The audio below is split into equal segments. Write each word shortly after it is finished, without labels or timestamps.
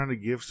trying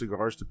to give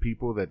cigars to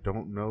people that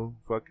don't know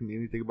fucking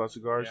anything about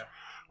cigars, Yeah.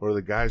 or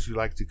the guys who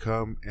like to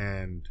come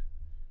and,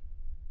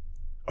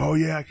 oh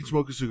yeah, I can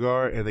smoke a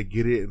cigar, and they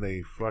get it and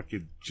they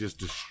fucking just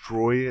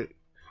destroy it.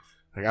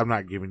 Like, I'm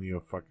not giving you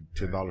a fucking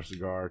 $10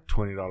 cigar,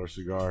 $20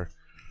 cigar.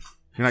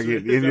 You're not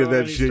getting any of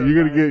that shit.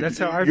 You're gonna get. That's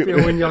how I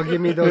feel when y'all give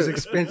me those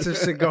expensive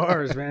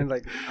cigars, man.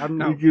 Like, I'm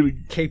not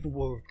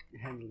capable of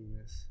handling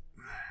this.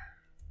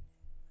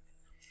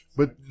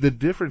 But the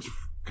difference,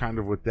 kind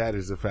of, with that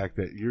is the fact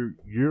that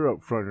you're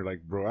up front. You're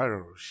like, bro, I don't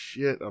know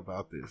shit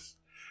about this,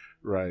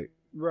 right?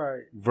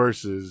 Right.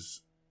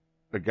 Versus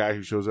a guy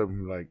who shows up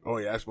and like, oh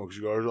yeah, I smoke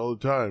cigars all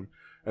the time,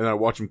 and I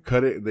watch them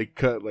cut it, and they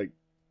cut like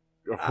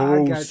a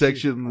whole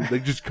section. They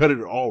just cut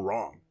it all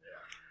wrong.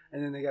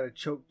 And then they got to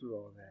choke through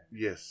all that.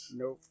 Yes.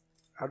 Nope.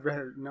 I'd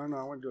rather... No,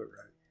 I want to do it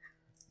right.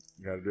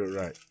 You got to do it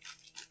right.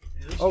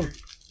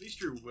 At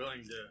least you're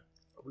willing to...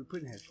 Are we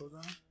putting headphones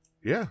on?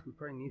 Yeah. We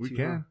probably need we to.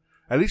 can.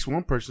 Huh? At least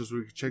one person so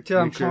we can check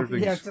till make sure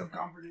everything's... Yeah, till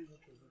confident.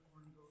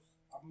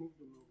 I'll move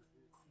them over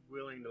here.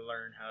 Willing to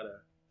learn how to...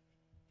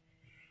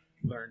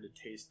 Learn to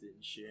taste it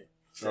and shit.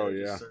 So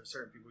yeah.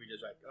 Certain people, you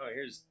just like, oh,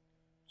 here's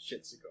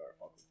shit cigar.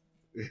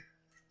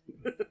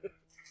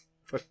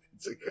 Fucking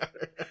cigar.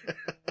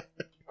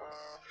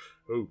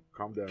 Oh,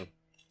 calm down.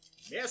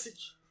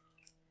 Message.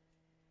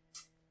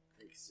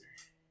 Thank you, sir.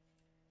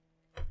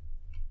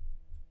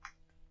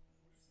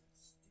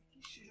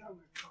 Sticky shit on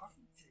the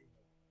coffee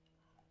table.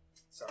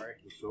 Sorry.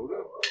 The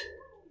soda?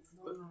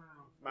 No.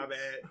 My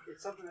bad.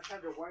 It's something I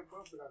tried to wipe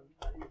up, but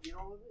I didn't get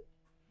all of it.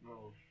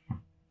 No.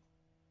 And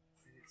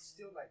it's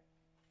still like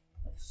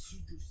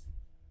super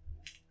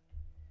sticky.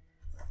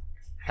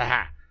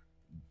 Haha.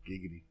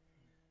 Giggity.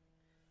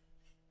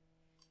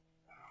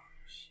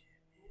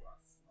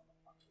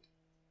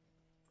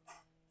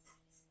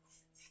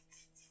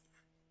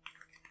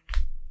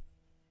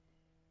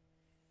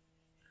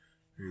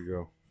 Here you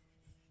go.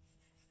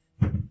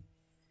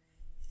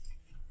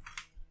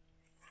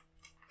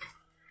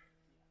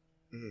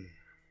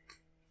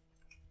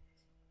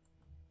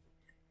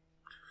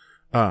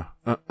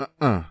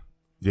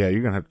 Yeah,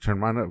 you're gonna have to turn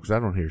mine up because I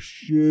don't hear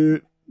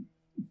shit.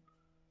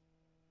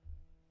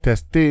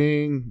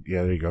 Testing.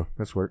 Yeah, there you go.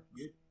 That's work.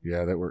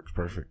 Yeah, that works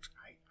perfect.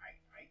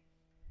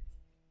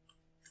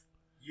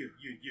 You.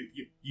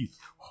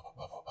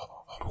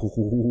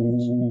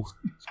 Ooh.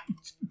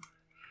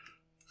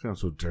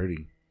 Sounds so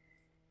dirty.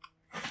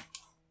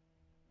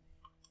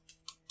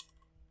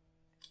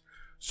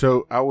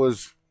 So I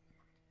was.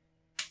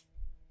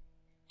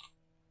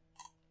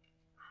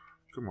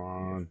 Come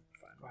on.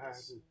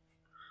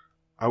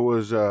 I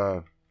was.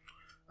 I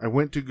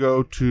went to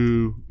go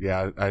to.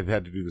 Yeah, I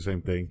had to do the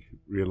same thing.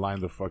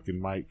 Realign the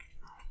fucking mic.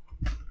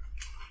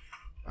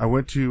 I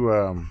went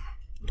to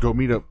go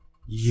meet up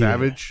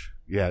Savage.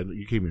 Yeah,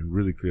 you came in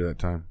really clear that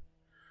time.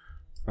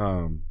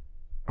 I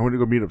went to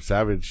go meet up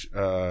Savage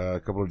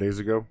a couple of days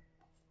ago.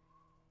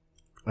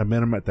 I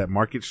met him at that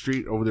Market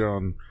Street over there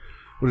on,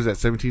 what is that,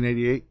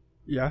 1788?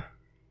 Yeah.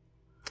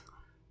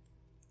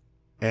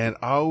 And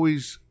I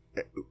always,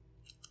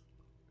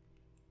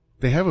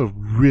 they have a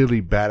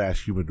really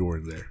badass humidor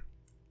in there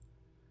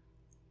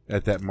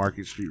at that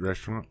Market Street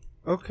restaurant.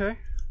 Okay.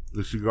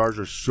 The cigars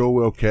are so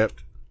well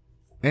kept,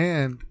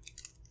 and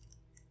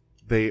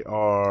they're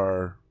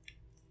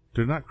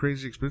not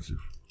crazy expensive.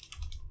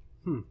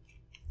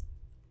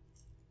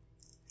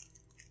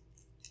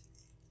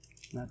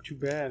 Not too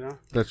bad, huh?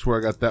 That's where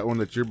I got that one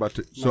that you're about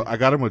to. So I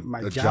got him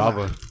a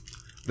Java.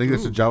 I think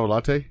that's a Java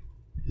latte.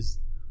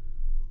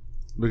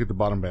 Look at the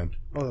bottom band.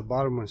 Oh, the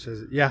bottom one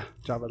says it. Yeah,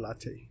 Java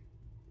latte.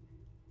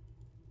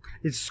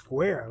 It's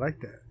square. I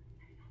like that.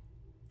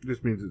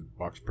 This means it's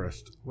box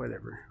pressed.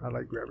 Whatever. I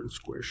like grabbing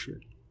square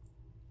shit.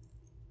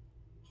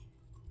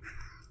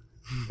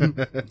 And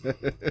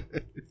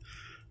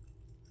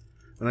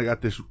I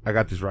got this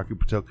Rocky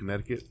Patel,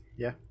 Connecticut.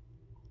 Yeah.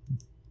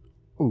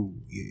 Oh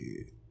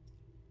yeah.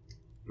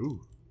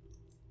 Ooh.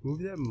 Move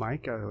that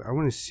mic out. I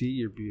want to see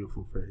your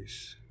beautiful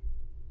face.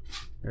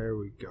 There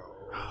we go.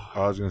 Oh,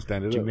 I was gonna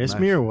stand it up. Did you miss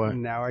me or what?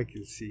 Now I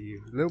can see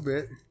you a little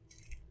bit.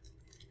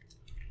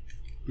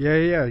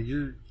 Yeah.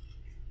 You're.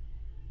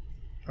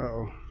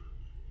 Uh-oh.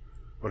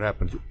 What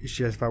happened?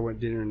 She asked if I want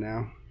dinner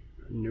now.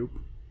 Nope.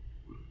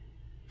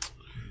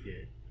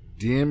 Yeah.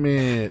 Damn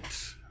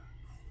it.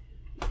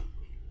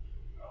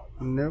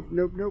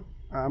 Nope.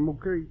 I'm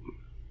okay.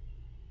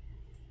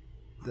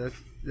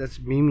 That's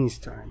Mimi's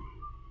time.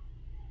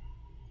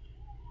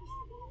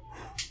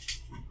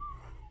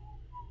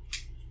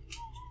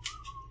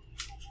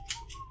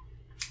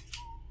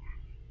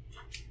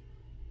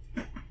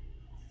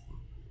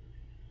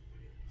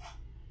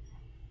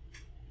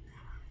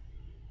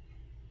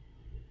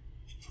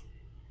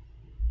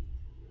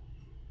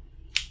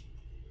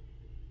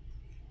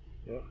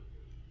 Yep.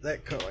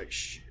 That cut like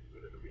shit, but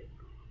it'll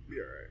be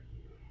alright.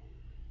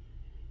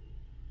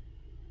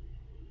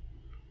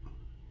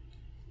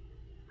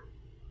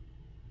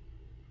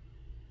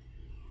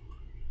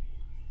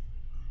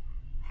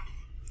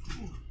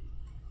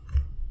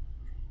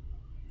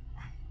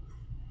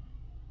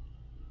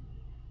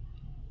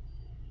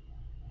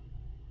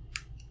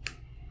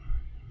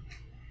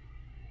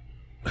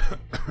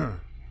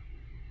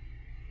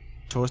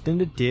 Toasting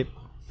the tip.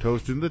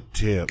 Toasting the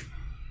tip.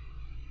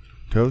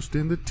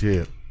 Toasting the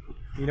tip.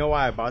 You know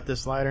why I bought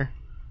this lighter?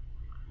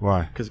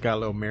 Why? Because it's got a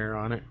little mirror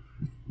on it.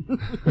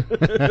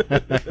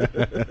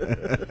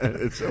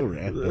 It's so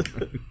random.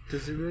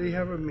 Does it really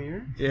have a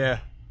mirror? Yeah.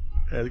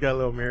 It's got a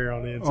little mirror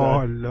on the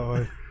inside. Oh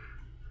Lord.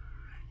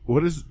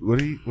 What is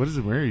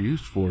the mirror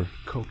used for?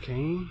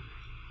 Cocaine?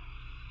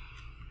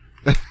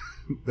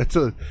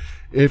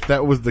 If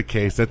that was the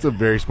case, that's a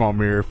very small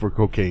mirror for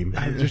cocaine.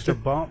 Just a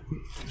bump.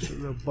 Just a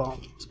little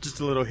bump. It's just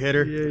a little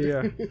hitter.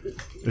 Yeah.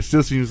 It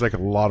still seems like a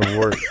lot of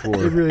work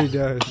for. It really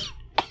does.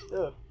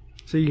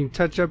 So you can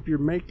touch up your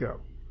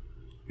makeup.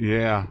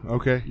 Yeah.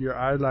 Okay. Your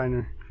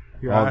eyeliner.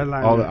 Your all,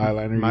 eyeliner. All the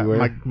eyeliner you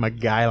wear. My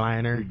guy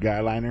liner. Your guy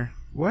liner.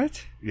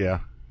 What? Yeah.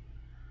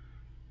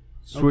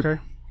 Okay.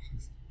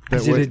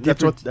 That's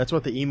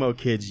what the emo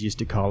kids used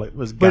to call it.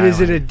 Was guy but is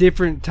liner. it a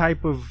different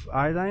type of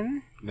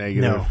eyeliner?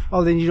 Negative. No.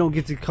 Oh, then you don't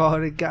get to call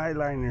it a guy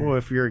liner. Well,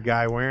 if you're a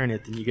guy wearing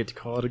it, then you get to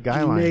call it a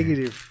guy liner.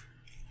 Negative.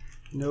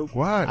 Nope.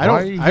 What? I don't.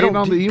 Why are you I don't hating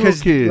on the emo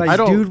Because kids.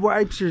 like dude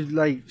wipes are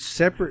like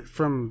separate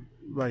from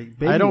like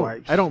baby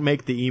wipes. I don't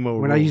make the emo.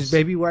 When rules. I use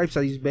baby wipes,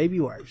 I use baby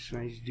wipes.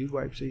 When I use dude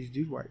wipes, I use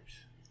dude wipes.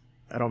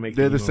 I don't make.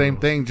 They're the emo same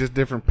rules. thing, just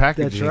different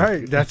packaging. That's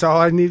right. That's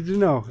all I need to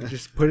know.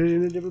 Just put it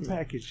in a different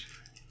package.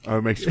 Oh,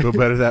 it makes you feel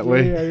better that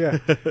way. Yeah.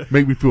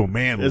 Make me feel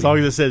manly. As long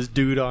as it says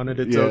 "dude" on it,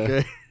 it's Yeah.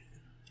 okay.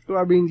 Well,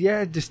 I mean,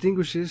 yeah, it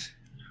distinguishes.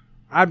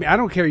 I mean, I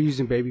don't care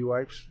using baby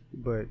wipes,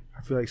 but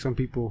I feel like some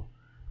people,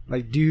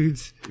 like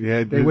dudes,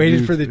 yeah, they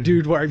waited for the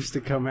dude wipes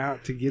to come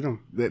out to get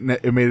them. It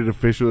made it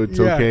official. It's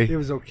yeah, okay. It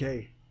was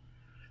okay.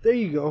 There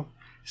you go.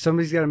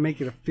 Somebody's got to make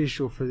it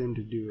official for them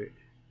to do it.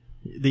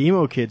 The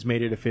emo kids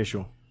made it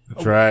official.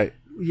 That's right.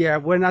 Yeah,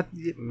 well, not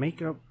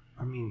makeup.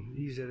 I mean,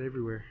 they use that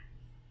everywhere.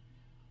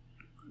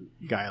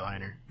 Guy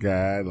liner.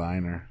 Guy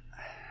liner.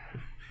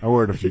 I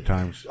wore it a few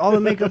times. All the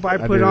makeup I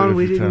put did it on, a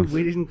we few didn't times.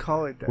 we didn't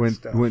call it that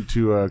stuff. Went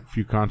to a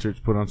few concerts,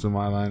 put on some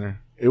eyeliner.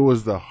 It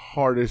was the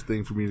hardest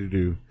thing for me to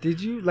do.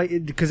 Did you like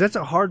it? Because that's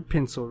a hard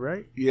pencil,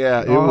 right?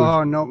 Yeah, it Oh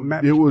was. no,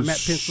 matte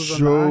pencils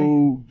on the eye.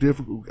 So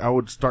difficult. I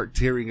would start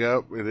tearing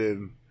up, and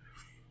then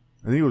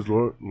I think it was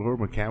Laura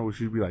McCampbell.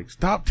 She'd be like,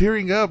 "Stop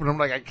tearing up," and I'm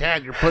like, "I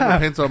can't. You're putting a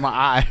pencil on my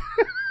eye."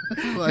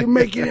 You're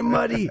making it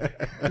muddy. I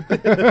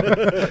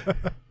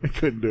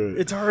couldn't do it.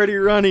 It's already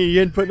runny.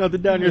 You ain't put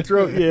nothing down your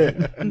throat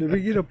yet. Did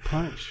we get a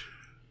punch?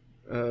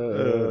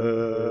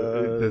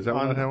 Does that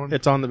one have one?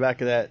 It's on the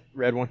back of that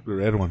red one. The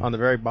red one. On the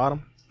very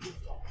bottom.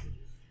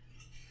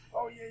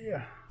 Oh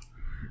yeah.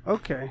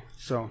 Okay,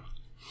 so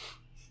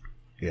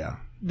Yeah.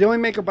 the only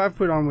makeup I've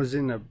put on was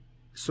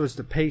it's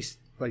the paste,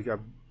 like a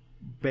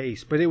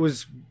base, but it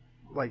was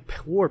like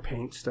war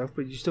paint stuff,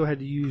 but you still had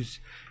to use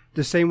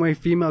the same way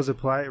females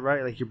apply it,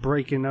 right? Like you're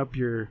breaking up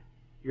your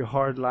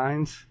hard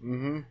lines.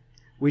 Mm-hmm.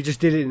 We just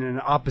did it in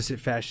an opposite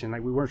fashion.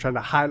 Like we weren't trying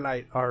to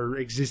highlight our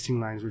existing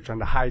lines. We were trying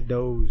to hide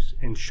those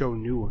and show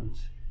new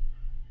ones.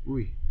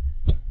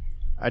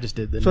 I just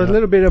did the. So a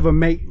little bit of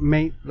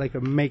a like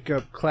a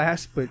makeup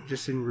class, but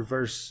just in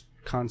reverse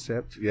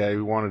concept. Yeah,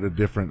 we wanted a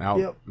different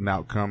Yep. an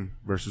outcome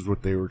versus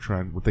what they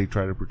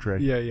tried to portray.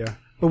 Yeah.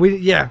 But we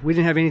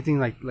didn't have anything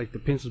like the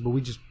pencils,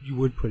 but you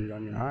would put it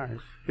on your eyes.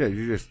 Yeah,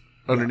 you just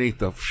underneath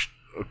the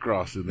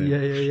across and then.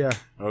 Yeah.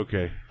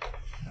 Okay.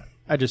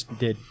 I just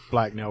did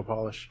black nail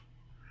polish.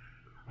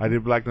 I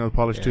did black nail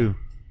polish too.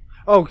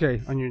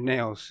 Okay, on your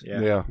nails.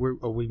 Yeah.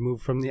 We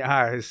moved from the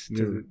eyes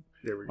to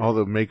there we go. All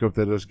the makeup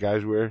that us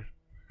guys wear.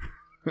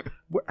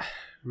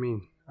 I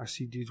mean, I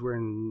see dudes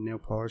wearing nail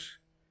polish.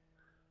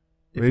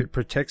 If They- it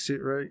protects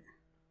it, right?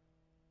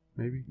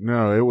 Maybe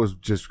No, it was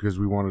just because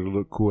we wanted to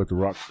look cool at the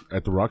rock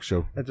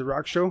show. at the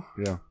rock show.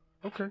 Yeah.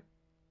 Okay.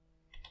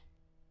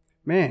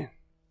 Man.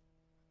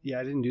 Yeah,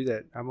 I didn't do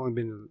that. I've only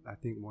been to, I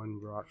think, one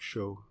rock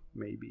show,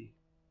 maybe.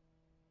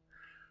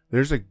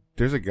 There's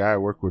a guy I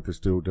work with that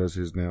still does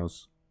his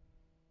nails.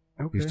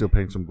 Okay. He still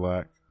paints them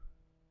black.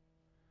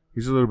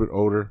 He's a little bit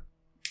older.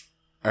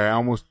 I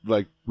almost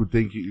would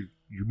think you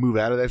move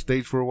out of that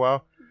stage for a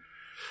while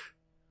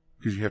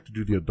because you have to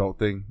do the adult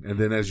thing, and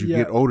then as you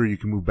get older, you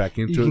can move back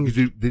into it.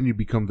 Because then you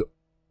become the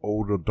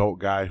old adult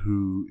guy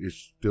who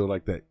is still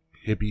like that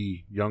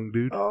hippie young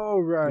dude. Oh,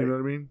 right. You know what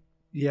I mean?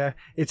 Yeah,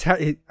 it's how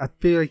I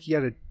feel like you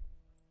got to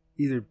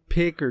either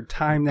pick or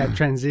time that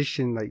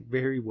transition like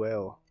very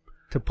well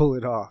to pull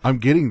it off. I'm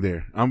getting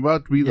there. I'm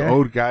about to be the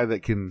old guy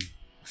that can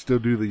still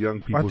do the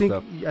young people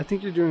stuff. I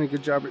think you're doing a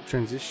good job at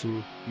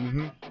transitioning.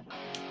 Mm-hmm.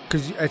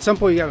 Because at some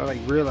point you gotta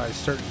realize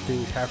certain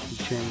things have to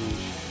change,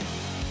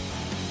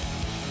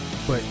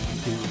 but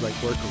you can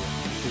work around.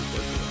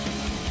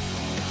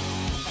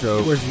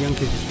 So whereas the young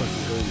kids just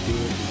fucking go and do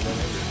it and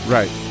whatever.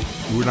 right,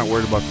 we're not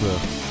worried about the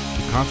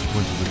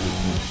consequences at this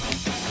point.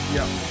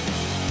 Yeah.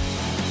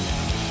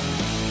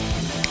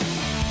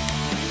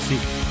 See,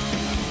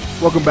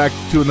 welcome back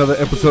to another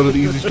episode of the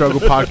Easy Struggle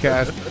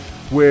Podcast,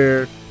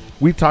 where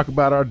we talk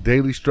about our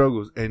daily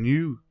struggles and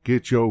you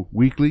get your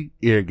weekly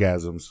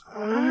eargasms.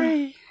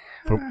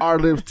 From our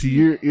lips to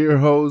your ear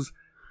holes,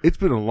 It's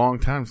been a long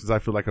time since I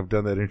feel like I've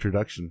done that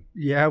introduction.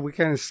 Yeah, we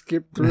kind of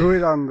skipped through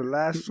it on the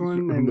last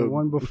one and the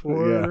one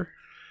before.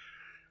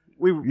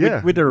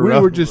 Yeah. We did a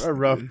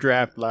rough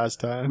draft last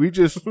time. We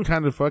just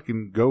kind of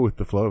fucking go with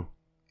the flow.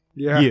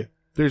 Yeah.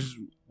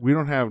 We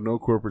don't have no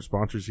corporate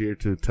sponsors here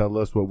to tell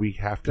us what we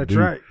have to do.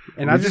 That's right.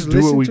 And We I just just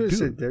do what listened we to it and do.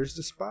 said, there's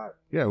the spot.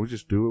 Yeah, we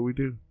just do what we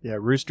do. Yeah,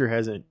 Rooster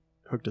hasn't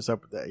hooked us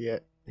up with that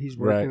yet. He's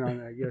working Right. on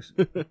it, I guess.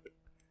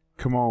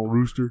 Come on,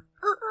 Rooster.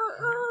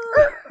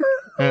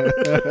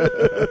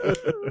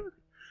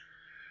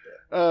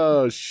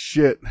 Oh,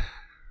 shit.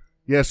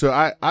 Yeah, so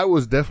I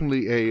was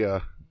definitely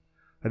I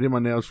did my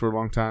nails for a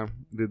long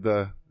time.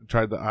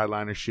 Tried the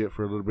eyeliner shit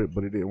for a little bit,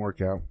 but it didn't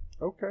work out.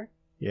 Okay.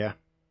 Yeah.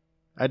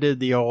 I did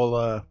the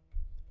old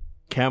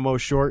camo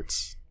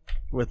shorts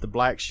with the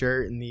black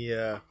shirt and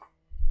the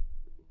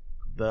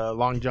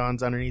long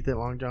johns underneath it,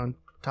 long john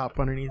top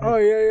underneath it. Oh,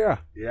 yeah.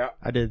 Yeah.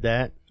 I did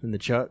that and the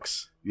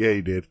chucks. Yeah,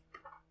 you did.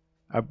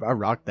 I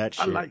rocked that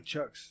shit. I like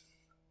Chucks.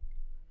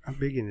 I'm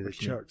big into the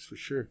Chucks for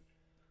sure.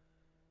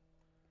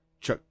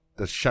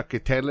 The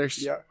Shucky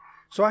Taylors. Yeah.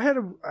 So I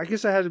don't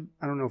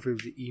know if it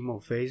was the emo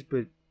phase,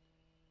 but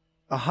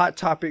a Hot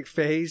Topic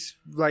phase,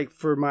 like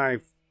for my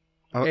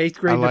 8th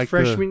grade to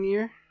freshman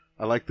year.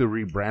 I like the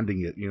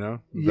rebranding it, the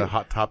Yeah.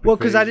 Hot Topic. Well,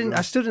 because phase,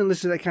 I still didn't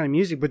listen to that kind of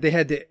music, but they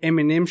had the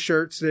Eminem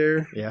shirts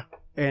there. Yeah.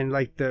 And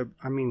like that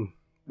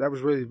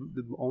was really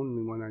the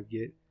only one I'd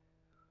get.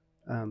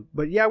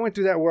 But yeah, I went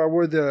through that where I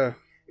wore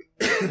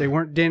they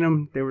weren't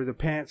denim. They were the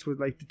pants with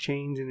like the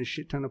chains and a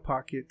shit ton of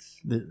pockets.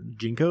 The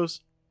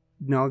Jinkos?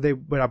 No,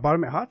 but I bought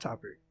them at Hot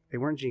Topic. They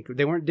weren't Jinko.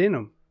 They weren't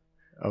denim.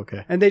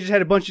 Okay. And they just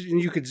had a bunch of, and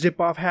you could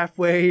zip off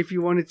halfway if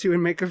you wanted to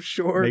and make them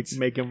shorts.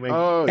 Make them.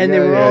 Oh, and yeah, they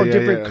were all yeah,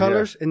 different yeah,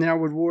 colors. And then I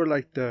would wear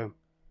like the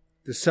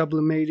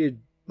sublimated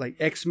like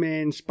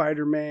X-Men,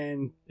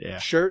 Spider-Man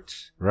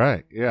shirts.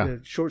 Right, yeah.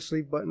 The short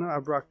sleeve button.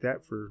 I've rocked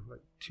that for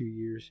like 2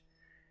 years.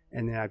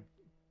 And then I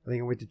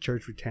think I went to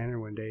church with Tanner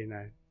one day and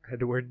I had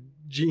to wear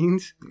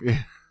jeans.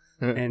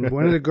 And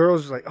one of the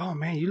girls was like, "Oh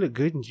man, you look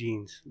good in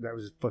jeans." That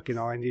was fucking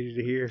all I needed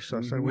to hear. So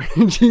I started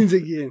wearing jeans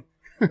again.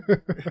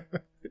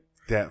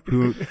 That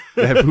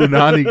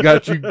punani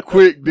got you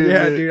quick, didn't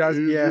Yeah, it?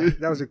 dude.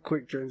 That was a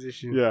quick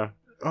transition. Yeah.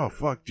 Oh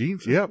fuck,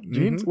 jeans. Yep,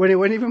 jeans. When it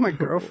wasn't even my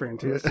girlfriend,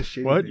 too. That's the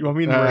shit. What? You want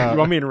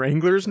me in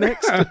Wranglers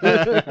next?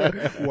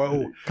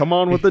 Whoa. Come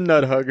on with the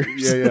nut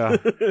huggers. Yeah.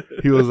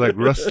 He was like,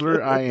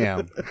 "Rustler, I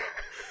am."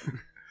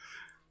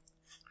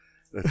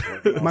 That's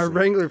fucking awesome. My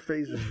Wrangler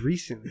phase was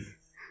recently.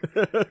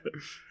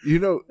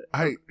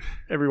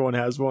 Everyone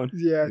has one.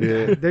 Yeah.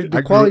 Yeah.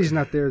 The quality's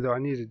not there, though. I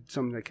needed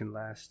something that can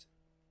last.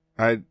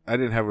 I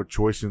didn't have a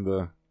choice in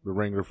the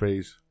Wrangler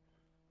phase.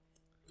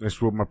 That's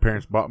what my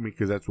parents bought me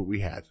because that's what we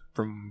had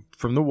From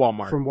the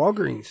Walmart. From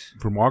Walgreens.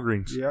 from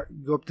Walgreens. Yeah.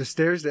 You go up the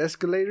stairs, the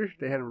escalator,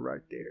 they had them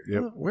right there.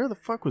 Yep. Where the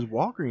fuck was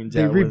Walgreens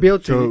They at?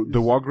 rebuilt So it. the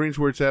Walgreens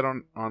where it's at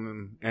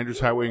on Andrews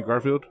Highway in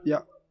Garfield, Yeah.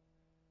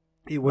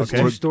 It was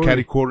Okay. 2-story.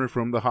 catty corner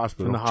from the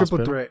hospital. From the Triple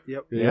hospital. threat.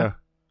 Yep. Yeah.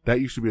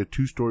 That used to be a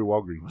 2-story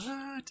Walgreens.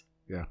 What?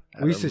 Yeah.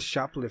 We used to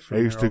shoplift from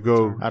I used there to all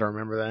the go- time. I don't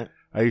remember that.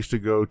 I used to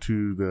go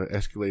to the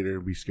escalator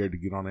and be scared to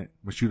get on it.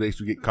 My shoelace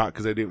would get caught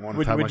because I didn't want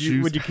to tie my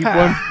shoes. Would you keep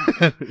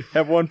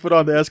have one foot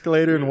on the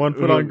escalator and one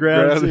foot on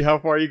ground and see how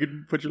far you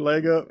could put your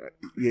leg up?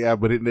 Yeah,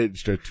 but it didn't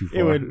stretch too far.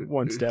 It went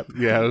one step.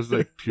 Yeah, it was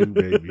like 2,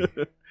 baby.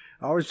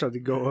 I always tried to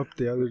go up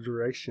the other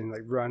direction,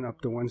 like run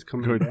up the ones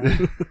coming Go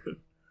down,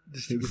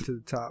 just to get to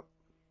the top.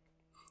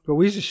 But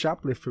we used to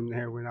shoplift from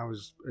there when I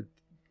was a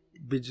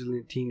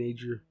vigilant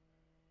teenager,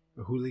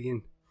 a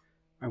hooligan,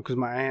 because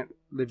my aunt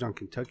lived on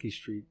Kentucky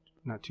Street,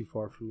 not too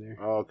far from there.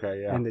 Oh,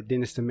 okay, yeah. And the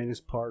Dennis the Menace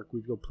Park,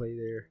 we'd go play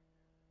there.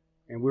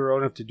 And we were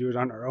old enough to do it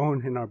on our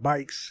own in our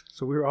bikes,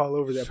 so we were all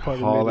over that part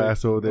of Haul Midland.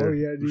 ass over there. Oh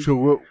yeah, dude. So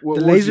what The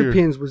was laser your,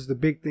 pins was the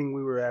big thing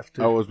we were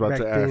after. I was about back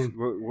to ask, then.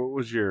 what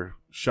was your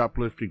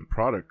shoplifting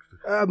product?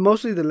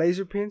 Mostly the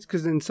laser pins,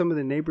 because then some of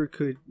the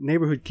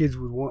neighborhood kids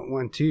would want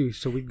one too.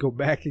 So we'd go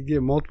back and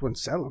get multiple and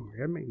sell them.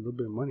 I'd make a little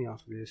bit of money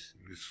off of this.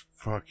 This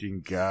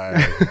fucking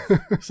guy.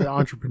 It's an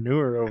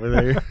entrepreneur over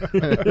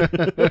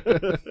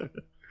there.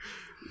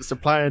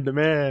 Supply and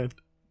demand.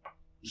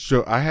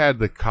 So I had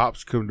the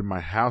cops come to my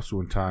house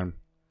one time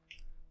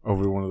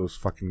over one of those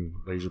fucking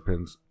laser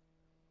pins.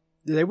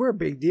 They were a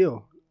big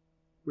deal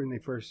when they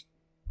first.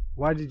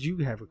 Why did you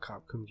have a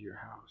cop come to your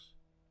house?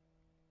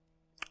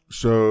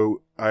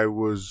 So I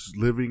was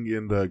living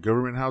in the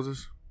government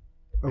houses.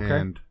 Okay.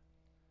 And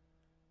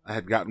I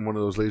had gotten one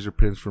of those laser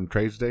pins from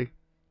Trades Day.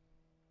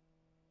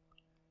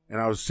 And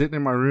I was sitting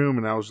in my room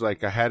and I was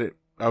like, I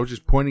was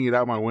just pointing it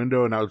out my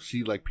window and I would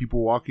see like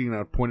people walking and I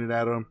would point it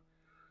at them.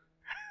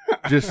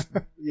 Just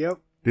Yep.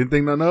 didn't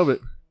think nothing of it.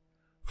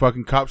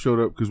 Fucking cop showed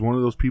up because one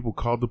of those people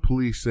called the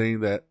police saying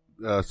that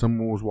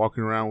someone was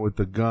walking around with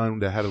a gun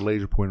that had a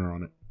laser pointer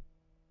on it.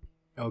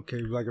 Okay,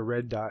 like a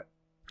red dot.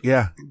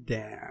 Yeah.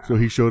 Damn. So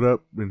he showed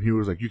up and he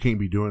was like, "You can't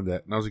be doing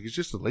that." And I was like, "It's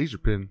just a laser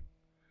pin."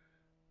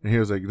 And he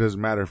was like, "It doesn't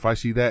matter. If I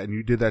see that and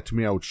you did that to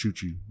me, I would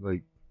shoot you."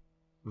 Like,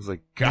 I was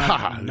like,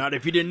 "God." Not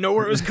if you didn't know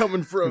where it was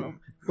coming from.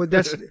 Well,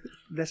 that's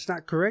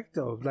not correct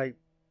though. Like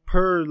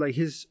per like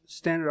his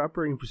standard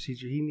operating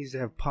procedure, he needs to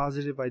have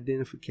positive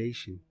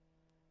identification.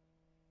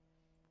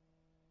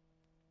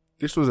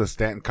 This was a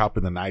Stanton cop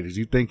in the 90s.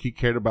 You think he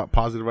cared about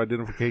positive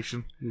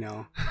identification?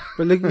 No,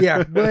 but look,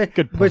 yeah,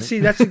 but see,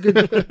 that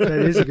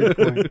is a good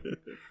point,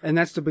 and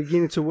that's the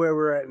beginning to where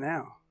we're at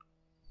now.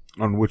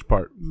 On which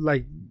part?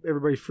 Like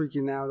everybody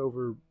freaking out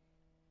over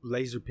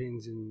laser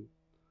pins and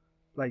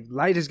like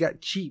light has got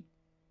cheap.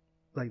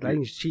 Like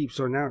lighting's cheap,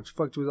 so now it's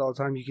fucked with all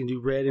the time. You can do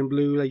red and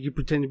blue, like you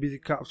pretend to be the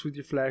cops with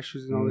your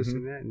flashes and all this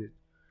and that, and it's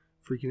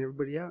freaking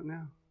everybody out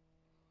now.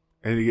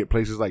 And you get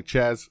places like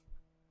Chaz.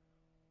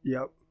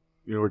 Yep.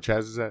 You know where Chaz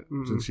is at?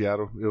 It's in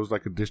Seattle. It was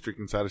like a district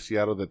inside of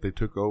Seattle that they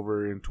took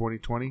over in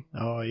 2020.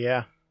 Oh,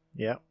 yeah.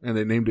 Yeah. And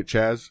they named it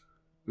Chaz.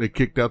 They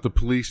kicked out the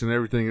police and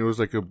everything. It was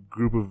like a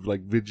group of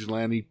like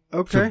vigilante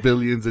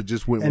civilians that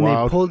just went wild.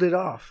 And they pulled it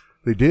off.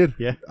 They did.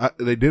 Yeah.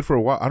 They did for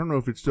a while. I don't know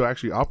if it's still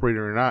actually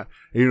operating or not.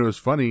 And, you know, what's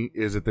funny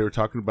is that they were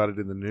talking about it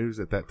in the news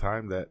at that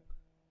time that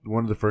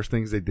one of the first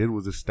things they did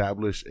was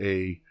establish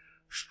a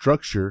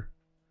structure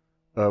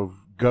of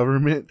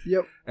government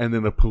and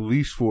then a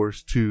police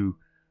force to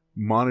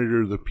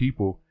monitor the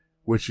people,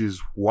 which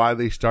is why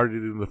they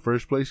started in the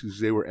first place, because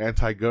they were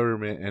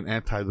anti-government and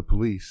anti-the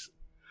police.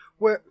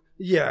 Well,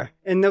 yeah,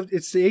 and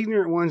it's the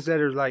ignorant ones that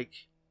are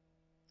like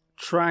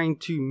trying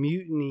to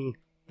mutiny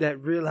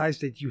that realize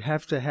that you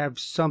have to have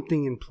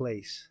something in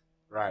place.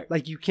 Right.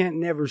 Like you can't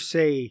never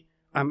say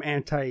I'm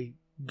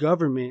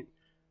anti-government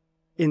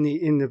in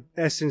the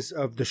essence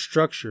of the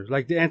structure.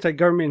 Like the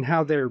anti-government and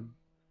how they're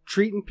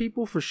treating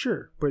people for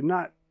sure, but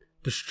not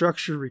the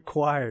structure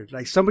required.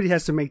 Like somebody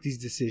has to make these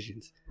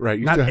decisions. Right.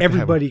 Not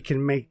everybody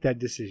can make that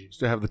decision. You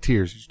still have the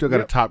tiers. You still got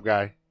a top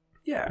guy.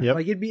 Yeah. Yep.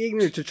 Like it'd be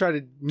ignorant to try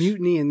to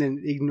mutiny and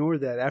then ignore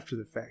that after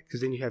the fact,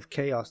 because then you have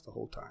chaos the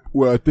whole time.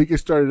 Well, I think it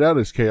started out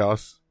as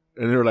chaos,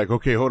 and they were like,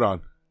 "Okay, hold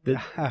on, we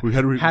got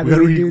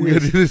to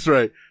do this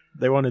right."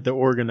 They wanted to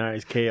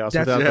organize chaos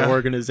without the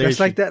organization. That's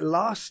like that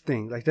Lost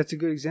thing. Like that's a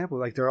good example.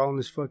 Like they're all on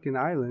this fucking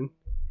island,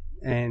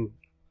 and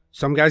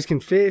some guys can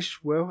fish.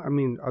 Well, I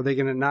mean, are they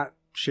gonna not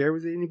share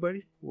with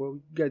anybody? Well,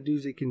 you gotta do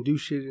is they can do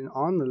shit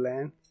on the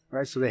land,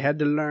 right? So they had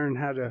to learn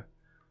how to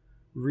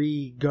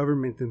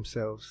re-government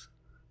themselves.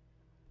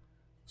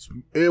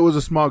 It was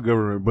a small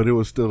government, but it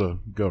was still a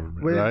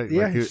government, right?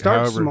 Yeah, it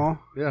starts small.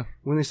 Yeah.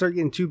 When they start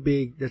getting too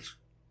big, that's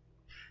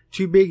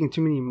too big and too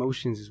many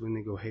emotions is when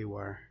they go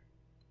haywire.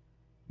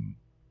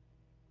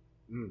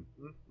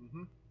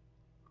 Mm-hmm.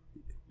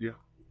 Yeah.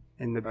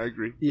 And I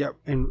agree. Yep.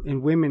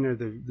 And women are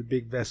the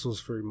big vessels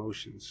for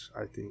emotions,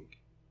 I think.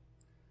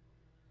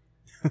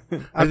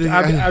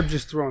 I'm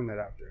just throwing that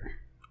out there.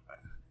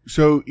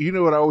 So, you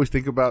know what I always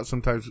think about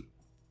sometimes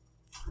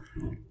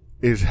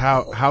is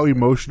how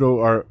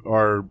emotional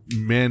are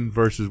men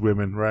versus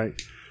women,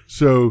 right?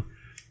 So,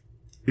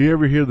 you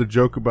ever hear the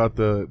joke about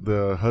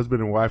the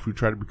husband and wife who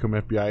try to become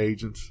FBI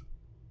agents?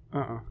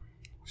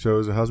 So, it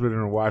was a husband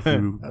and a wife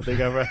who I think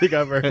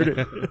I've heard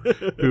it.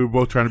 who were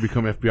both trying to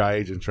become FBI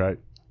agents, right?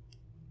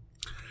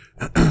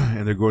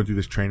 And they're going through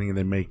this training, and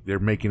they're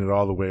making it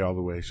all the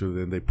way. So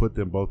then they put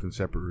them both in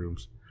separate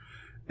rooms,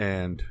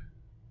 and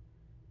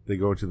they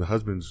go into the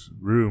husband's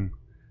room,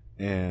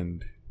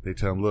 and they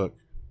tell him, "Look,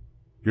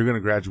 you're going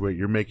to graduate.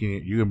 You're making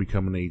it. You're going to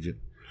become an agent.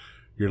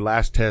 Your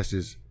last test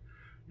is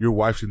your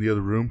wife's in the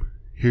other room.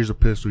 Here's a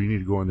pistol. You need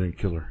to go in there and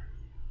kill her."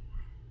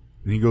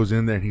 And he goes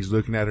in there, and he's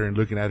looking at her, and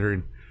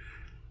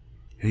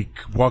he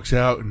walks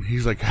out, and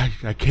he's like,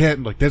 I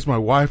can't. Like, that's my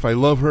wife. I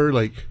love her.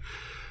 Like,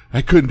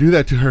 I couldn't do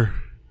that to her.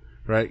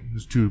 Right? He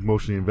was too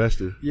emotionally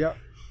invested. Yep.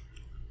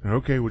 And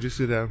okay, we'll just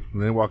sit down.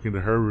 And then walk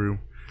into her room,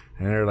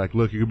 and they're like,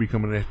 "Look, you're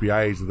becoming an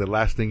FBI agent. The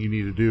last thing you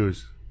need to do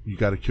is you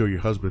got to kill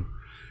your husband."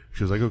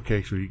 She was like,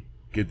 "Okay." So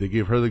they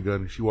give her the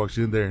gun, and she walks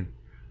in there, and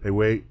they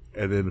wait.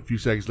 And then a few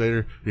seconds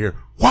later, they hear,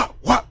 what?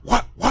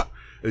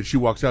 And she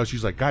walks out.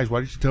 She's like, "Guys,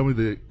 why didn't you tell me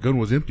the gun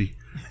was empty?"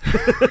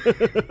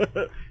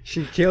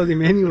 She killed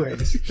him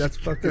anyways. That's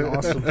fucking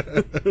awesome.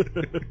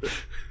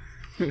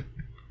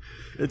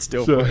 It's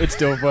still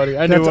funny.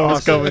 I knew what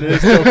was coming.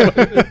 It's still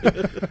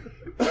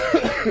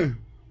funny.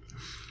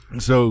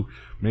 So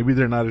maybe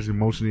they're not as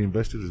emotionally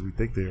invested as we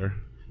think they are.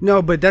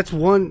 No, but that's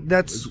one.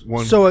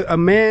 So a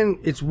man,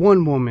 it's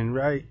one woman,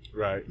 right?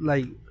 Right.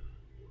 Like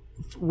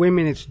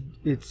women,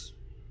 it's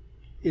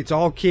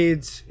all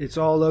kids. It's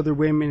all other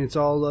women. It's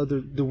all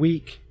the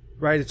weak,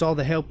 right? It's all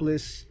the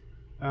helpless.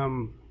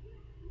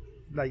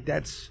 Like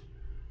that's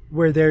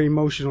where their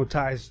emotional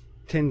ties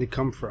tend to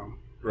come from.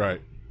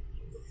 Right.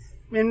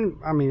 And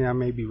I mean, I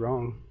may be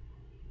wrong,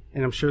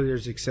 and I'm sure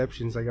there's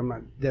exceptions. Like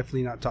I'm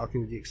definitely not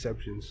talking to the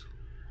exceptions,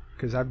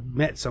 because I've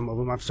met some of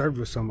them. I've served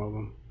with some of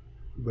them,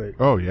 but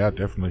oh yeah,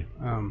 definitely.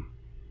 I'm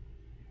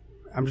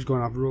just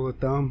going off rule of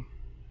thumb,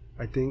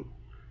 I think.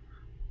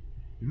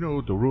 You know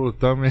what the rule of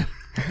thumb is?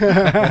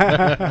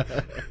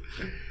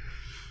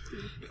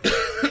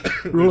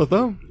 Rule of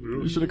thumb.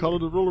 You should have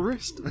called it a rule of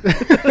wrist.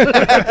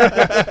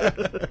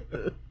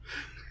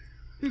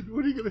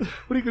 What are you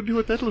gonna do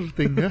with that little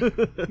thing? Huh?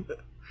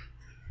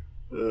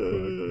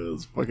 It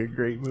was a fucking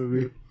great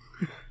movie.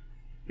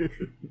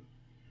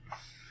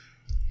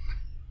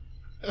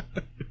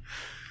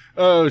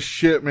 Oh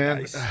shit, man.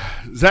 Nice.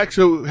 Zach,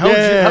 so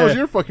how was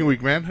your fucking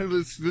week, man?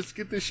 Let's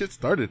get this shit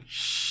started.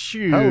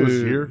 Shoot. How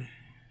was your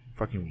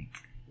fucking week?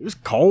 It was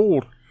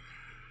cold.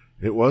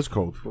 It was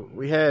cold.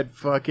 We had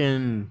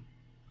fucking...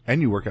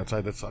 And you work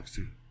outside, that sucks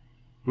too.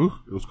 Ooh,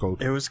 it was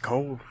cold. It was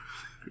cold.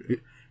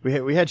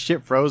 We had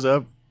shit freeze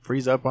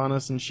up on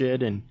us and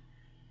shit, and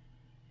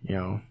you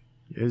know,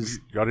 it was...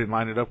 Y'all didn't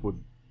line it up with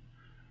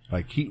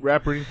like heat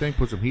wrap or anything?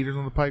 Put some heaters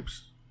on the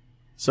pipes?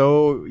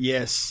 So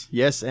yes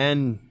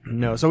and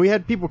no. So we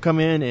had people come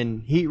in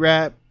and heat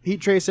wrap,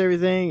 heat trace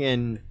everything,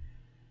 and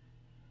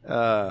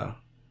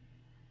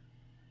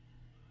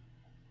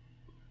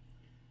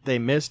they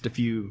missed a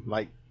few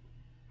like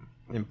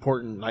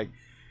important, like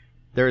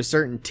there are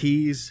certain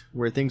tees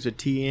where things would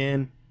tee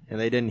in, and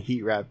they didn't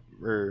heat wrap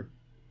or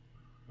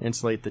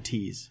insulate the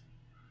tees.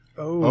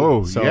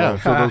 Oh, so, yeah.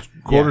 So those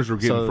quarters were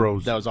getting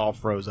froze. That was all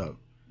froze up.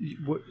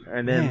 What?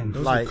 And then Man,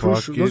 those like are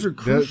crucial. Those are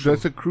crucial.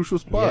 That's a crucial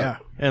spot. Yeah,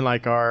 and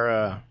like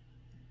our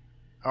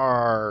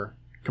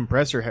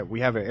compressor, we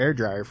have an air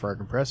dryer for our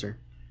compressor,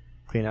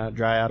 clean out,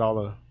 dry out all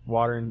the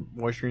water and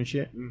moisture and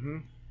shit. Mm-hmm.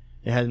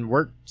 It hasn't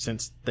worked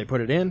since they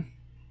put it in,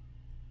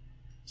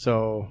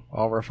 so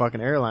all of our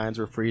fucking airlines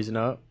were freezing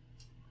up.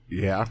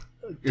 Yeah,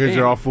 because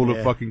they're all full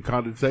of fucking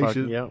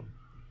condensation. Yep.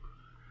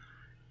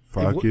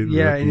 Fucking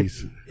yeah,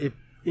 rookies. and if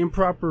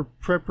improper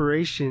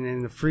preparation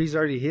and the freeze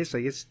already hits,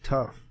 like it's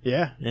tough.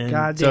 Yeah. And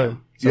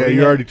Goddamn. So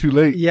you're already too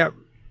late. Yep.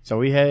 So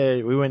we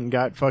went and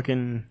got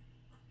fucking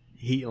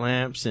heat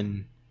lamps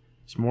and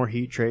some more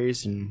heat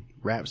trace and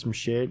wrapped some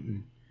shit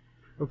and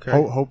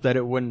hope that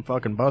it wouldn't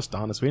fucking bust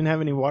on us. We didn't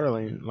have any water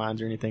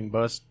lines or anything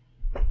bust.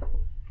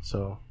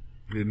 So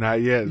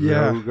Not yet.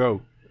 Yeah. There we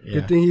go. yeah.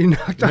 Good thing you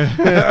knocked out.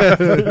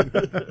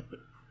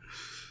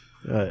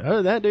 Other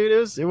than that, dude, it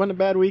wasn't a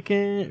bad week.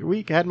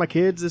 I had my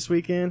kids this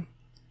weekend.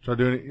 So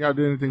y'all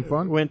do anything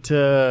fun? Went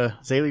to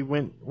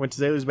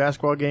Zaylee's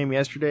basketball game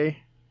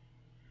yesterday,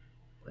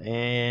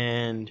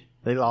 and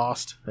they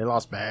lost. They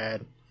lost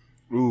bad.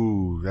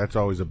 Ooh, that's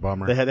always a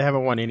bummer. They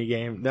haven't won any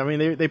game. I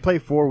mean, they play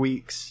 4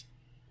 weeks,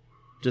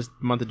 just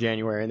the month of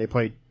January, and they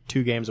play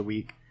 2 games a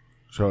week.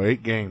 So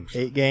 8 games.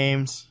 8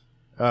 games.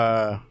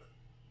 They're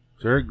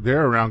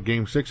around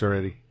game 6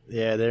 already.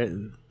 Yeah, they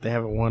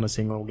haven't won a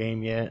single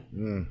game yet.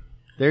 Mm.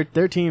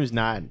 Their team's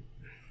not.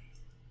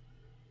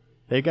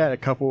 They got a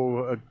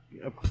couple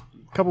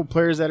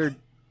players that are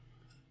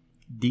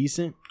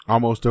decent.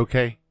 Almost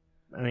okay.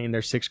 I mean,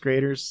 they're 6th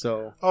graders,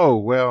 so. Oh,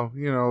 well,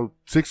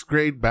 6th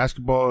grade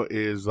basketball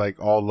is like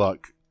all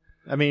luck.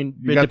 I mean,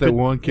 You got that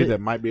one kid that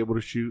might be able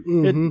to shoot.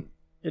 Mm-hmm.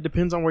 It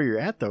depends on where you're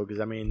at, though, because,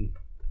 I mean,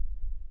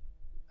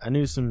 I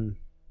knew some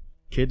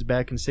kids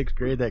back in 6th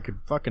grade that could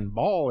fucking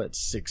ball at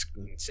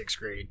 6th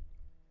grade.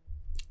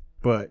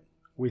 But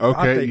We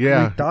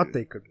yeah. thought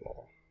they could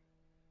ball.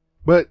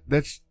 But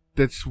that's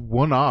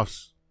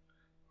one-offs.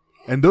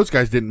 And those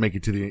guys didn't make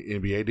it to the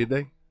NBA, did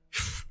they?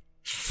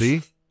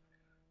 See?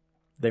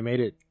 they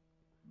made it.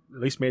 At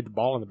least made the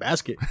ball in the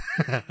basket.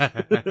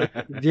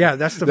 Yeah,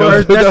 that's the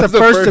first. That's the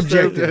first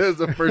objective. That was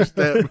the first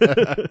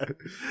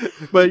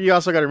step. But you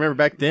also got to remember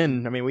back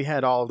then. I mean, we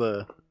had all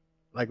the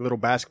like little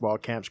basketball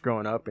camps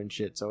growing up and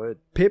shit. So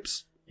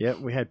Pips. Yep,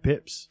 we had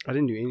pips. I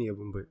didn't do any of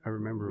them, but I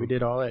remember We them.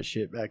 did all that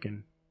shit back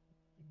in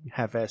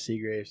half-ass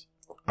Seagraves.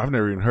 I've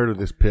never even heard of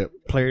this Pip.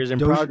 Players in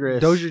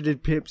progress. Dozier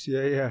did Pips.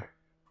 Yeah.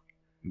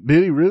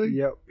 Did he really?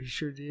 Yep, he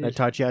sure did. I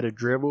taught you how to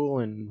dribble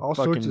and All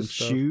fucking sorts of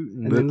stuff. shoot.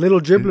 And then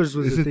Little Dribblers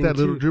was Is the it thing that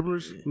Little too.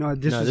 Dribblers? No,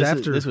 this was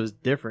after. This was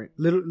different.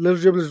 Little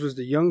Dribblers was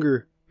the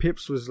younger.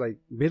 Pips was like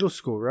middle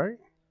school, right?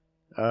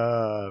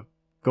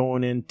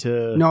 Going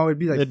into No, it'd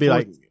be like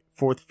like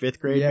 4th, 5th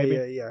grade. Yeah,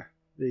 maybe. yeah.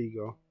 There you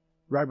go.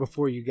 Right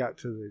before you got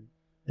to the.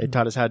 They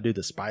taught us how to do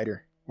the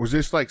spider. Was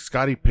this like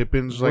Scottie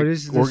Pippen's What like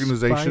is the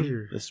organization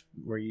spider? This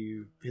where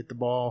you hit the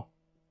ball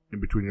in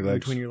between your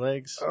legs? between your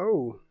legs.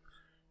 Oh,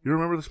 You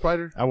remember the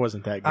spider? I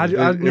wasn't that I good.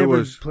 I've it never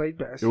was- played It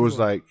basketball. was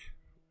like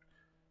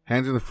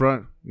hands in the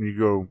front, and you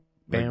go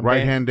like Bam, right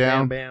bam, hand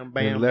down, bam, and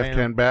bam, left bam.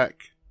 hand back,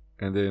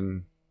 and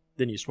then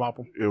Then you swap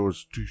them. it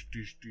was doosh,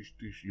 doosh, doosh,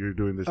 doosh. You're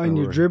doing this. and now,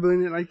 you're right?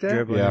 dribbling it like that.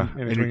 Dribbling. Yeah, in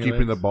and between you're your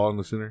keeping the legs. ball in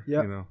the center.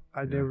 Yep. You know,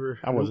 I never.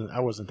 I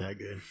wasn't that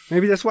good.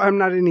 Maybe that's why I'm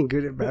not any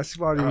good at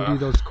basketball. I didn't do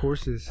those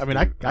courses. I mean,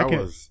 I can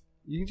was.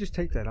 You can just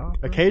take that off.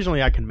 bro.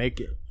 occasionally I can make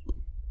it.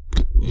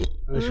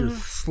 Unless you're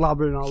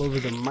slobbering all over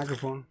the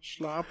microphone.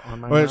 Slop on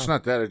my Well, it's mouth.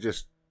 not that. It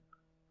just.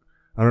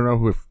 I don't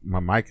know if my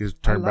mic is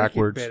turned I like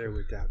backwards. it better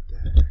without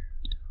that.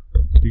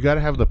 You got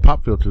to have the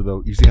pop filter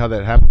though. You see how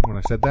that happened when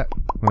I said that?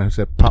 When I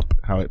said pop,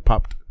 how it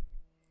popped.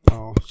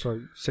 Oh, so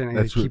you're saying I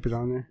gotta That's what- keep it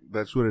on there?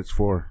 That's what it's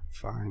for.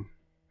 Fine.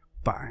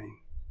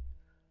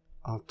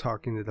 I'll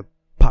talk into the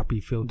poppy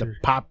filter.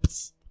 The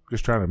pops.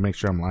 Just trying to make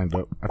sure I'm lined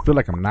up. I feel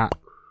like I'm not.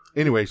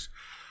 Anyways,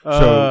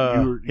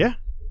 so you were, yeah.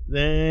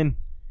 Then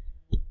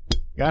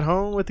got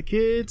home with the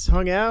kids,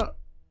 hung out,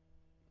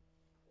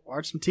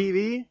 watched some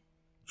TV.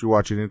 did you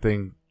watch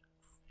anything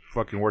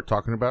fucking worth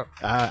talking about?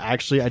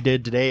 Actually, I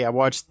did today. I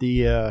watched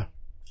the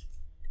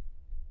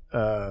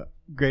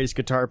greatest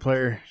guitar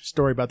player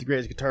story about the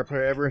greatest guitar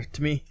player ever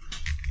to me.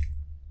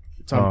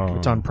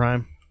 It's on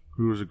Prime.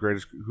 Who's your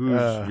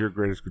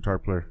greatest guitar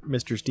player?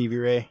 Mr. Stevie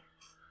Ray.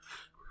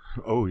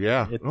 Oh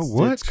yeah.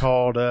 What? It's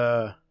called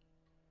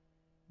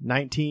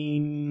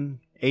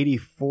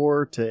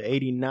 1984 to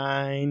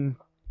 89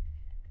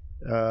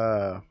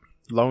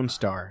 Lone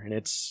Star, and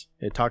it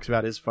talks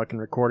about his fucking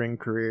recording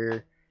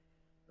career,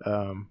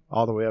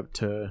 all the way up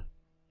to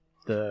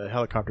the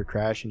helicopter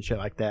crash and shit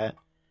like that.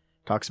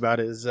 Talks about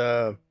his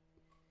drug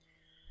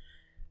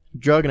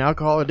and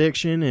alcohol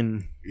addiction,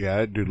 and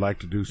that dude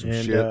liked to do some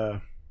shit.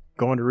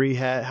 Going to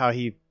rehab, how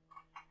he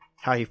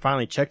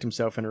finally checked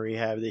himself in a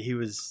rehab. That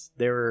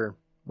where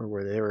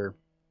were they? They were,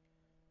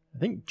 I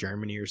think,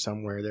 Germany or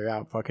somewhere. They're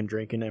out fucking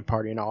drinking and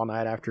partying all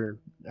night after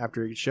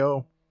each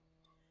show.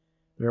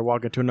 They were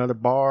walking to another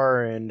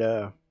bar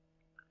and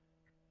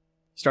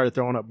started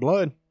throwing up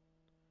blood.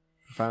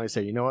 Finally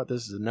said, "You know what?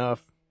 This is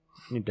enough.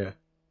 I need to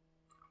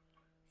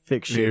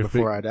fix shit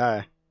before I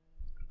die."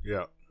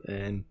 Yeah.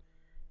 And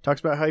talks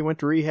about how he went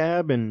to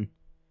rehab and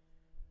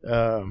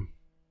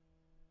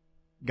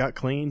got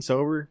clean,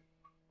 sober,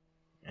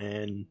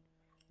 and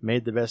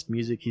made the best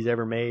music he's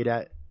ever made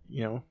and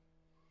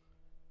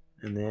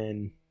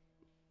then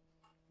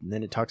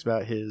it talks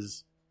about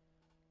his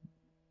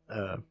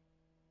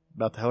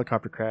about the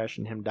helicopter crash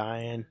and him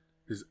dying.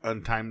 His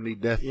untimely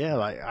death. Yeah,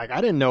 like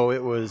I didn't know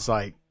it was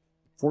like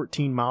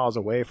 14 miles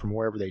away from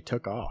wherever they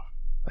took off.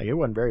 Like it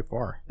wasn't very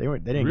far. They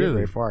didn't get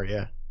very far.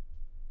 Yeah,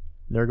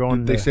 they're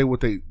going. Did they say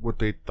what they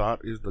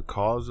thought is the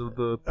cause of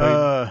the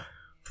plane?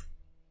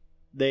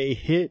 They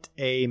hit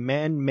a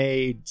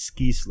man-made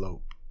ski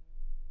slope.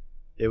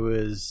 It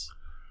was.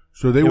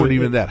 So they weren't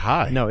even that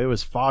high. No, it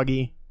was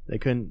foggy. They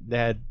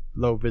had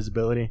low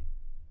visibility,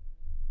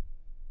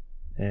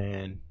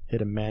 and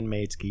hit a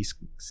man-made ski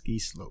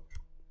slope.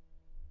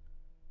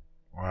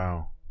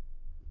 Wow,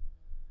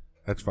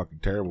 that's fucking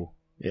terrible.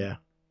 Yeah.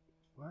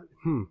 What?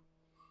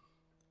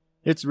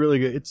 It's really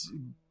good. It's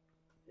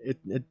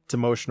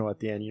emotional at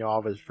the end. All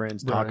of his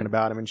friends talking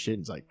about him and shit.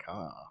 It's like,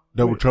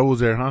 Double Trouble's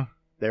there, huh?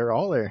 They were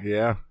all there.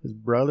 Yeah. His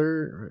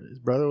brother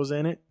was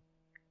in it.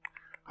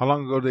 How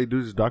long ago did they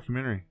do this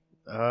documentary?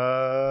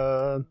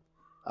 I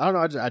don't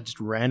know. I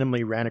just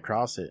randomly ran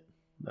across it.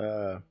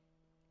 I'm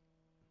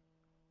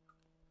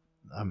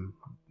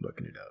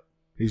looking it up.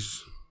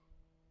 He's,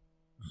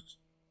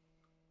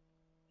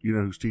 you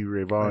know who Stevie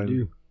Ray Vaughan? I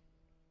do.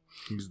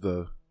 He's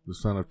the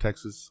son of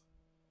Texas.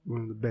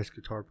 One of the best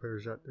guitar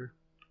players out there.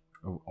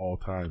 Of all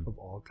time. Of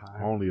all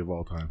time. Only of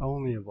all time.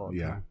 Only of all time.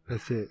 Yeah.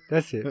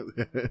 That's it.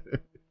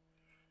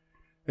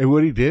 And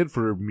what he did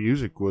for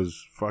music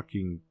was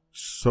fucking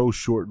so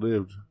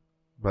short-lived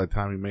by the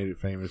time he made it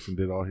famous and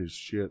did all his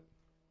shit.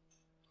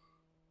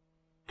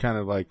 Kind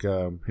of like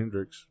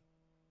Hendrix.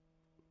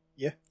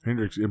 Yeah.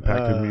 Hendrix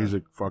impacted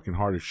music fucking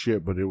hard as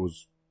shit, but it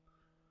was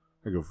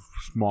like a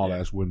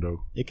small-ass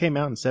window. It came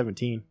out in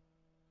 2017.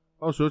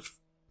 Oh, so it's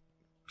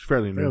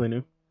fairly new. Fairly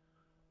new.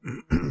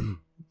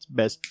 It's the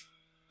best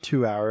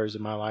 2 hours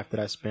of my life that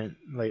I spent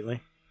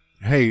lately.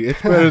 Hey,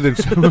 it's better than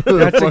some of the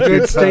That's a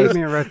good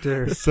statement right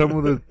there. Some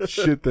of the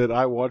shit that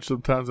I watch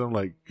sometimes, I'm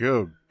like,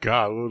 oh,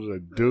 God, what was I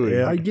doing?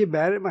 Yeah. I get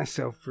mad at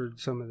myself for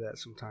some of that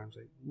sometimes.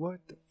 Like, what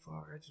the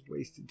fuck? I just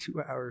wasted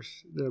 2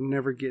 hours that I'm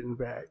never getting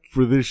back.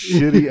 For this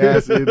shitty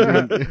ass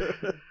ending.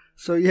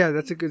 So, yeah,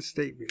 that's a good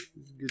statement.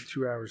 It's a good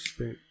 2 hours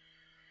spent.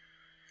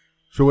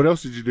 So, what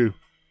else did you do?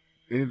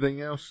 Anything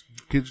else?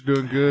 Kids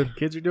doing good?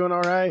 Kids are doing all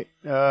right.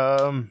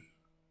 Yeah,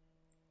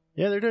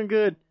 they're doing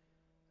good.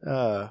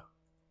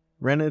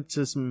 Ran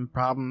into some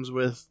problems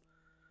with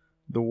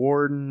the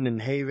warden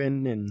and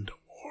Haven and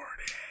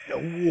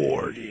the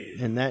warden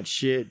and that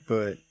shit,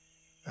 but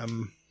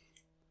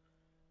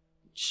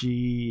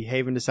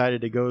Haven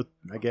decided to go.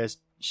 I guess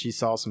she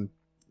saw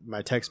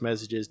my text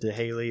messages to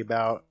Haley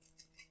about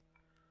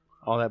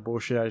all that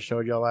bullshit I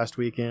showed y'all last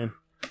weekend.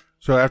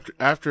 So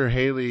after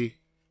Haley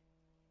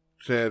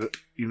said,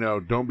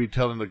 don't be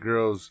telling the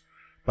girls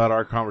about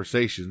our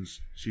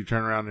conversations, she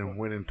turned around and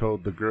went and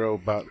told the girl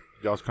about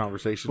y'all's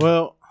conversation.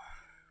 Well,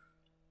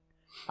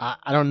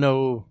 I don't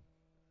know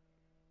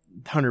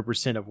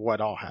 100% of what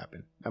all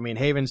happened. I mean,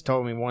 Haven's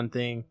told me one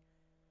thing,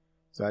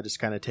 so I just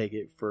kind of take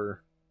it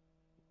for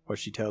what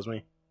she tells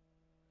me.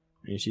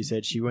 And she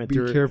said she went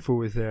through. Be careful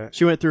with that.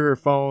 She went through her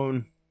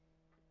phone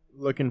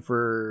looking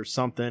for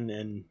something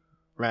and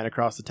ran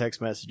across the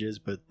text messages,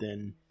 but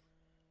then,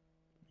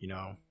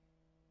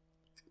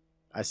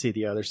 I see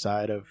the other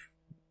side of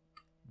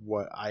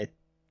what I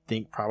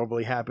think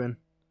probably happened,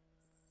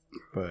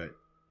 but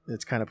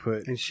it's kind of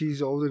put. And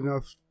she's old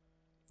enough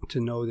to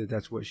know that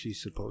that's what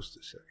she's supposed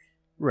to say.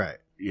 Right.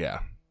 Yeah.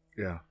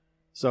 Yeah.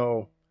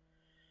 So,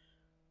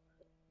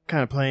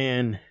 kind of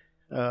playing,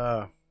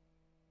 trying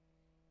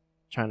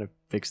to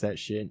fix that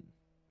shit,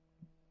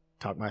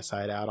 talk my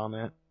side out on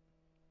that.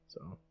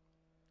 So,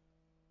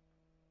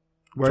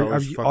 right,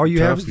 all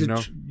you have is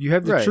you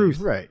have the right, truth,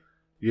 right?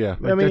 Yeah,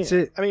 like, that's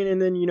it. I mean, and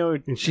then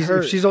and if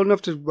she's old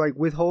enough to like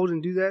withhold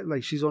and do that,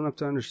 like she's old enough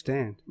to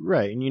understand,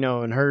 right? And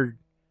and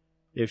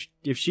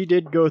if she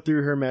did go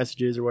through her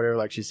messages or whatever,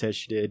 like she says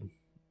she did,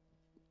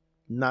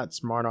 not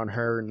smart on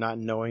her not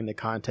knowing the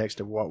context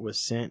of what was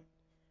sent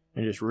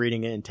and just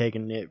reading it and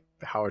taking it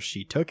how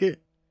she took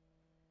it.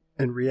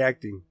 And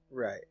reacting.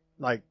 Right.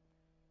 Like,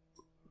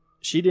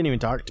 she didn't even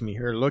talk to me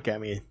or look at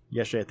me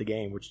yesterday at the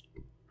game, which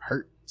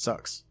hurt.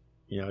 Sucks.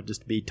 You know,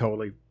 just to be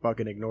totally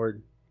fucking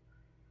ignored.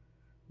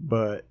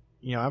 But,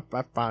 you know,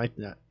 I finally...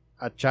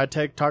 I tried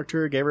to talk to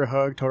her, gave her a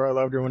hug, told her I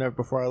loved her whenever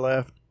before I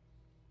left.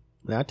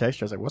 And I texted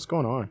her, I was like, what's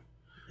going on?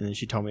 And then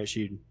she told me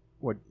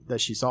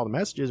that she saw the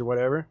messages or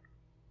whatever.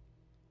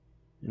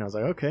 And I was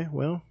like, okay,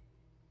 well,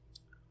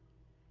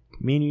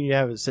 me and you need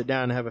to sit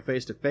down and have a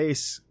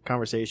face-to-face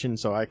conversation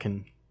so I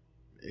can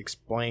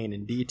explain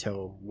in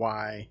detail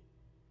why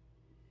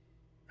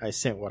I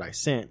sent what I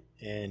sent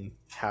and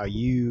how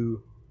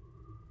you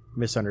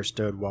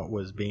misunderstood what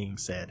was being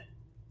said.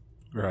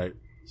 Right.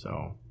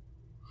 So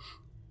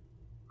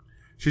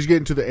she's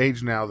getting to the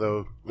age now,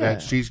 though,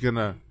 that she's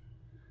gonna,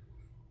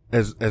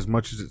 as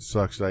much as it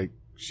sucks, like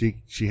she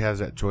has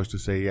that choice to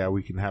say, yeah,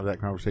 we can have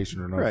that conversation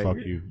or no, right. fuck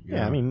you.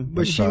 Yeah, I mean,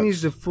 but she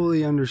needs to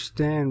fully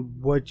understand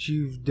what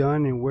you've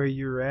done and where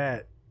you're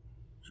at.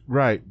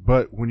 Right,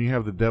 but when you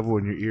have the devil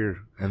in your ear,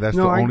 and that's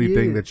the only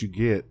thing that you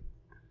get,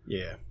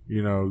 yeah,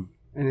 you know,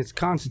 and it's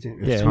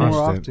constant. It's more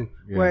constant.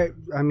 often. Yeah. Well,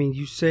 I mean,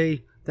 you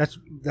say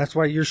that's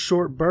why your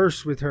short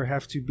bursts with her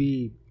have to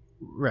be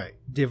right,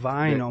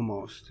 divine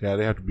almost. Yeah,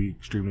 they have to be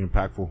extremely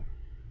impactful.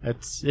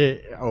 That's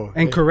it.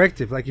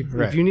 Corrective. Like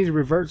if you need to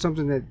revert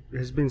something that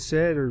has been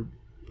said or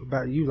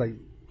about you, like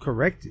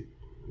correct it.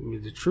 I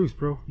mean, the truth,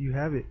 bro. You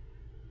have it.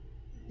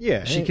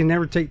 Yeah, she can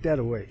never take that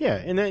away. Yeah,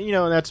 and then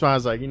that's why I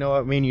was like, you know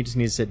what, me and you just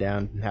need to sit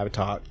down and have a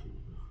talk.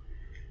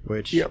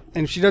 Which, and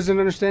if she doesn't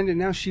understand it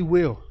now, she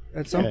will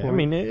at some point. I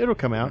mean, it'll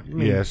come out. I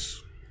mean,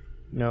 yes.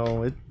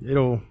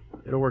 It'll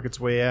work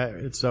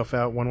itself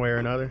out one way or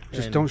another.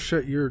 Just don't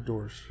shut your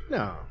doors.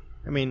 No,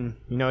 I mean,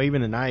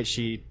 even the night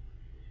she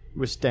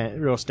was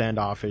real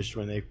standoffish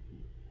when they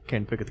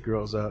came to pick the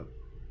girls up,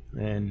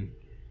 and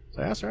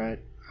so that's all right.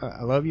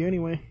 I love you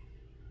anyway.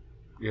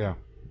 Yeah,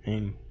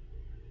 and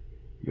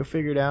you'll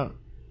figure it out.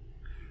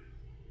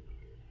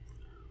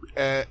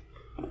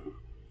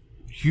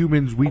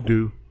 Humans, we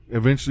do.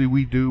 Eventually,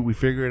 we do. We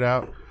figure it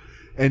out.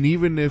 And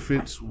even if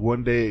it's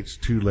one day it's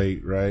too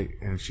late, right?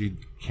 And she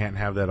can't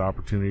have that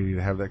opportunity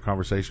to have that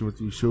conversation with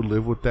you, she'll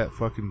live with that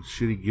fucking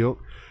shitty guilt.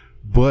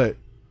 But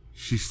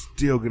she's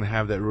still going to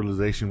have that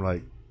realization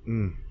like,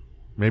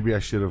 maybe I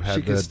should have had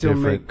she can still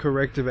make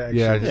corrective action.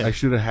 Yeah, I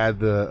should have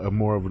had a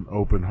more of an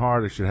open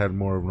heart. I should have had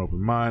more of an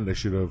open mind.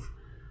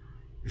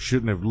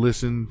 Shouldn't have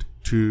listened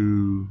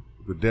to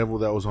the devil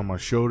that was on my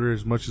shoulder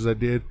as much as I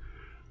did.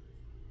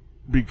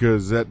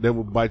 Because that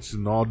devil bites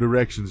in all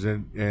directions.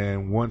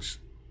 And once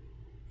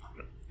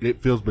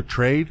it feels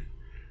betrayed,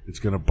 it's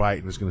going to bite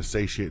and it's going to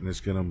say shit and it's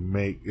going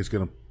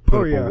to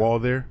put up a wall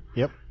there.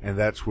 Yep. And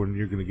that's when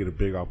you're going to get a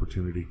big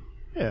opportunity.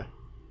 Yeah.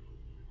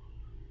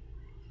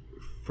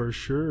 For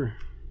sure.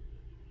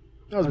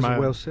 That was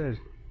well said.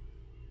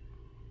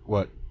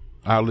 What?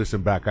 I'll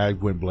listen back. I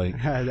went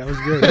blank. That was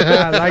good.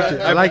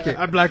 I like it.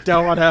 I blacked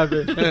out what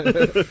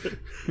happened.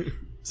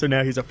 So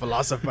now he's a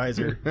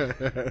philosophizer.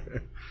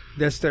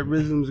 That's that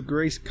rhythms of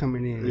grace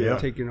coming in,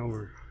 taking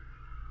over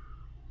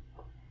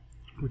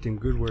with them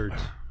good words.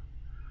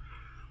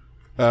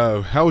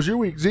 How was your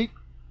week, Zeke?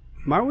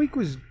 My week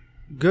was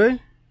good.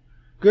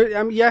 Good.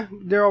 I mean,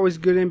 they're always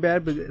good and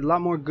bad, but a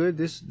lot more good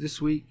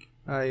this week.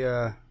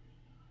 I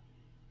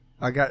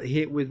got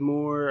hit with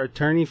more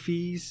attorney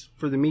fees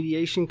for the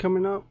mediation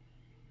coming up.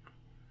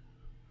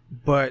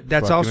 But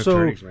that's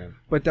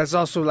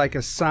also like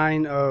a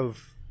sign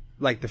of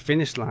like the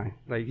finish line.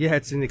 Like, yeah,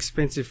 it's an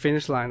expensive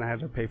finish line I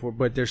had to pay for,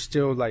 but there's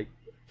still like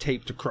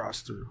tape to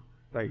cross through.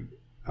 Like,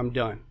 I'm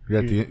done. You're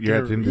at the end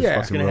of this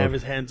fucking He's going to have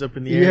his hands up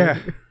in the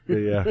air.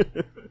 Yeah.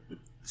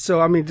 So,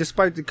 I mean,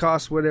 despite the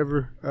cost,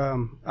 whatever,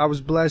 I was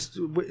blessed.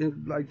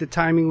 Like, the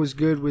timing was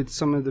good with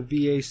some of the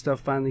VA stuff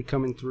finally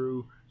coming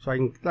through. So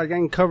I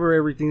can cover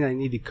everything that I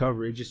need to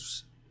cover. It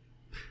just,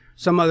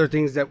 some other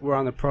things that were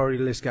on the priority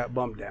list got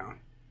bumped down.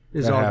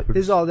 Is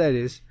all that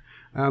is.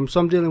 So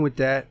I'm dealing with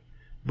that.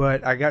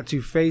 But I got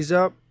to phase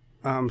up.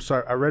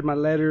 So I read my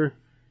letter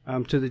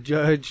to the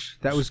judge.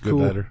 That was cool.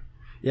 Good letter.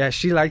 Yeah,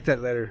 she liked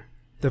that letter.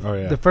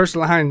 The first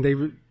line,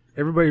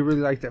 everybody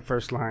really liked that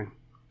first line.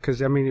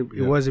 Because, I mean,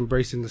 it was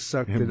embracing the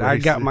suck that I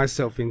got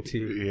myself into.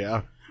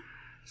 Yeah.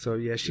 So,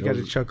 yeah, she got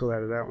a chuckle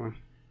out of that one.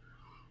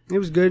 It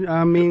was good.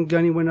 Me and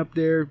Gunny went up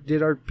there,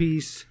 did our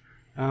piece,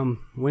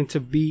 went to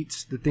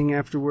Beats, the thing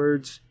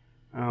afterwards.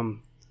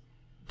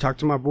 Talked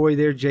to my boy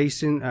there,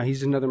 Jason.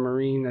 He's another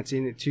Marine that's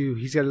in it too.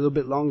 He's got a little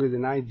bit longer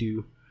than I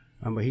do,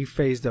 but he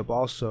phased up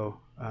also.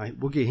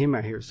 We'll get him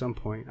out here at some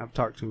point. I've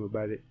talked to him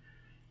about it.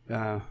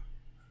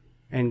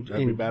 And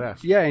that'd be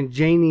badass. Yeah, and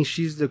Janie,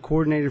 she's the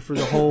coordinator for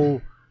the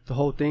whole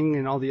thing,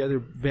 and all the other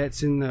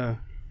vets in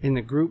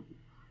the group.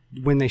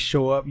 When they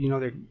show up,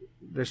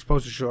 they're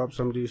supposed to show up.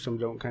 Some do, some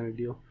don't, kind of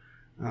deal.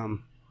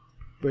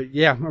 But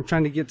yeah, I'm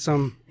trying to get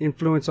some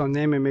influence on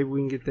them, and maybe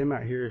we can get them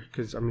out here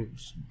because I mean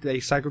they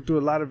cycle through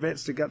a lot of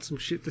vets that got some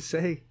shit to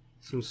say,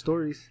 some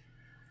stories.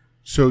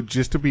 So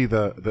just to be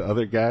the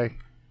other guy,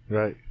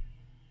 right?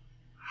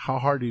 How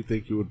hard do you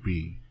think it would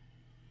be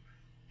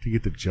to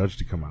get the judge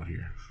to come out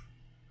here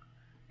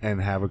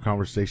and have a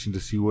conversation to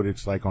see what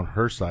it's like on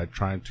her side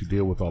trying to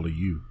deal with all of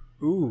you?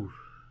 Ooh.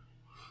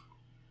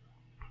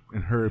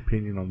 And her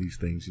opinion on these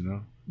things, you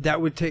know?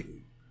 That'd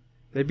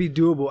be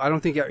doable. I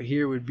don't think out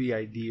here would be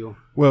ideal.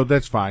 Well,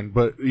 that's fine.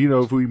 But, you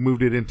know, if we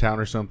moved it in town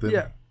or something.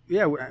 Yeah,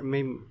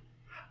 maybe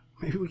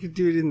we could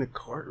do it in the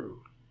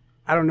courtroom.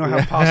 I don't know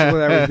how possible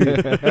that would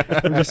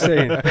be. I'm just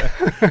saying.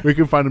 We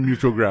can find a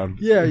mutual ground.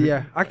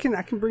 Yeah. I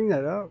can bring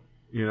that up.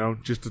 You know,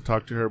 just to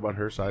talk to her about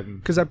her side.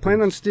 Because I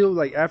plan on still,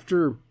 like,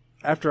 after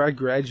I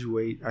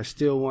graduate, I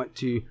still want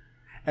to,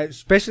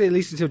 especially at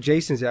least until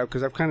Jason's out,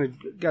 because I've kind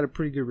of got a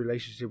pretty good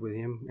relationship with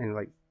him, and,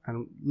 like, I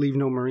don't leave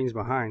no Marines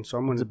behind. So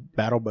I'm going to...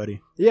 battle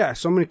buddy. Yeah,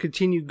 so I'm going to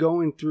continue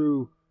going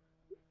to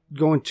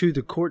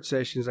the court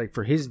sessions, like,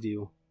 for his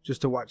deal,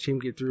 just to watch him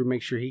get through,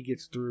 make sure he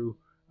gets through,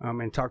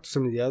 and talk to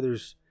some of the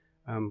others,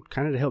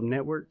 kind of to help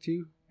network,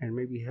 too, and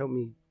maybe help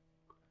me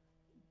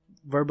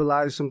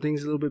verbalize some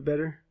things a little bit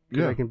better.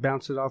 Yeah. I can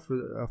bounce it off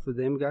of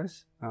them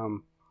guys.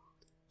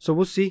 So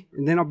we'll see.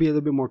 And then I'll be a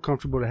little bit more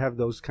comfortable to have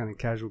those kind of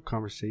casual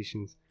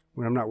conversations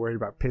when I'm not worried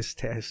about piss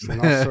tests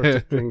and all sorts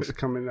of things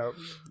coming up.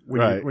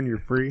 When you're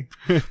free.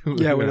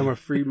 Yeah, when I'm a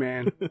free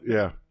man.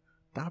 Yeah.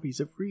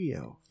 Dobby's a free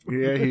elf.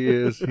 Yeah, he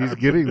is. He's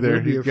getting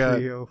there. He's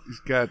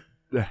got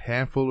a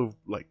handful of,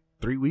 like,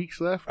 3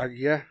 weeks left.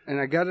 Yeah, and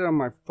I got it on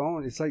my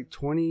phone. It's like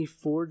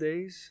 24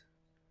 days.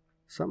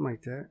 Something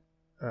like that.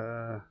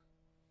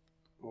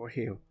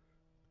 Hell.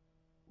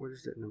 What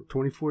is that number?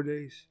 24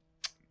 days.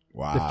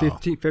 Wow. The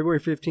 15th, February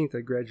 15th, I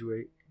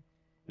graduate.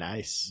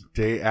 Nice.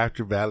 Day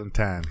after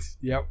Valentine's.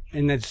 Yep.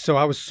 And then, so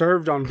I was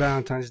served on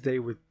Valentine's Day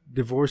with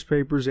divorce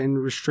papers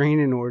and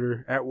restraining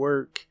order at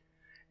work.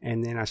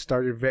 And then I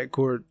started vet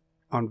court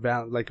on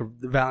the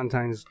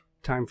Valentine's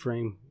time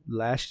frame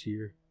last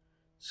year.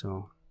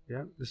 So,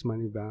 yeah, this is my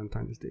new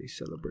Valentine's Day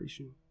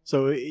celebration.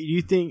 So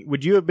you think,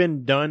 would you have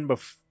been done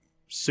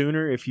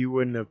sooner if you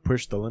wouldn't have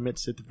pushed the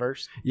limits at the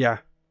first? Yeah.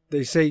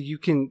 They say you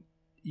can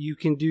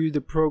do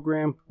the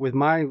program with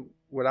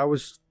what I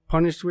was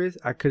punished with.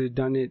 I could have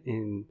done it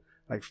in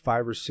like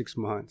 5 or 6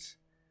 months.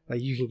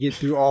 Like, you can get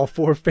through all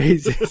 4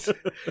 phases.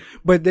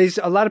 But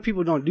a lot of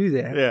people don't do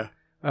that. Yeah.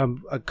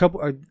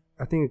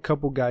 I think a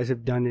couple guys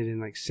have done it in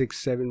like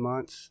 6-7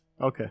 months.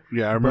 Okay.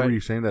 Yeah, I remember you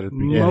saying that at the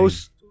beginning.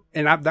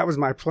 That was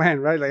my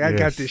plan, right? Like, I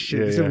got this shit.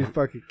 It's gonna be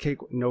fucking cake.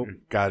 Nope.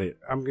 Got it.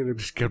 I'm gonna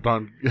just kept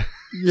on. Yeah.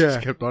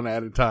 Just kept on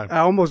adding time. I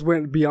almost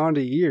went beyond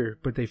a year,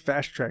 but they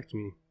fast tracked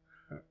me.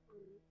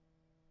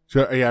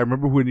 So yeah, I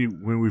remember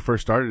when we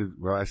first started.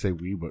 Well, I say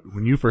we, but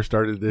when you first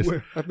started this,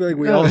 I feel like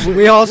we all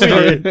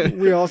started.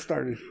 We all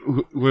started.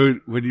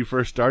 When you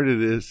first started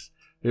this,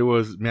 it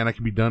was, man, I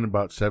can be done in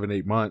about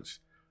 7-8 months.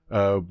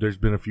 There's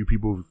been a few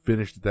people who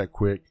finished it that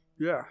quick.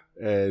 Yeah.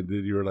 And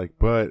then you were like,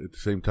 but at the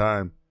same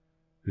time,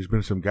 there's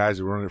been some guys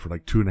that were on it for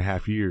like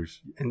 2.5 years.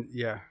 And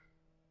yeah.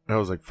 And I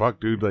was like, fuck,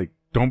 dude, like,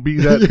 don't be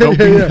that. Don't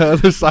be the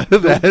other side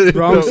of that.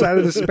 Wrong side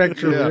of the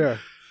spectrum. Yeah.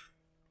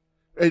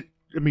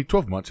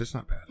 12 months, it's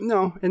not bad.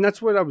 No, and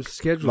that's what I was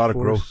scheduled for. A lot of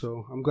growth.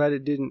 So I'm glad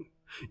it didn't.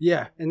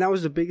 Yeah, and that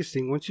was the biggest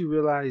thing. Once you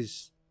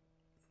realize,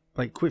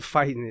 like, quit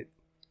fighting it.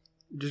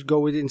 Just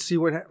go with it and see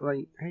what happens.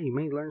 Like, hey, you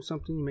may learn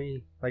something. You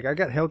may, like, I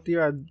got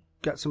healthier. I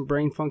got some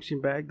brain function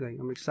back. Like,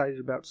 I'm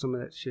excited about some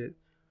of that shit.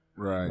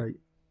 Right. Like,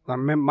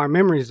 my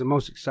memory is the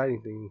most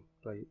exciting thing.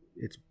 Like,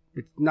 it's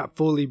not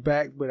fully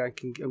back, but I'm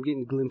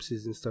getting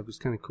glimpses and stuff. It's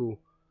kind of cool.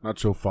 Not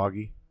so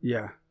foggy.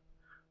 Yeah.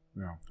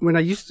 Yeah. When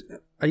I used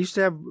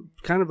to have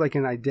kind of like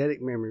an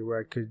eidetic memory where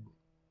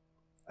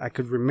I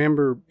could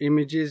remember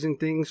images and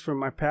things from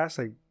my past,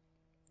 like,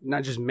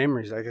 not just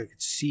memories, like I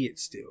could see it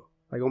still,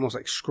 like almost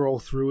like scroll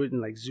through it and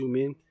like zoom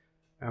in.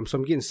 So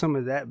I'm getting some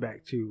of that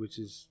back too, which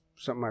is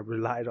something I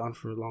relied on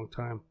for a long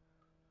time.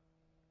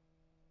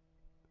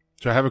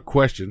 So I have a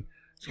question.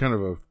 It's kind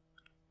of a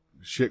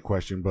shit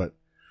question, but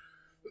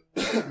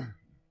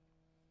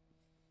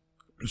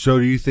so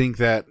do you think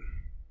that,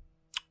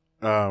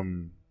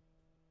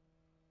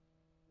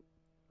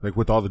 like,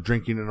 with all the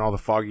drinking and all the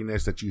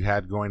fogginess that you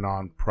had going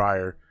on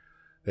prior,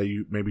 that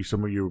you maybe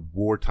some of your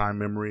wartime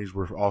memories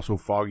were also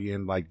foggy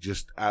and like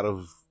just out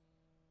of,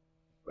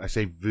 I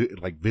say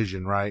like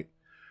vision, right?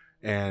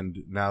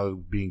 And now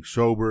being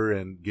sober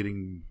and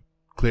getting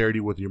clarity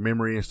with your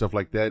memory and stuff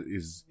like that,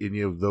 is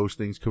any of those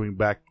things coming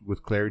back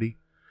with clarity?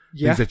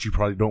 Yeah. Things that you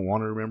probably don't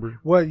want to remember?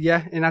 Well,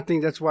 yeah, and I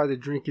think that's why the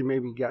drinking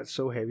maybe got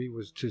so heavy,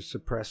 was to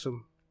suppress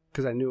them,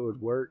 because I knew it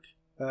would work.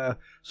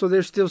 So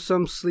there's still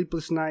some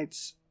sleepless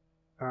nights.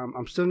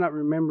 I'm still not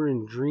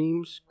remembering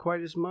dreams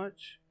quite as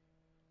much.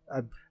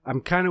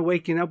 I'm kind of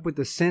waking up with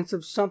a sense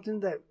of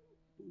something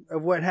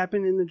of what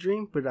happened in the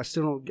dream, but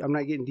I'm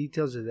not getting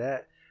details of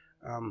that.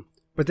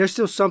 But there's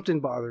still something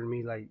bothering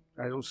me. Like,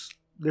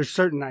 there's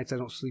certain nights I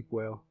don't sleep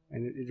well,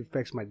 and it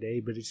affects my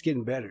day, but it's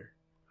getting better.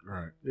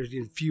 Right. There's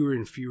getting fewer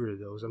and fewer of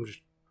those. I'm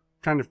just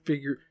trying to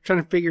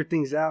figure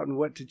things out and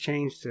what to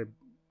change to,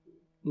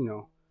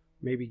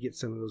 maybe get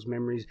some of those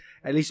memories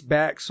at least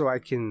back, so I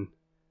can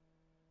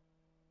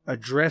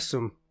address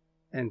them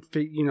and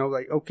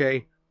like,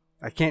 okay,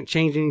 I can't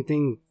change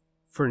anything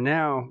for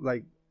now.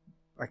 Like,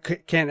 I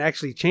can't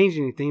actually change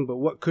anything, but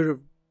what could have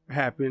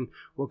happened?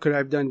 What could I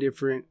have done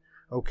different?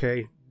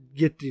 Okay,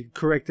 get the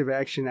corrective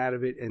action out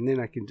of it, and then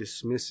I can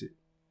dismiss it.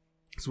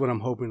 That's what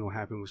I'm hoping will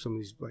happen with some of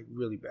these like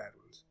really bad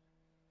ones.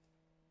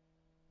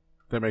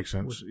 That makes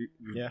sense.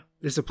 Yeah,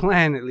 it's a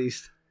plan at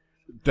least.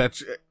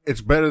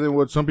 It's better than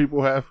what some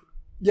people have.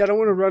 Yeah, I don't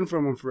want to run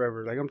from them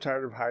forever. Like, I'm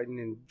tired of hiding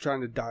and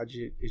trying to dodge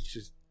it. It's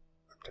just,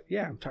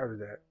 I'm tired of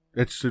that.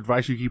 It's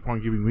advice you keep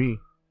on giving me,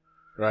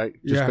 right?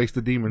 Just face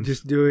the demons.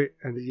 Just do it.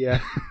 And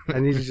I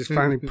need to just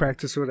finally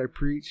practice what I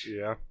preach.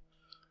 Yeah.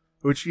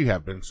 Which you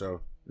have been,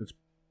 so it's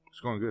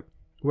going good.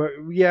 Well,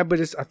 yeah,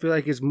 but I feel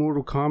like it's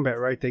Mortal Kombat,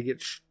 right? They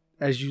get,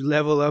 as you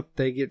level up,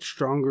 they get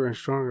stronger and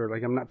stronger.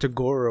 Like, I'm not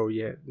Togoro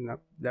yet. Not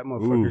that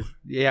motherfucker. Oof.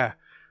 Yeah.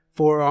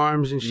 4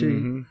 arms and shit.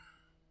 Mm-hmm.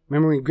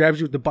 Remember when he grabs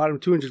you with the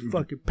bottom 2 and just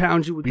fucking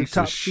pounds you with the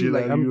top 2?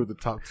 Like, you with the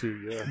top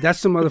 2, yeah.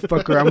 That's the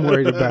motherfucker I'm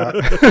worried about.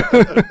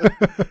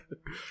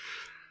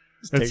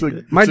 It's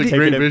a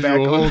great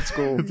visual. Old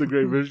school. It's a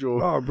great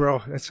visual. Oh,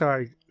 bro, that's how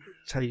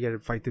you gotta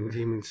fight them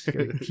demons. You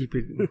gotta keep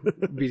it in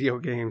video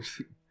games.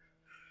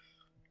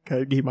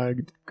 Gotta keep my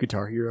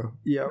Guitar Hero.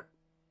 Yep.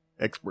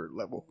 Expert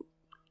level.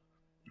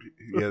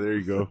 Yeah, there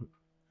you go.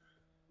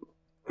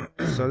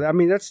 So I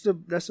mean, that's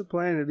the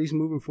plan, at least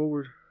moving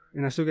forward.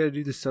 And I still got to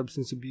do the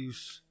substance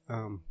abuse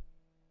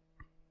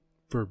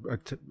for a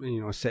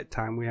set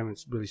time. We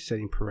haven't really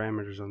setting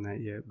parameters on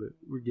that yet, but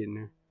we're getting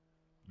there.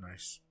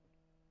 Nice.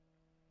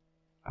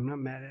 I'm not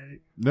mad at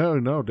it. No,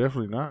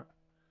 definitely not.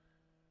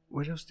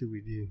 What else did we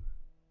do?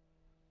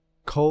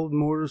 Cold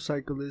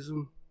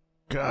motorcyclism.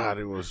 God,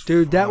 it was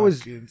that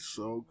was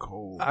so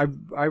cold.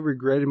 I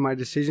regretted my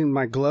decision.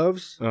 My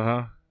gloves.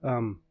 I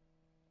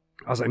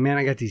was like, man,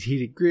 I got these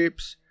heated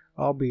grips.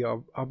 I'll be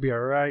all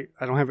right.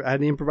 I had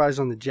to improvise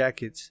on the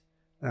jackets.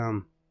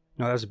 No,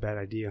 that was a bad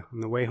idea.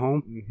 On the way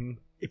home,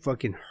 It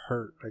fucking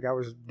hurt. Like, I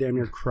was damn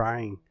near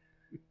crying.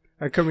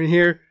 I come in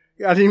here.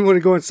 I didn't even want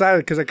to go inside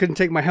because I couldn't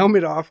take my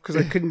helmet off because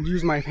I couldn't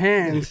use my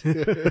hands.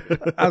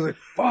 I was like,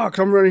 fuck.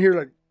 So I'm running here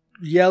like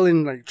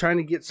yelling, like trying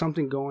to get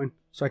something going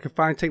so I could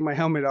finally take my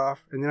helmet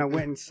off. And then I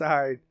went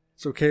inside.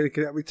 It's okay. They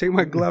could have me take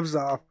my gloves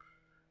off.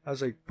 I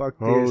was like, fuck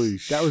this. Holy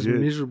that was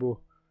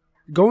miserable.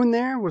 Going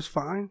there was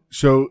fine.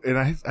 So, and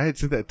I had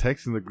sent that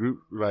text in the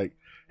group, like,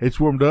 it's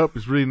warmed up.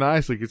 It's really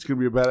nice. Like, it's going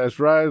to be a badass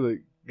ride.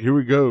 Like, here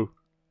we go.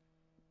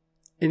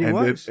 And it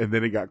was. And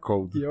then it got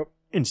cold. Yep.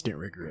 Instant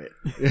regret.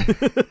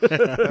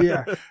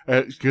 Yeah.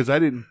 Because I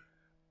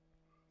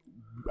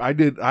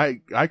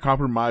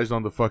compromised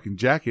on the fucking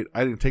jacket.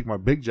 I didn't take my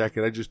big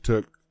jacket. I just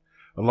took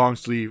a long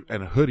sleeve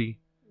and a hoodie.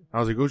 I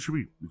was like, it's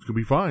going to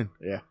be fine.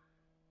 Yeah.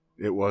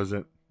 It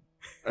wasn't.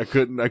 I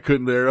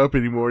couldn't layer up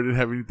anymore. I didn't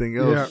have anything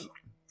else. Yeah.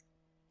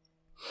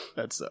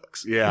 That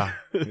sucks. Yeah.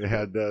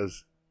 Yeah, it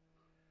does.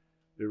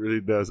 It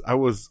really does. I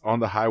was on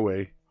the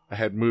highway. I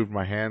had moved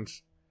my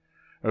hands.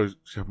 I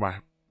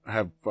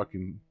have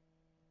fucking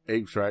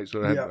apes, right?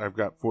 So I've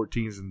got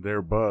 14s and they're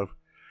above.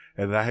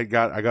 And I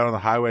got on the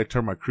highway, I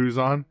turned my cruise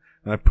on,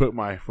 and I put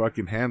my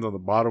fucking hands on the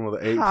bottom of the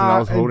apes, and I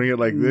was holding it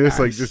like this,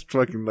 like just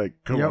fucking like,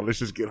 come on, let's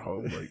just get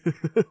home.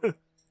 Like,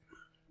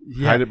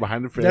 hide it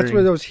behind the fairing. That's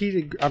where those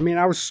heated. I mean,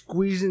 I was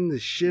squeezing the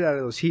shit out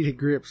of those heated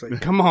grips.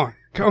 Like, come on,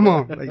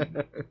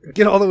 like,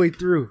 get all the way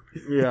through.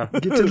 Yeah,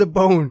 get to the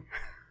bone.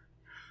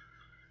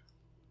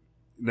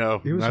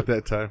 No, not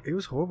that time. It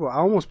was horrible. I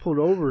almost pulled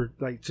over,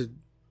 like, to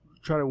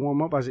try to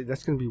warm up. I was like,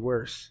 that's gonna be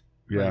worse.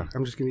 Yeah, like,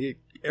 I'm just gonna get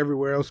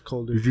everywhere else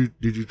colder.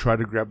 Did you try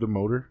to grab the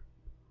motor?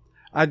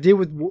 I did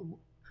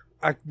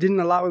I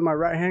didn't allow it with my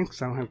right hand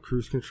because I don't have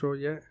cruise control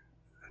yet.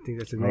 I think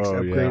that's the next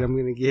upgrade I'm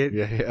gonna get.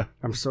 Yeah.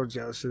 I'm so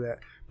jealous of that.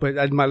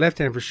 But my left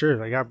hand for sure.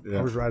 Like I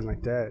was riding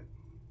like that.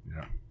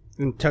 Yeah.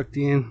 And tucked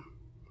in.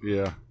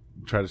 Yeah.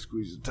 Try to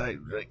squeeze it tight.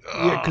 Like,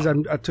 yeah, because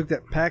I took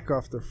that pack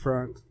off the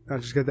front. I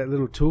just got that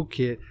little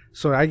toolkit,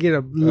 so I get a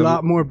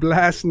lot more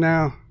blast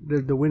now.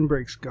 The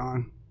windbreak's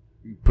gone.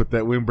 Put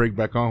that windbreak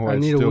back on while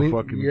it's still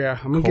fucking Yeah,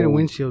 I'm going to get a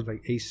windshield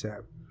like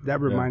ASAP. That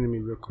reminded me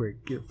real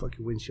quick. Get a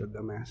fucking windshield,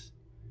 dumbass.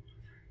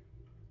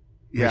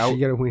 Yeah. You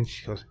get a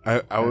windshield.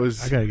 I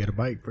got to get a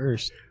bike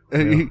first.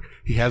 He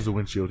has a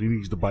windshield. He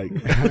needs the bike.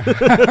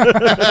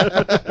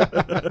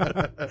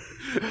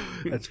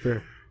 That's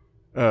fair.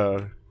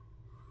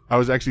 I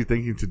was actually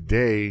thinking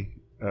today,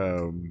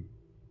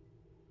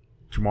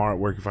 tomorrow at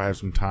work, if I have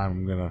some time,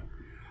 I'm going to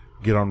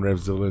get on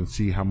Revzilla and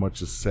see how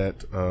much a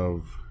set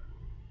of...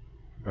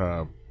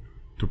 to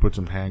put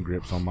some hand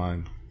grips on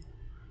mine.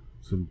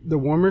 The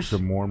warmers?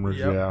 Some warmers,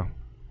 yeah.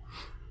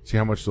 See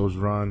how much those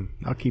run.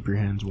 I'll keep your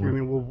hands warm. I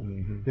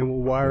mean, then we'll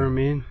wire them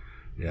in.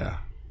 Yeah.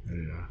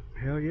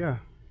 Hell yeah.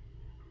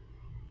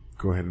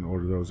 Go ahead and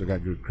order those. I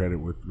got good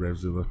credit with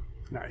Revzilla.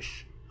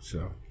 Nice.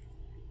 So.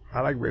 I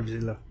like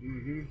Revzilla.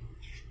 Mm-hmm.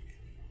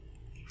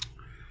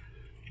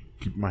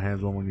 Keep my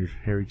hands warm on your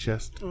hairy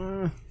chest.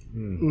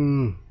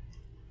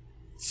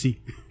 See.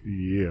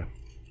 Yeah.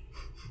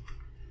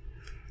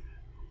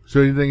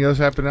 So anything else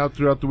happen out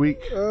throughout the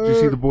week? Did you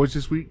see the boys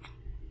this week?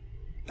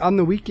 On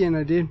the weekend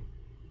I did,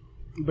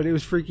 but it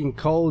was freaking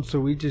cold, so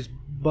we just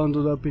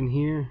bundled up in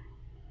here.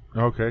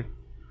 Okay.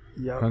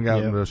 Yeah. Hung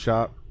out in the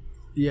shop.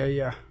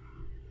 Yeah.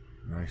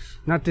 Nice.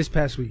 Not this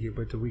past weekend,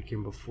 but the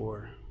weekend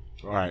before.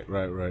 Right.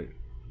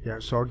 Yeah,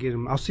 so I'll get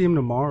him. I'll see him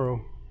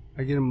tomorrow.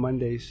 I get him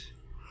Mondays.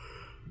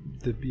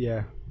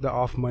 The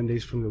off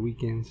Mondays from the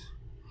weekends.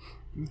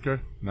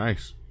 Okay.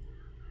 Nice.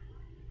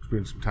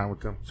 Spend some time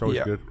with them. It's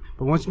always good.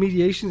 But once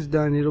mediation's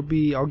done, I'll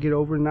get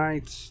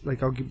overnights.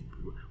 Like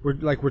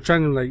we're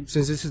trying to, like,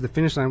 since this is the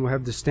finish line, we'll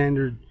have the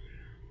standard,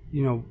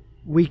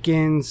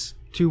 weekends,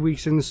 2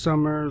 weeks in the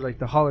summer. Like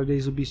the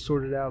holidays will be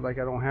sorted out. Like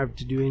I don't have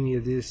to do any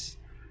of this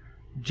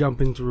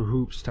jumping through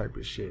hoops type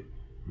of shit.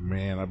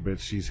 Man, I bet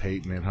she's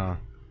hating it, huh?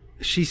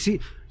 She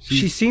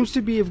seems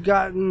to have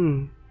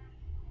gotten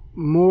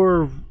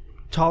more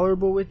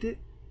tolerable with it,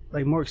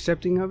 like more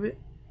accepting of it.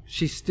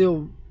 She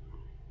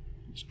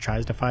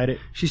tries to fight it.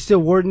 She's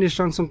still wardenish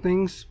on some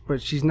things,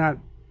 but she's not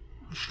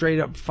straight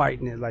up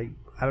fighting it. Like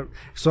I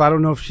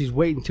don't know if she's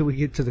waiting until we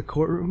get to the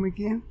courtroom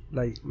again.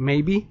 Like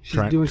maybe she's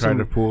trying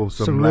to pull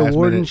some real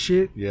warden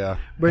shit. Yeah,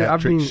 but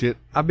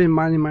I've been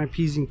minding my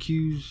P's and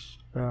Q's.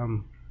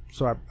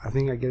 So I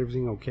think I get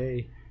everything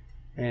okay,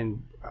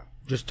 and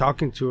just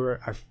talking to her,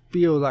 I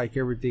feel like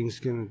everything's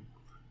gonna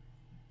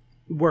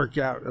work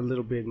out a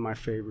little bit in my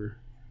favor.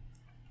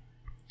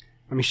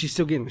 I mean, she's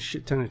still getting a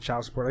shit ton of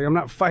child support. Like, I'm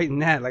not fighting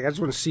that. Like, I just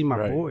want to see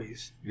my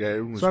boys.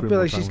 Yeah. So I feel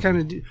like she's kind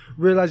of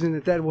realizing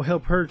that will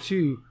help her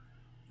too,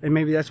 and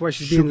maybe that's why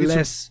she'll being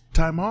less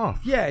time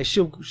off. Yeah,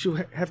 she'll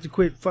have to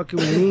quit fucking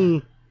with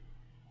me.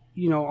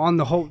 On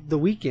the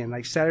weekend,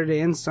 like Saturday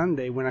and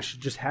Sunday, when I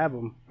should just have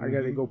them. I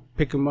got to go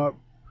pick them up.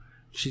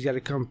 She's got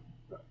to come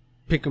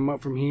pick them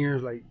up from here.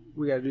 Like,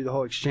 we got to do the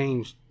whole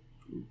exchange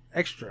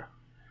extra.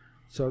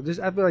 So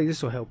I feel like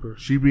this will help her.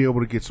 She'd be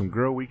able to get some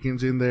girl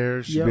weekends in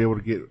there. She'd be able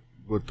to get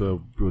with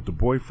the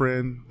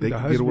boyfriend. They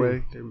can get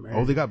away.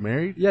 Oh, they got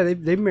married? Yeah,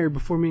 they married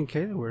before me and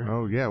Kayla were.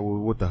 Oh, yeah. Well,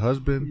 with the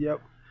husband?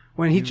 Yep.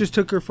 When he just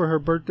took her for her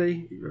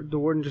birthday, the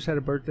warden just had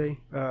a birthday.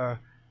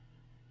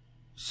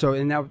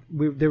 And now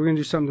they were going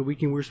to do something the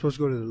weekend. We were supposed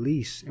to go to the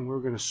lease, and we were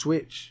going to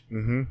switch.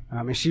 Mm-hmm.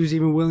 And she was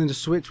even willing to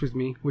switch with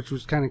me, which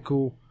was kind of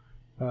cool.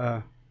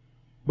 But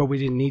we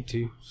didn't need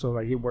to. So,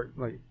 like, it worked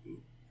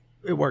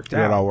out.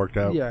 Yeah, it all worked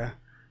out. Yeah.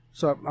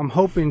 So I'm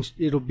hoping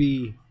it'll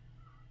be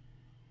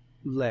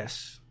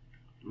less.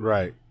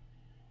 Right.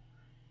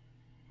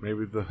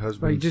 Maybe the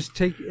husband. Like, just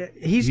take.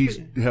 He's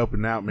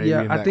helping out. Maybe.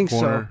 Yeah, in that I think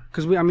corner. so.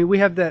 Because we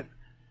have that.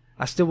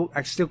 I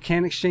still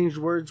can exchange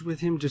words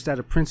with him just out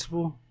of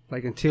principle.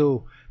 Like,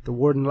 until the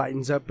warden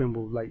lightens up and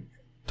will, like,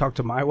 talk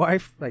to my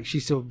wife. Like, she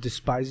still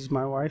despises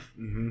my wife,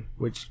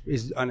 which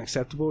is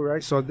unacceptable,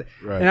 right? So,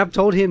 and I've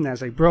told him that.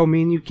 It's like, bro,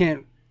 me and you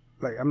can't.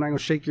 Like, I'm not gonna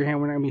shake your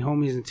hand. We're not gonna be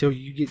homies until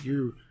you get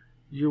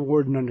your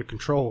warden under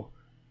control.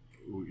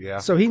 Yeah.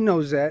 So he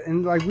knows that,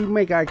 and like, we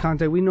make eye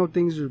contact. We know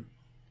things are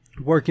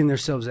working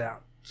themselves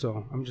out.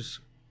 So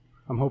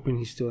I'm hoping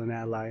he's still an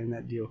ally in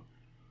that deal,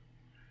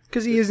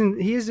 because he is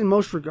in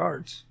most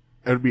regards.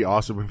 It'd be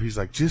awesome if he's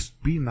like,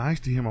 just be nice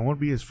to him. I want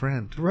to be his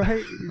friend.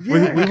 Right?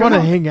 Yeah, we want to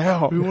hang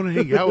out. We want to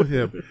hang out with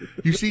him.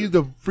 You see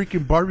the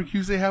freaking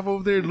barbecues they have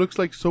over there? It looks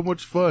like so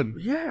much fun.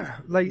 Yeah.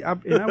 Like, I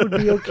would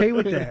be okay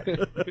with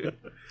that.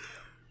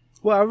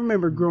 Well, I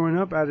remember growing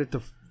up out at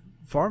the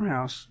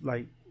farmhouse,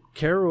 like,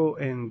 Carol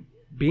and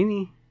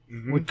Beanie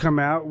would come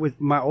out with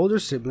my older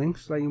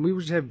siblings. Like, and we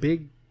would just have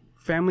big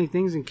family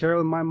things, and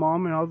Carol and my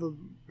mom and all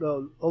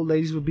the old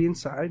ladies would be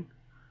inside.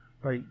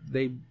 Like,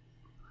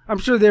 I'm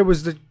sure there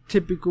was the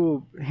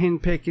typical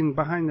henpecking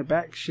behind the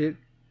back shit,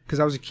 because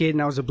I was a kid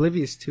and I was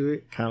oblivious to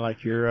it. Kind of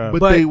like your...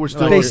 but they were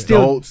still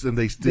adults, and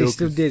they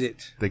still did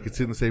it. They could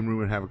sit in the same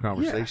room and have a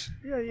conversation.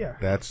 Yeah.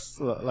 That's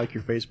like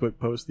your Facebook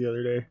post the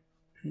other day.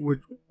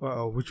 Which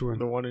one?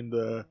 The one in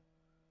the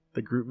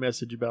group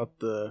message about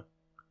the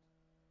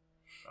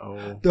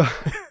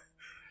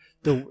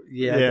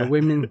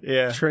women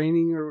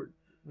training, or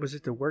was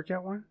it the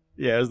workout one?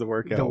 Yeah, it was the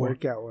workout. The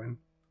workout one.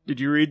 Did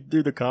you read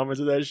through the comments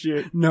of that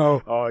shit?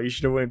 No. Oh, you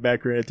should have went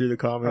back and read through the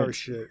comments. Oh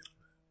shit.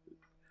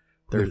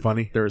 They're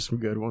funny. There were some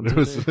good ones.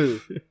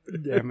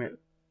 Damn it.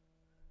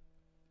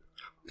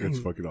 That's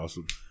fucking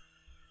awesome.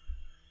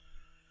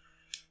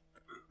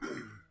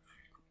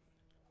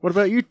 What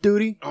about you,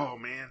 Duty? Oh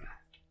man,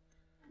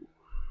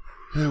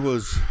 it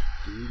was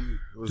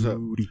up.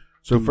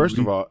 So first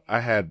of all,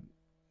 I had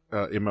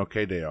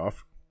MLK Day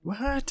off.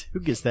 What? Who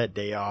gets that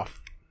day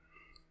off?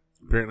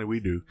 Apparently, we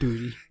do.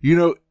 Duty. You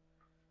know,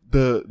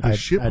 the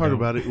shit part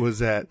about it was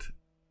that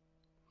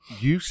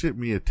you sent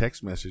me a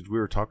text message. We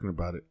were talking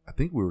about it. I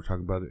think we were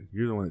talking about it.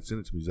 You're the one that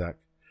sent it to me, Zach.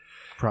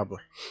 Probably.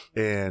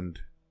 And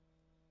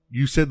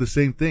you said the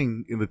same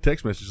thing in the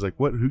text message. Like,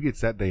 what? Who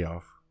gets that day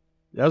off?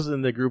 That was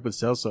in the group with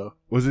Celso.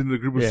 Was it in the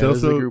group with Celso? Yeah, it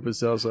was in the group with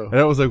Celso. And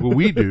I was like, well,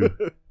 we do.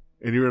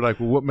 And you were like,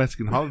 well, what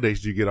Mexican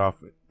holidays do you get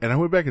off? And I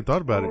went back and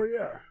thought about it. Oh,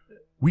 yeah.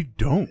 We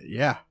don't.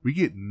 Yeah. We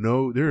get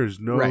there is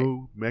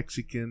no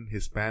Mexican,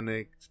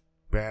 Hispanic,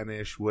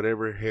 Spanish,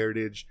 whatever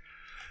heritage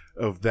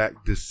of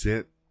that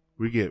descent.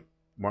 We get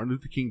Martin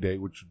Luther King Day,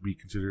 which would be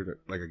considered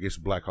like I guess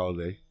a black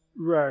holiday.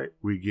 Right.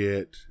 We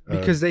get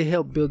because they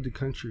helped build the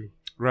country.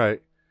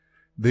 Right.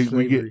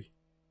 We get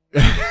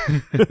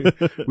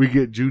we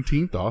get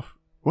Juneteenth off.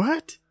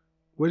 What?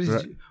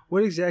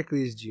 What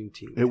exactly is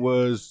Juneteenth? It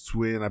was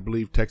when I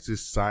believe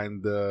Texas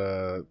signed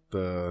the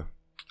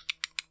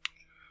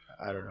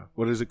I don't know,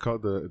 what is it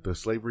called, the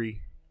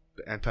slavery,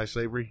 the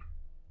anti-slavery.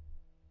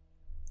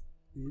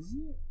 Is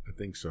it? I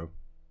think so.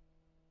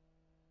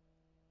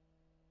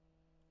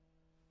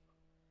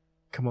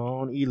 Come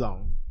on,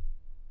 Elon.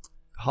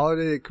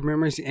 Holiday that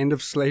commemorates the end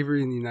of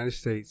slavery in the United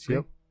States.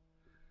 Yep.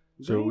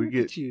 So we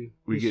get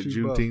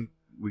Juneteenth.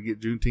 We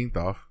get Juneteenth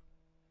off,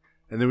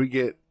 and then we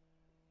get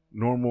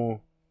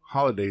normal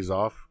holidays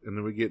off, and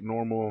then we get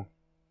normal.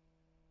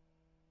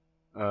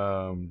 I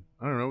don't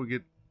know. We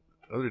get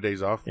other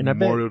days off. And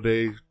Memorial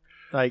Day.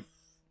 Like,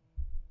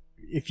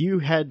 if you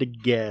had to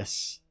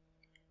guess,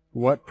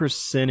 what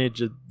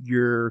percentage of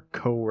your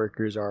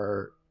coworkers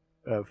are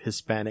of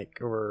Hispanic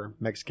or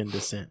Mexican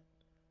descent?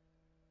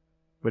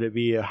 Would it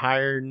be a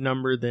higher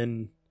number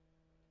than,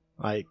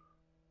 like,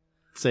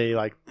 say,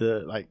 like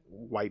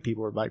white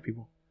people or black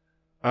people?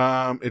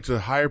 It's a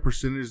higher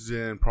percentage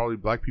than probably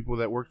black people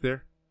that work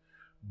there,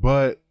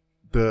 but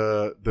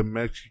the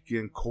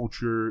Mexican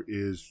culture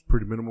is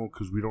pretty minimal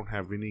because we don't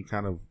have any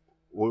kind of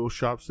oil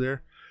shops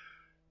there.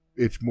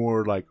 It's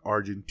more like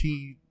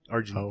Argentinians,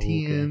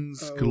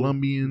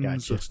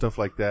 Colombians, and stuff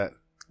like that.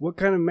 What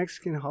kind of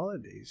Mexican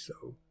holidays,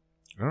 though?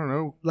 I don't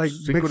know. Like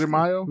Cinco de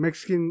Mayo?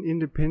 Mexican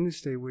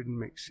Independence Day wouldn't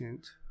make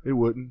sense. It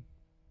wouldn't.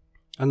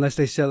 Unless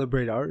they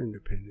celebrate our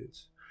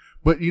independence.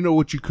 But you know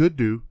what you could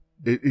do?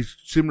 It's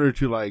similar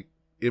to like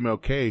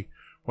MLK.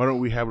 Why don't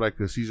we have like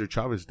a Cesar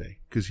Chavez Day?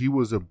 Because he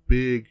was a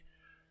big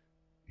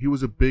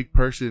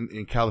person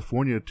in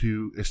California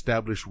to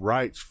establish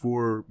rights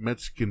for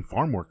Mexican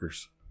farm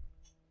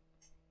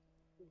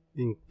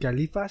In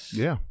Califas?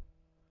 Yeah.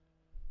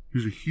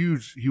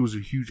 He was a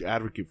huge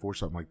advocate for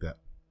something like that.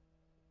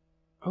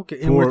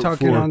 Okay, and we're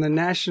talking on the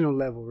national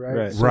level, right?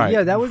 Right. So,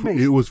 yeah, that would make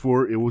sense. It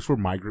was for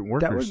migrant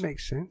workers. That would make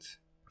sense.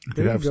 You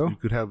could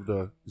have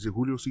is it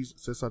Julio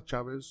Cesar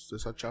Chavez?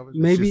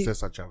 Maybe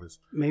Cesar Chavez.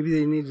 Maybe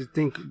they need to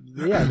think.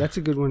 Yeah, that's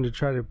a good one to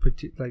try to put.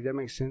 Like that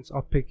makes sense.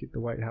 I'll pick at the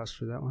White House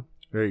for that one.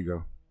 There you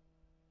go.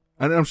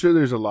 And I'm sure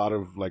there's a lot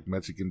of like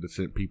Mexican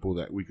descent people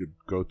that we could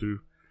go through.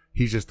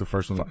 He's just the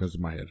first one that comes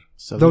to my head.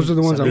 So those are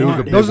the ones I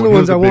want. Those are the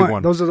ones I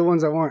want. Those are the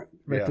ones I want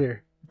right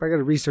there. If I got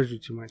to research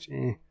it too much,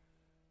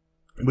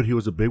 But he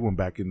was a big one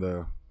back in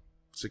the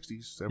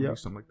 60s, 70s,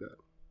 something like that.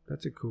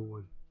 That's a cool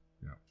one.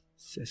 Yeah.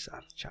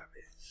 Cesar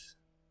Chavez.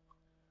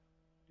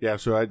 Yeah,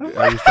 so I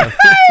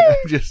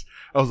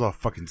was all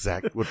fucking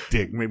Zach. What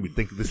dick made me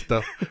think of this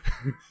stuff.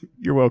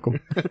 You're welcome.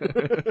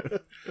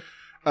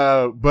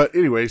 But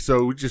anyway,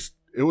 so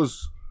it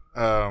was,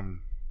 I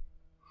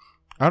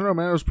don't know,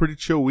 man. It was a pretty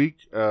chill week.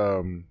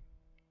 Normal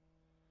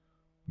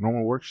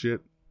work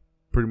shit,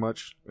 pretty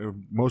much.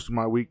 Most of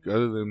my week,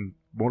 other than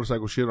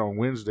motorcycle shit on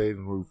Wednesday,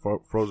 and we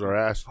froze our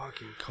ass.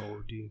 Fucking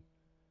cold, dude.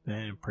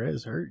 Man,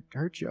 Prez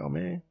hurt y'all,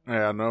 man.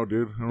 Yeah, I know,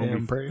 dude.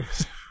 Damn,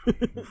 Prez.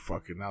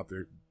 Fucking out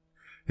there.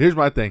 Here's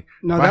my thing.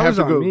 No, that was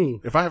on me.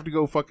 If I have to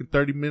go fucking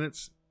 30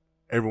 minutes,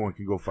 everyone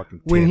can go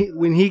fucking 10.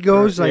 When he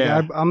goes,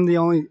 like, I'm the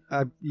only,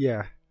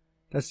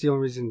 that's the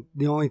only reason,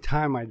 the only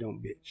time I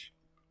don't bitch.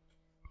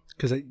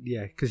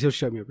 Because he'll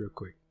shut me up real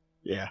quick.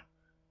 Yeah.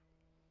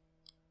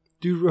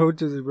 Dude rode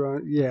to the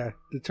run. Yeah,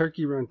 the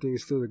turkey run thing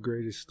is still the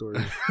greatest story.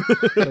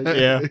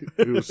 Yeah.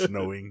 It was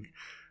snowing.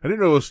 I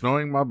didn't know it was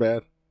snowing. My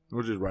bad. I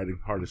was just riding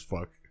hard as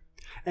fuck.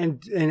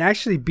 And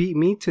actually beat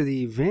me to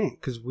the event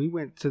because we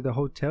went to the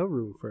hotel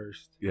room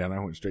first. Yeah, and I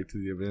went straight to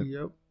the event.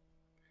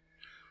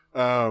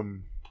 Yep.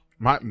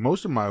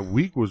 Most of my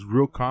week was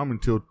real calm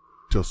until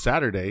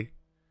Saturday.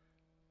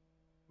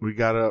 We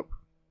got up.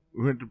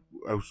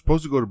 I was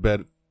supposed to go to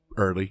bed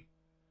early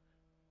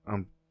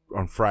on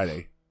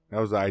Friday. That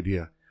was the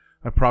idea.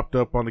 I propped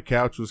up on the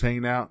couch, was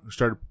hanging out,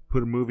 started to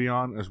put a movie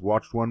on. I just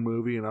watched one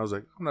movie, and I was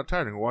like, I'm not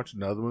tired. I'm going to watch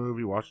another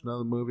movie,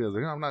 I was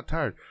like, I'm not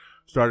tired.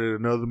 Started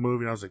another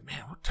movie, and I was like,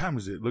 man, what time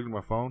is it? Looking at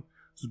my phone.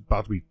 It's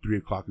about to be 3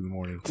 o'clock in the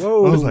morning.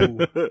 Whoa. I was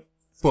like,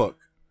 fuck.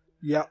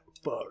 Yeah,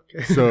 fuck.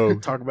 So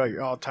talk about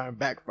your all-time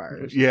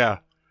backfires. Yeah.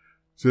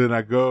 So then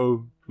I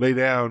go lay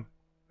down,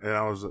 and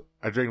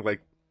I drank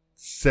like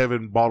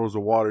 7 bottles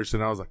of water, so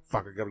then I was like,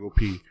 fuck, I got to go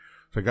pee.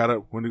 So I got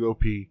up, went to go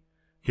pee.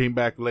 Came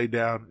back, laid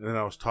down, and then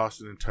I was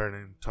tossing and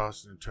turning.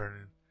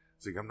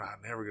 It's like, I'm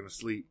never going to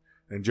sleep.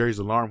 And Jerry's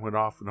alarm went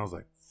off, and I was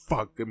like,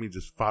 fuck, that means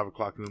it's 5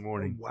 o'clock in the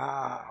morning.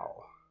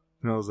 Wow.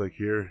 And I was like,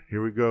 here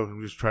we go.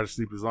 I'm just trying to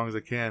sleep as long as I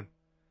can.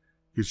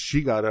 Because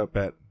she had to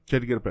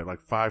get up at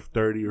like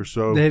 5:30 or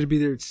so. They had to be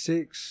there at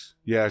 6.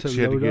 Yeah,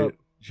 she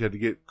had to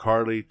get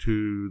Carly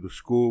to the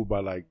school by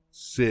like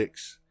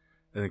 6.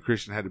 And then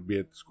Christian had to be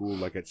at the school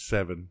like at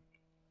 7.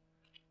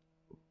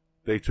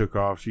 They took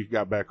off. She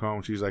got back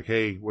home. She's like,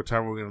 hey, what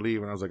time are we going to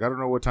leave? And I was like, I don't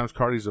know what time's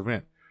Carly's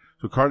event.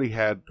 So Carly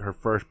had her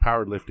first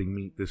powerlifting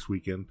meet this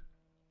weekend.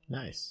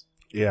 Nice.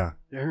 Yeah.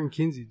 Her and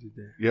Kinsey did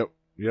that.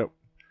 Yep.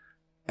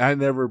 I've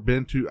never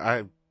been to,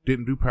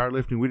 didn't do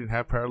powerlifting. We didn't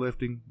have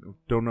powerlifting.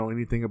 Don't know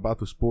anything about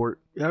the sport.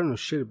 Yeah, I don't know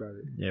shit about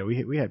it. Yeah,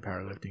 we had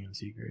powerlifting in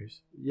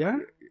Seagraves. Yeah?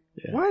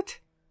 What?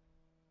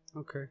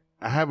 Okay.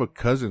 I have a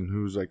cousin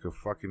who's like a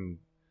fucking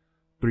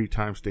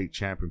 3-time state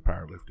champ in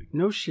powerlifting.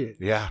 No shit.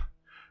 Yeah.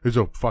 He's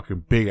a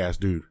fucking big ass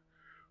dude.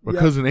 My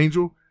cousin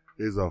Angel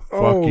is a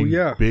fucking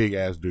big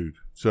ass dude.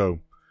 So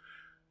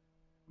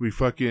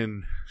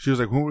she was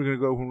like, when are we going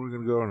to go? When are we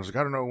going to go? And I was like,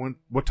 I don't know.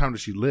 What time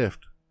does she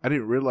lift? I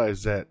didn't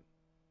realize that.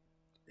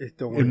 It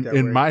don't work that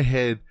in way. my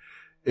head,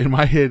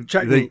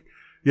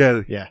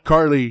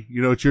 Carly,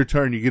 it's your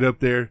turn. You get up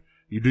there,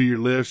 you do your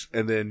lifts,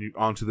 and then you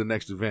on to the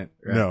next event.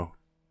 Right. No.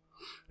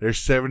 There's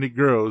 70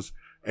 girls,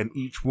 and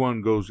each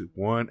one goes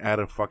one at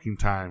a fucking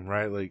time,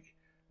 right? Like,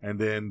 and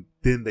then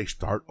they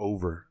start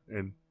over.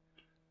 And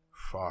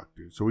fuck,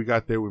 dude. So we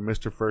got there, we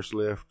missed her first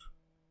lift,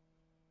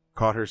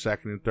 caught her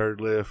second and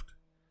third lift.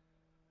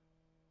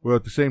 Well,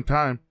 at the same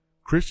time,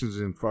 Christian's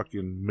in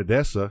fucking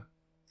Medessa,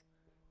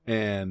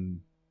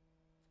 and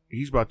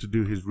he's about to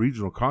do his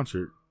regional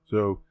concert.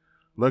 So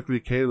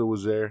luckily Kayla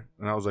was there,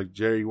 and I was like,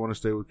 Jerry, you want to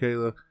stay with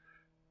Kayla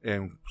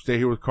and stay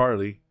here with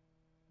Carly?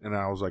 And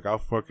I was like, I'll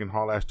fucking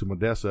haul ass to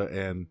Medessa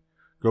and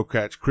go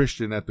catch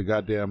Christian at the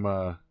goddamn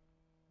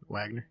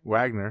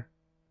Wagner.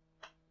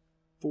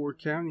 4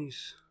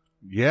 counties.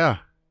 Yeah.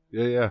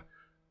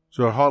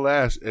 So I haul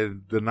ass,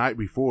 and the night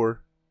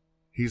before,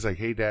 he's like,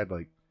 hey Dad,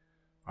 like,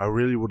 I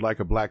really would like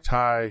a black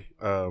tie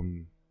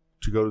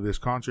to go to this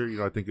concert.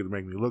 I think it'd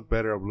make me look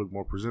better. I would look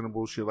more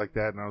presentable, shit like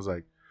that. And I was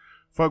like,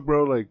 fuck,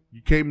 bro, like,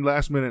 you came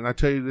last minute, and I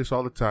tell you this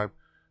all the time.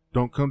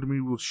 Don't come to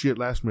me with shit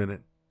last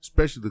minute,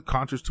 especially the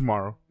concert's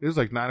tomorrow. It was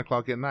like 9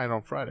 o'clock at night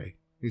on Friday.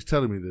 He's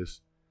telling me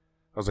this.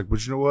 I was like,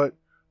 but you know what?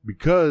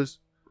 Because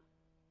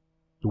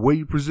the way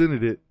you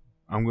presented it,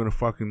 I'm going to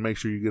fucking make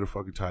sure you get a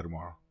fucking tie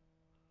tomorrow.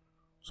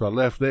 So I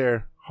left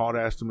there, hauled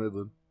ass to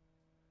Midland,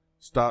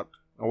 stopped.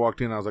 I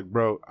walked in, I was like,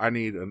 bro, I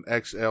need an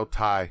XL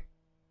tie.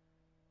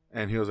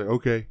 And he was like,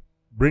 okay.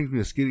 Brings me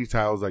a skinny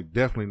tie. I was like,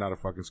 definitely not a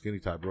fucking skinny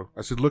tie, bro.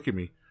 I said, look at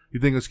me. You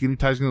think a skinny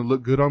tie is going to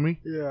look good on me?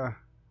 Yeah.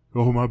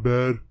 Oh, my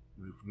bad.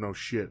 No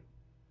shit.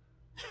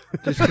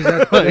 Just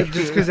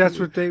because that's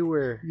what they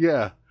wear.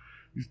 Yeah.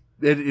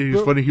 It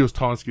was funny. He was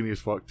tall and skinny as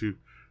fuck, too.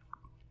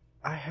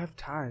 I have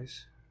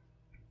ties.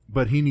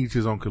 But he needs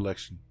his own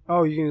collection.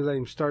 Oh, you're going to let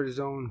him start his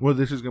own? Well,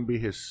 this is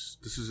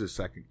his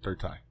third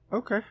tie.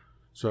 Okay.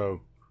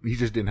 So he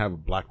just didn't have a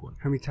black one.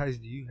 How many ties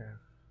do you have?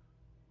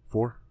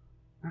 4.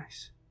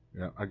 Nice.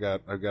 Yeah, I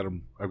got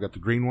them. I've got the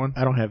green one.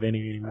 I don't have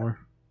any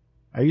anymore.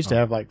 I used to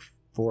have like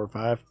 4 or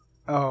 5.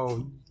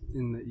 Oh,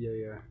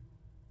 yeah.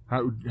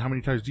 How many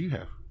ties do you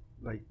have?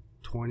 Like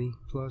 20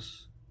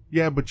 plus.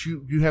 Yeah, but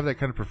you have that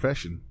kind of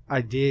profession.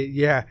 I did.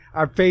 Yeah,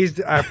 I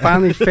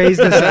finally phased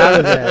us out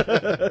of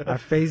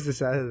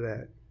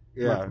that.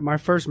 Yeah. My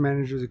first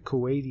manager was a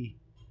Kuwaiti.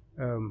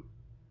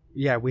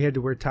 We had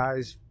to wear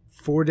ties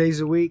 4 days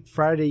a week.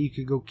 Friday you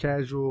could go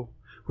casual,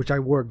 which I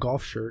wore a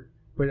golf shirt.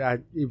 But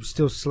it was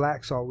still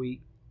slacks all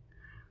week.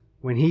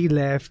 When he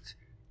left,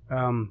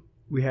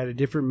 we had a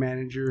different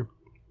manager,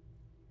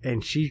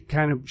 and she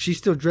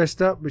still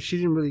dressed up, but she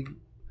didn't really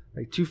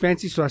like too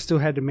fancy. So I still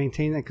had to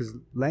maintain that because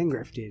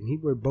Landgraf did. And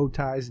he'd wear bow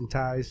ties and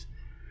ties.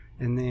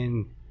 And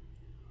then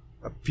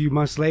a few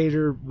months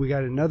later, we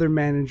got another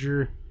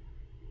manager,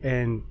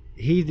 and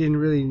he didn't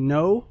really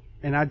know,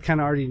 and I'd kind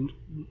of already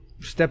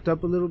stepped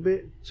up a little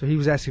bit. So he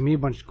was asking me a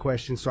bunch of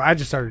questions. So I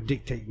just started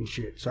dictating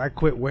shit. So I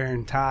quit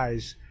wearing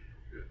ties.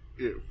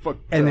 Yeah,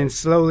 then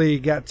slowly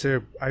got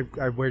to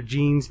I wear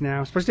jeans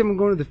now, especially when I'm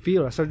going to the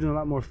field. I started doing a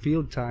lot more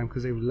field time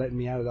because they were letting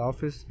me out of the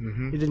office.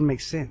 Mm-hmm. It didn't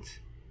make sense.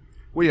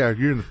 Well, yeah,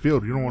 you're in the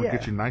field. You don't want to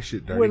get your nice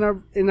shit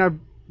dirty.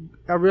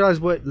 I realized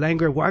what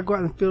Landgraf. Why I go out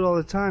in the field all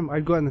the time?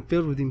 I'd go out in the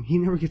field with him. He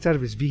never gets out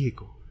of his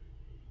vehicle.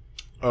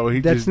 Oh,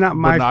 that's just not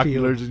my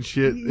binoculars field. And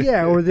shit.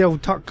 Yeah, or they'll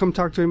come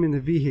talk to him in the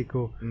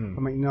vehicle.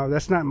 I'm like, no,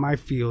 that's not my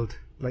field.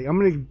 Like, I'm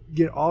gonna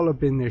get all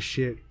up in their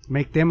shit,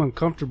 make them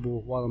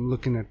uncomfortable while I'm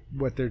looking at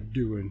what they're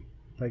doing.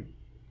 Like,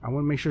 I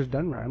want to make sure it's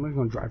done right. I'm not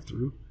going to drive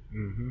through.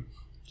 Mm-hmm.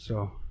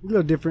 So, a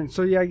little different.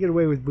 So, yeah, I get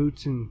away with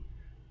boots. And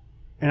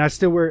I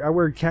still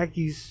wear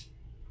khakis.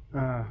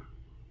 But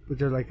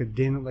they're like a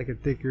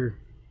thicker.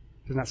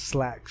 They're not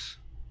slacks.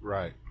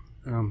 Right.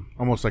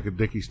 Almost like a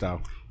Dickie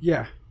style.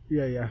 Yeah.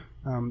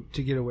 To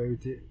get away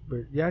with it.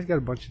 But, yeah, I've got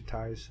a bunch of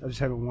ties. I just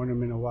haven't worn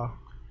them in a while.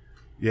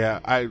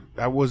 Yeah,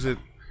 I wasn't.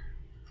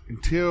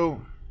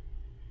 Until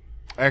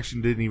I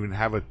actually didn't even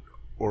have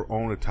or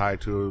own a tie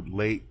to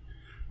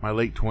my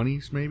late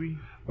 20s, maybe.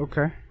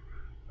 Okay.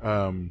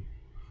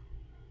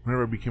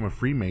 Whenever I became a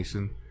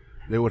Freemason,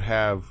 they would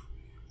have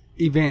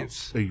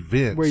events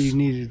where you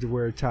needed to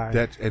wear a tie.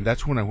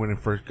 That's when I went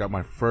and first got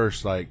my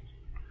first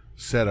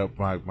setup.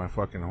 My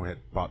fucking I had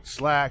bought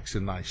slacks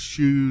and nice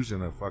shoes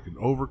and a fucking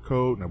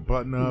overcoat and a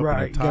button up.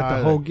 Right, and a tie. Got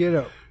the whole get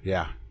up.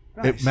 Yeah.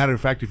 Nice. Matter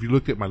of fact, if you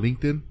looked at my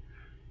LinkedIn,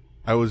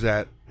 I was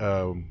at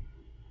a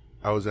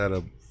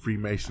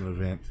Freemason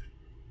event.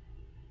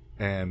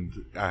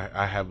 And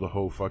I have the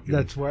whole fucking.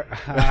 That's what.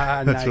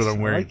 That's nice. what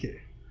I'm wearing. I like it.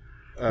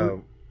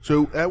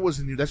 So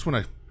that's when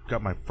I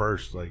got my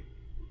first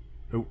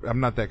I'm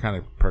not that kind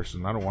of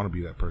person. I don't want to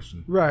be that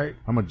person. Right.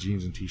 I'm a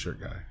jeans and t-shirt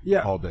guy.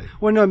 Yeah. All day.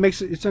 Well, no,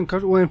 it's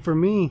uncomfortable. And for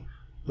me,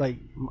 like,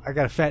 I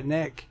got a fat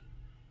neck.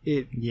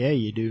 Yeah,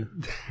 you do.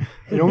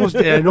 It almost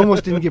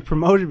didn't get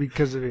promoted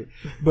because of it.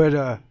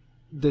 But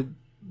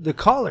the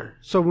collar.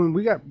 So when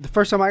the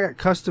first time I got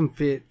custom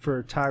fit for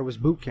a tie was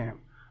boot camp.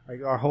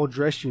 Like our whole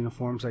dress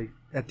uniforms. Like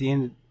at the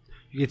end,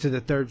 you get to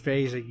the third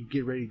phase. Like you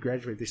get ready to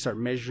graduate, they start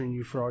measuring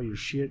you for all your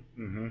shit.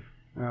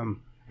 Mm-hmm.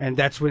 And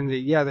that's when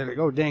they're like,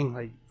 oh dang,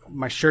 like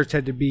my shirts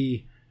had to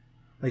be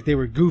like they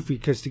were goofy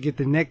because to get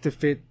the neck to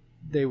fit,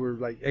 they were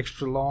like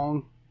extra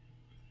long.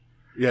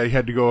 Yeah, you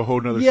had to go a whole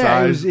nother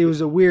size. It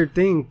was a weird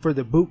thing for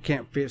the boot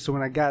camp fit. So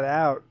when I got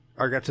out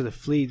or got to the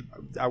fleet,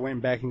 I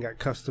went back and got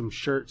custom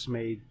shirts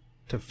made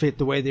to fit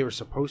the way they were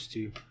supposed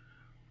to.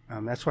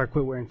 That's why I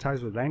quit wearing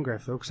ties with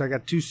Landgraf though, because I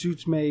got 2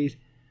 suits made,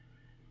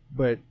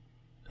 but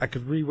I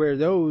could rewear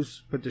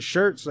those. But the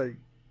shirts, like,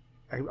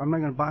 I'm not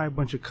gonna buy a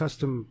bunch of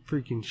custom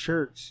freaking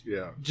shirts.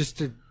 Yeah. Just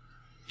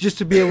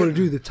to be able to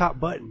do the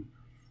top button.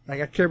 Like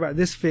I care about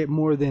this fit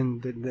more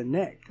than the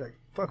neck. Like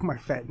fuck my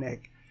fat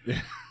neck.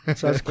 Yeah.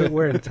 So I just quit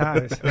wearing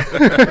ties.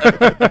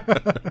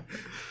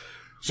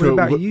 What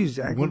about you,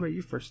 Zach? What about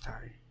your first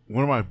tie?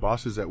 One of my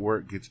bosses at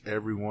work gets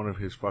every one of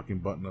his fucking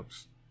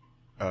button-ups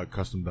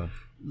custom done.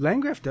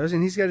 Landgraf does,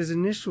 and he's got his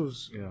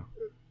initials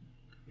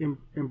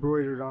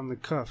embroidered on the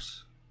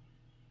cuffs.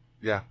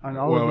 Yeah. On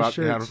all of his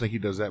shirts. I don't think he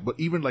does that. But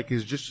even like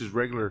his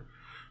regular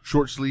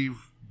short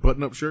sleeve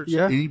button-up shirts,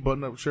 any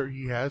button-up shirt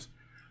he has,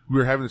 we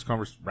were having this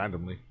conversation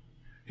randomly.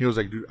 He was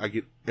like, dude, I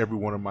get every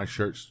one of my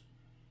shirts.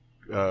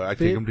 I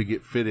take them to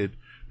get fitted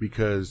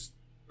because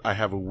I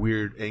have a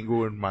weird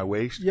angle in my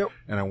waist,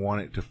 and I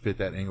want it to fit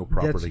that angle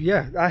properly.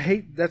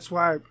 That's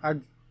why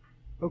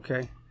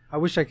okay. I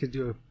wish I could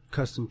do a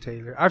custom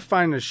tailor. I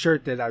find a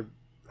shirt that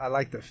I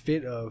like the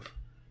fit of.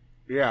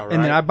 Yeah, right.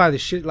 And then I buy the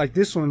shit like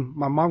this one.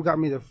 My mom got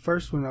me the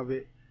first one of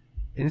it,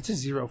 and it's a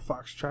 0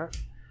 Foxtrot.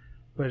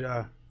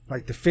 But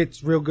like the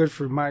fit's real good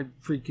for my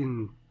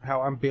freaking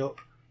how I'm built.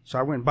 So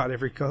I went and bought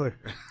every color.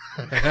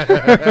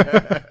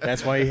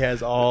 That's why he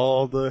has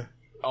all the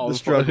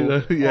struggle,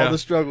 all the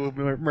struggle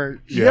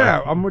merch.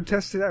 Yeah, I'm gonna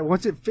test it out.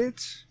 Once it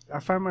fits, I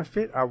find my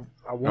fit. I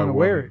want to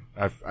wear it.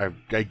 I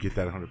get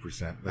that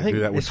 100%. I think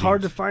it's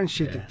hard to find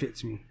shit that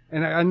fits me,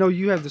 and I know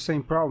you have the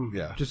same problem.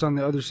 Yeah, just on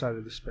the other side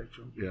of the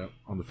spectrum. Yeah,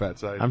 on the fat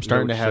side. I'm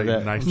starting to have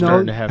that. Nice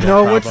no,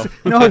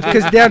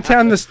 because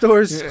downtown the store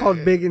is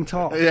called Big and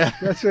Tall. Yeah,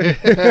 that's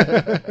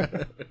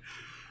right.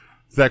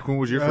 Zach, when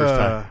was your first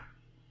time?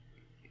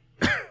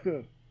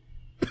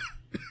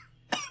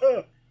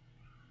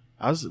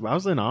 I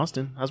was in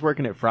Austin. I was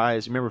working at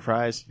Fry's. You remember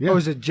Fry's? Yeah. Oh, it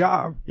was a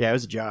job. Yeah, it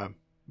was a job.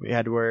 We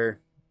had to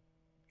wear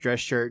dress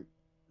shirt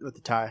with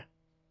a tie.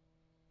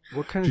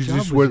 What kind of job? Did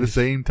you just wear the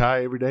same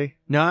tie every day?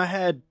 No, I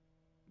had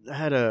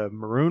a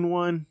maroon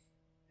one,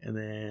 and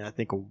then I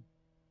think a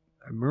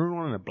maroon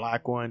one and a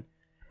black one,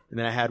 and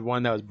then I had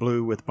one that was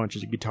blue with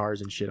bunches of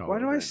guitars and shit all over. Why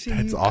do I see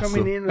That's you awesome.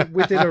 coming in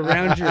with it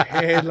around your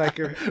head like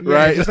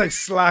right, just like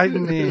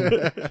sliding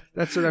in?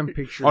 That's what I'm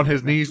picturing. On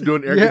his knees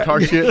doing air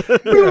guitar shit.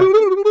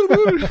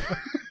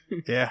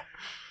 Yeah.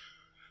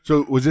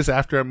 So was this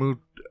after I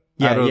moved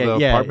out of the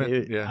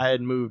apartment? I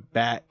had moved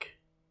back.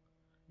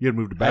 You had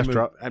moved to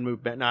Bastrop? I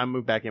moved back. No, I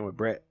moved back in with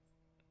Brett.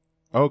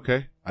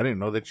 Okay. I didn't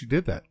know that you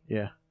did that.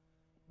 Yeah.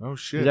 Oh,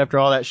 shit. Because after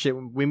all that shit,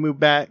 we moved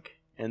back,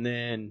 and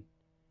then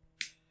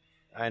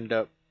I ended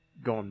up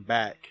going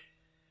back,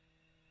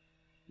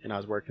 and I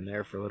was working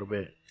there for a little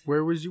bit.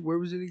 Where was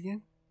it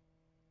again?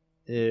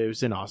 It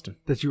was in Austin.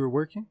 That you were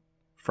working?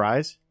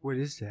 Fry's. What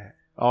is that?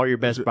 All your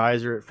Best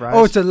Buys are at Fry's.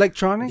 Oh, it's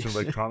electronics? It's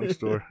an electronics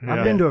store. Yeah.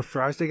 I've been to a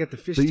Fry's. They got the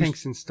fish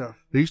tanks and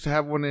stuff. They used to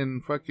have one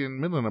in fucking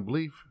Midland, I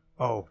believe.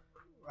 Oh,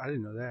 I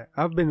didn't know that.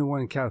 I've been to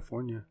one in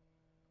California.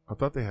 I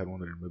thought they had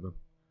one there in Midland.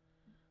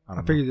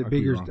 I figured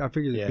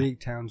the big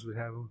towns would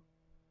have them.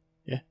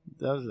 Yeah,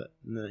 that was it.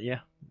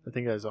 Yeah, I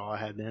think that was all I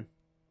had then.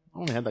 I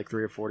only had like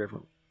 4 or 5.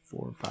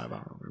 I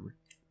don't remember.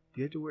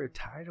 You had to wear a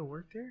tie to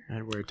work there? I had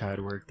to wear a tie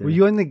to work there. Were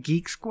you in the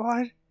Geek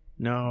Squad?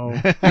 No.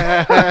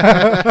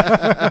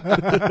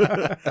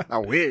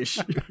 I wish.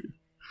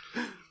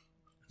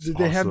 Did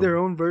they have their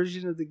own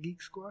version of the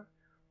Geek Squad?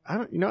 I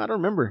don't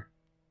remember.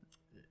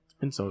 It's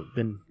been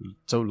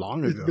so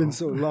long ago. It's been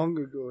so long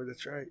ago.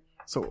 That's right.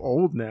 So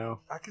old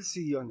now. I can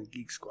see you on the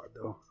Geek Squad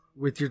though,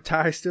 with your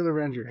tie still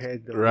around your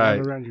head, though, right,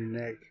 not around your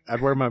neck.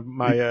 I'd wear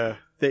my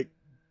thick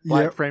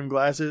black frame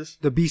glasses,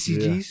 the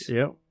BCGs. Yeah.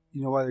 Yep.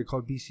 You know why they're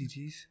called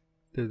BCGs?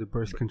 They're the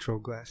birth control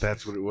glasses.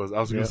 That's what it was.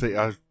 I was gonna say.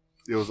 I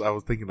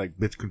was thinking like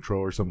bitch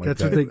control or something.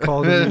 That's like that. What they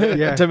called it.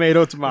 Yeah.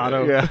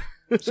 Tomato. Yeah.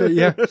 So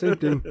yeah, same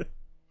thing.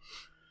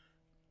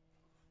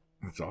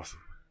 That's awesome.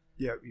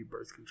 Yeah, you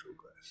birth control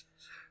glasses.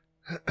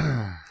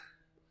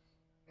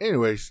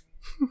 Anyways,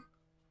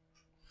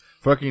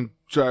 fucking.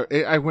 So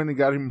I went and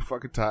got him a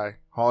fucking tie,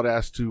 hauled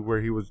ass to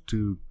where he was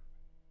to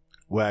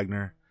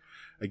Wagner.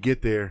 I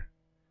get there,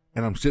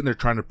 and I'm sitting there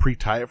trying to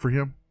pre-tie it for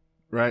him,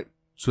 right?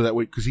 So that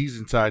way, because he's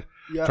inside,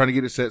 trying to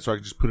get it set so I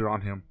can just put it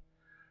on him.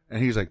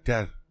 And he's like,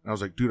 Dad. And I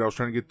was like, dude, I was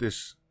trying to get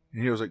this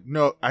And he was like,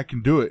 no, I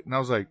can do it. And I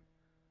was like,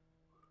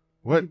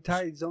 what? He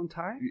tied his own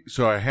tie?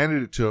 So I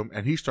handed it to him,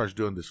 and he starts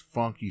doing this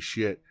funky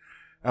shit.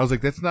 I was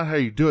like, that's not how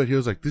you do it. He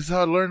was like, this is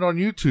how I learned on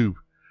YouTube.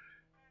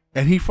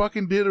 And he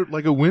fucking did it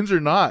like a Windsor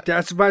knot.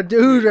 That's my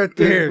dude right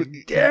there.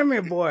 Damn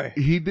it, boy.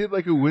 He did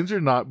like a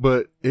Windsor knot,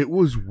 but it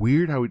was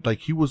weird how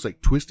he was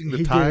like twisting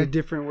the tie. He did a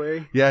different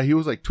way. Yeah, he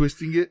was like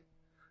twisting it,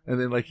 and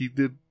then like he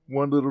did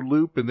one little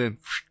loop, and then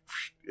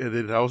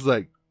I was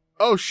like,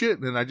 oh shit.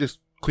 And then I just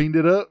cleaned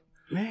it up.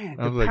 Man,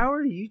 the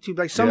power of YouTube.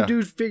 Like some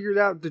dude figured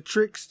out the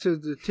tricks to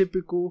the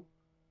typical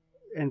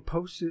and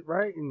post it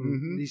right,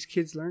 and these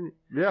kids learn it.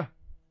 Yeah.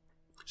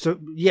 So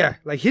yeah,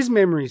 like his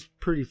memory is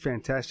pretty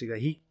fantastic.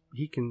 Like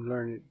he can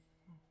learn it,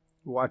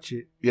 watch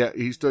it. Yeah,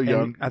 he's still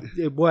young.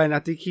 And I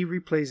think he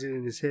replays it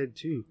in his head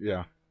too.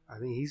 Yeah. I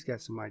think he's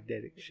got some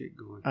eidetic shit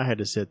going. I had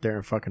to sit there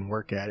and fucking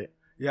work at it.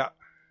 Yeah.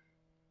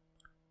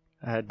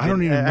 I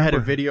had a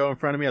video in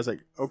front of me. I was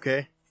like,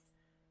 okay.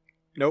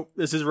 Nope,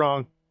 this is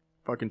wrong.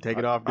 Fucking take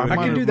it off. I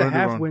can do the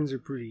half Windsor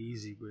pretty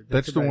easy. But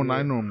that's the one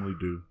I normally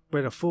do.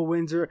 But a full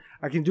Windsor,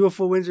 I can do a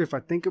full Windsor if I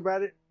think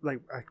about it.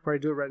 Like, I could probably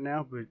do it right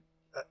now, but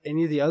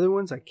any of the other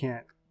ones, I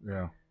can't.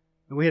 Yeah.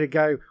 And we had a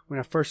guy, when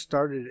I first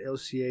started at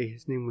LCA,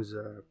 his name was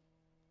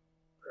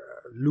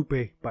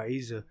Lupe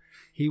Baiza.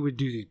 He would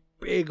do these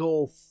big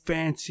old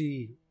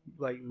fancy,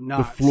 like,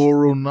 knots. The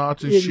floral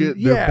knots and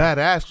shit. They're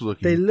badass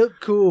looking. They look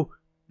cool.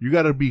 You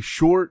got to be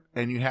short,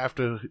 and you have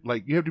to be a short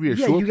person.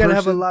 Yeah, you got to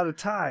have a lot of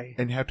tie.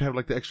 And you have to have,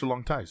 like, the extra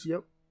long ties.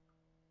 Yep.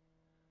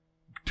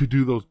 To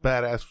do those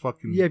badass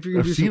fucking... Yeah, if you're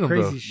going to do some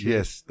crazy shit.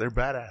 Yes, they're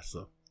badass,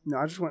 though. No,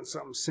 I just want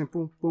something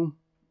simple. Boom.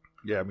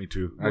 Yeah, me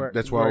too.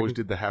 That's why I always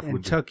did the half Windsor.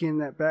 And tuck in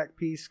that back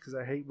piece, because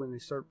I hate when they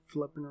start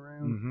flipping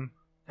around. Mm-hmm.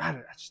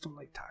 God, I just don't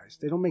like ties.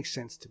 They don't make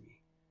sense to me.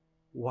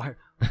 Why?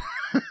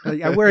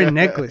 Like, I wear a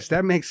necklace.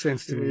 That makes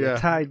sense to me. Yeah. A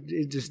tie,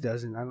 it just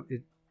doesn't.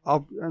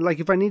 I'll like,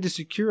 if I need to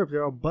secure up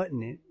there, I'll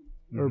button it.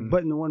 Or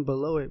button the one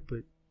below it,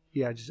 but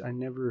yeah, I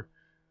never.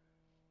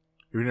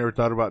 You never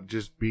thought about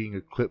just being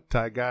a clip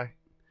tie guy?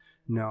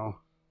 No,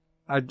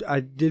 I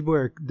did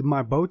wear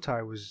my bow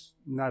tie was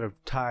not a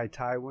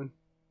tie one,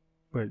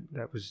 but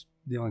that was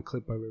the only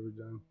clip I've ever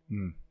done.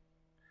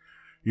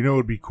 You know, it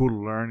would be cool to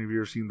learn. Have you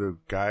ever seen the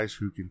guys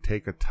who can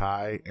take a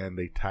tie and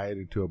they tie it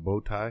into a bow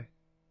tie?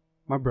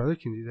 My brother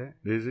can do that.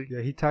 Is he?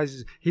 Yeah,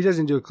 he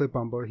doesn't do a clip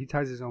on bow. He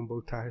ties his own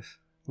bow ties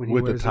when he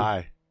with wears the tie.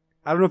 It.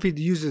 I don't know if he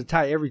uses a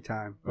tie every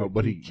time.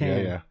 But he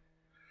can. Yeah.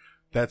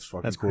 That's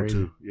fucking cool crazy.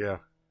 Too. Yeah.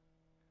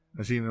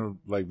 I've seen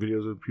like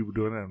videos of people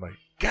doing that. I'm like,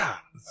 God.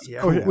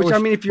 Yeah. Which I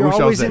mean, if you're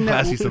always in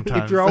that,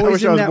 if you're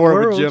always in that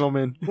world,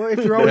 gentleman. Well,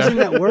 if you're always in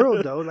that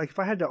world though, like if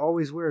I had to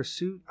always wear a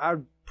suit,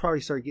 I'd probably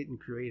start getting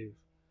creative.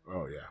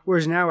 Oh yeah.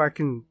 Whereas now I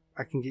can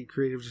get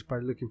creative just by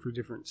looking for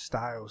different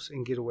styles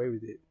and get away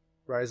with it,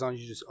 right? As long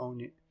as you just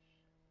own it.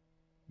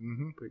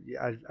 But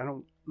yeah, I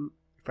don't.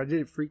 If I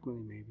did it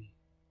frequently, maybe.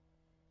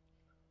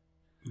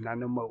 Not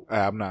no more.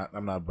 I'm not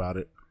about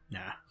it. Nah.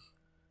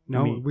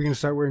 No, we're gonna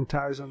start wearing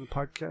ties on the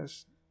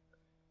podcast.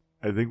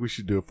 I think we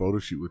should do a photo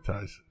shoot with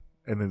ties,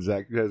 and then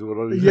Zach has one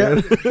on his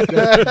head.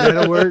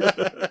 That'll work.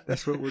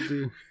 That's what we'll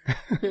do.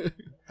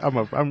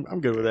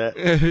 I'm good with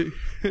that.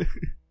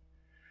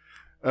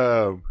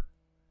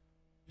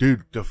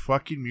 Dude, the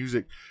fucking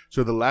music.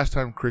 So the last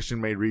time Christian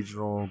made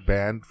regional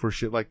band for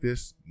shit like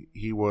this,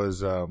 he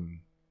was in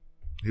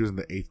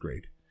the 8th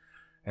grade,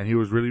 and he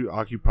was really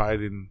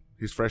occupied in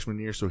his freshman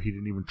year, so he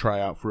didn't even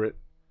try out for it.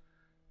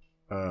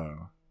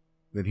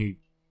 Then he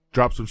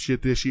dropped some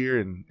shit this year,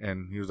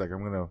 and he was like,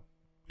 I'm gonna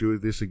do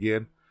this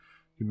again.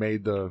 He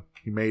made the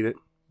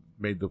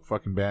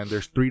fucking band.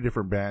 There's 3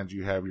 different bands.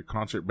 You have your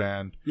concert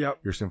band,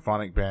 your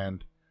symphonic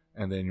band,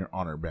 and then your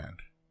honor band.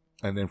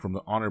 And then from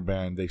the honor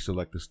band, they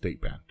select the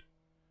state band.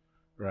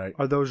 Right?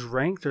 Are those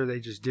ranked, or are they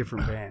just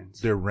different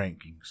bands? They're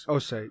rankings. Oh,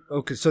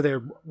 okay. So they're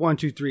 1,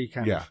 2, 3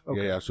 kind of.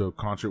 Okay. Yeah. So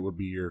concert would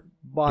be your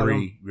bottom.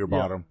 3, your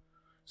bottom.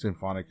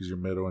 Symphonic is your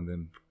middle, and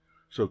then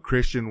so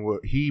Christian,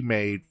 he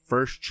made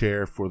first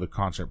chair for the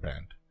concert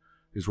band,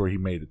 is where he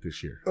made it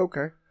this year.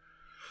 Okay.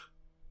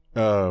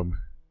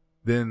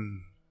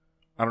 Then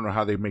I don't know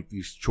how they make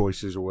these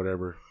choices or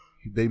whatever.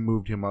 They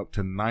moved him up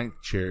to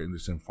 9th chair in the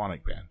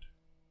symphonic band.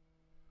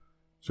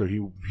 So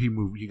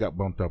he got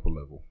bumped up a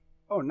level.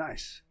 Oh,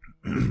 nice.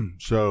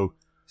 So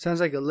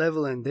sounds like a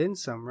level and then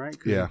some, right?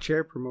 Yeah.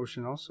 Chair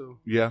promotion also.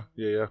 Yeah.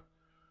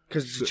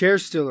 Because the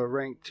chair's still a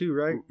rank too,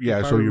 right?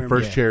 Yeah, so your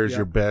first chair is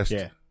your best.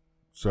 Yeah.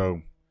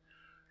 So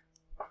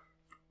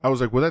I was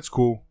like, well, that's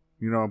cool.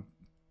 You know, I'm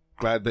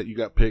glad that you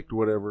got picked,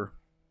 whatever.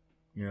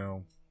 You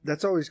know.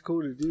 That's always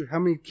cool to do. How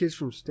many kids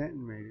from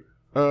Stanton made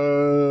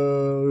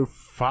it?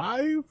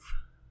 5?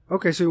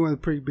 Okay, so you went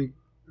a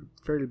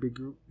fairly big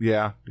group.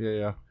 Yeah.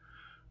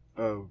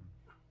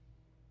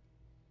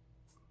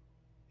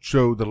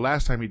 So the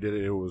last time he did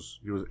it, he was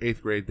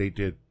 8th grade. They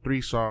did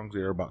 3 songs.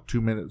 They were about 2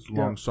 minutes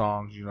long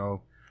songs, you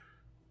know.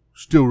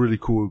 Still really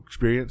cool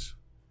experience.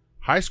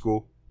 High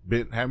school,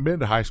 haven't been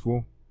to high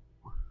school.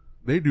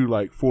 They do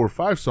like 4 or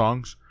 5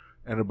 songs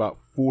and about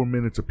 4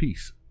 minutes a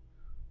piece.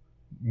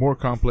 More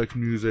complex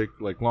music,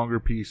 like longer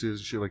pieces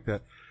and shit like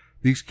that.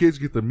 these kids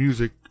get the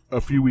music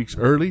a few weeks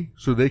early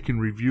so they can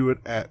review it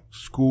at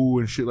school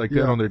and shit like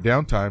that on their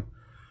downtime.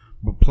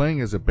 But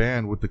playing as a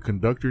band with the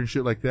conductor and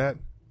shit like that,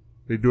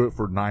 they do it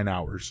for 9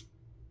 hours.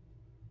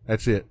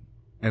 That's it.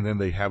 And then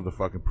they have the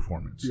fucking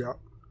performance. Yeah.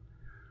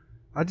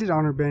 I did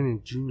honor band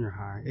in junior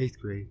high, 8th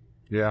grade.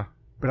 Yeah.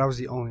 But I was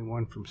the only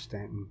one from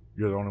Stanton.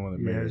 You're the only one that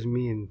made it. Yeah, it was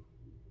me and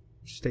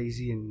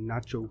Stacey and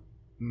Nacho.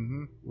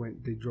 Mm-hmm.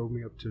 They drove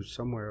me up to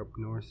somewhere up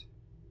north.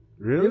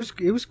 Really?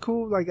 It was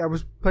cool. Like, I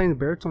was playing the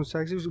baritone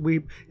sax.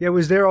 It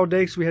was there all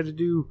day, so we had to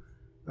do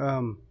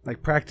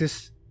like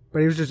practice.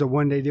 But it was just a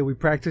one-day deal. We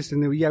practiced,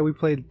 and then we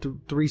played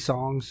 3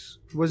 songs.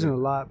 It wasn't a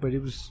lot, but it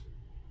was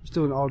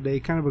still an all-day,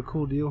 kind of a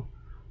cool deal.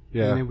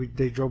 Yeah. And then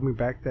they drove me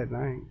back that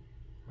night.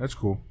 That's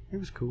cool. It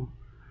was cool.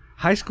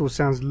 High school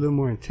sounds a little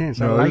more intense.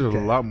 No, I it like was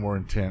that. a lot more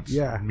intense.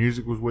 Yeah.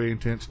 Music was way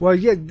intense. Well,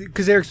 yeah,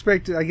 because they're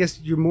expected. I guess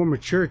you're more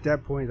mature at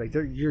that point. Like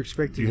you're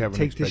expected to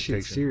take this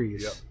shit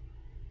serious. Yep.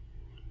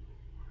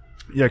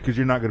 Yeah, because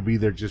you're not going to be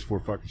there just for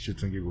fucking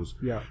shits and giggles.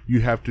 Yeah. You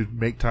have to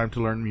make time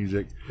to learn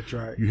music. That's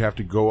right. You have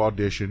to go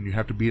audition. You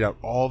have to beat out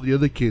all the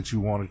other kids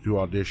who wanted to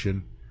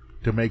audition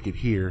to make it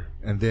here,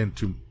 and then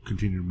to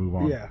continue to move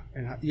on. Yeah,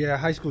 and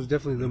high school is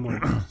definitely a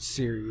little more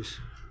serious.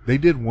 They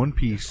did one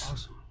piece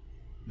Awesome.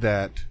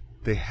 that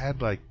they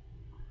had like.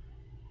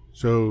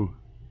 So,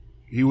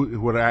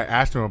 when I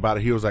asked him about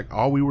it, he was like,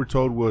 "All we were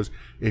told was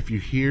if you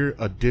hear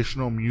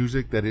additional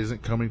music that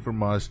isn't coming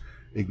from us,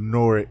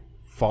 ignore it.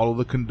 Follow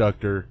the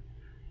conductor."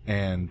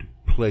 And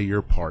play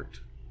your part.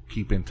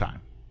 Keep in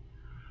time.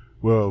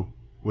 Well,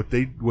 what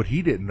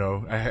he didn't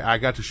know, I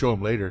got to show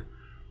him later,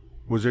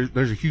 was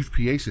there's a huge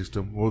PA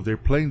system. Well, they're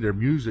playing their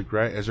music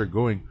right as they're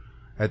going.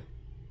 At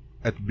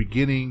the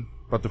beginning,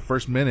 about the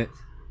first minute,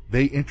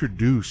 they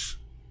introduce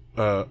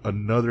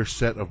another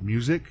set of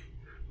music,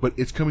 but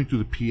it's coming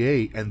through the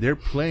PA, and they're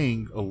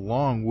playing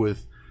along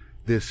with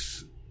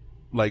this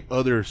like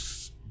other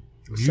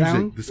music,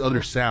 sound? This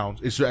other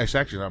sounds. It's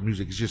actually not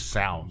music. It's just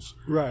sounds.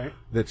 Right.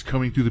 That's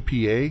coming through the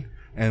PA,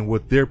 and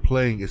what they're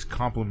playing is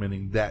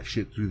complementing that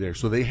shit through there.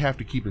 So they have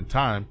to keep in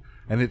time,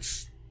 and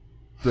it's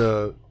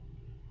there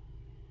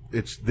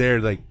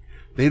like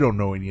they don't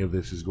know any of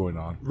this is going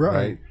on.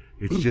 Right.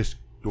 It's just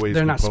the way it's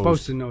they're composed. not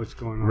supposed to know what's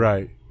going on.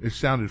 Right. It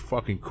sounded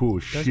fucking cool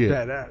as That's shit.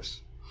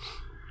 badass.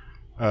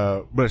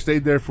 But I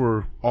stayed there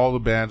for all the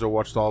bands. I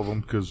watched all of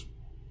them because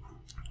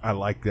I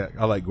like that.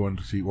 I like going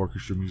to see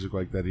orchestra music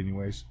like that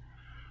anyways.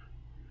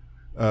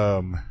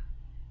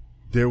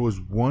 There was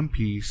one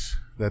piece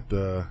that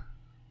the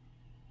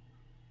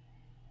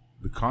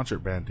concert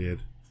band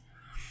did.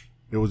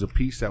 It was a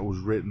piece that was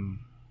written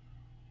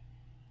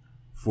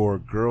for a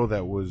girl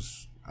that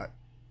was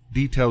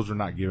details were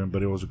not given,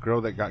 but it was a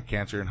girl that got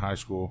cancer in high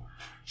school.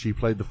 She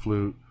played the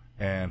flute,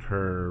 and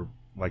her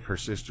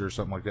sister or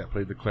something like that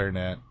played the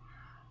clarinet,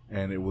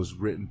 and it was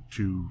written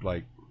to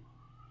like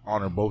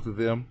honor both of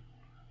them.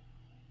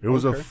 It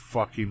was a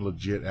fucking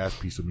legit ass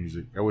piece of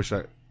music. I wish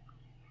I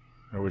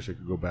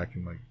could go back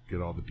and like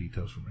get all the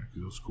details from there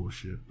because it was cool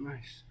shit.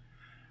 Nice.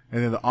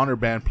 And then the honor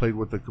band played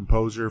with the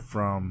composer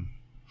from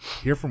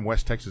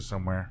West Texas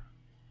somewhere.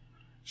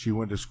 She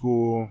went to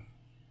school,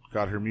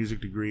 got her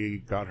music degree,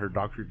 got her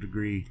doctorate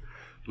degree,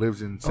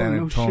 lives in San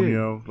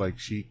Antonio. Shit. Like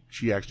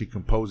she actually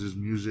composes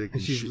music.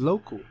 And she's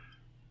local.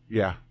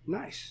 Yeah.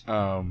 Nice.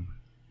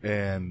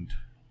 And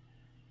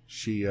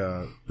she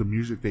the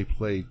music they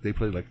played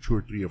like 2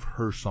 or 3 of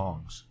her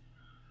songs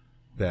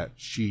that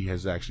she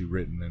has actually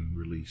written and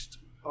released.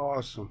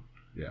 Awesome.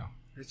 Yeah.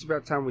 It's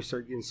about time we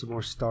start getting some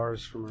more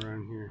stars from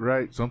around here.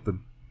 Right,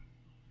 something.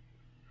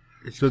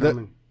 It's so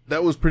coming.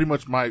 that was pretty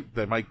much my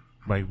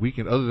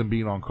weekend, other than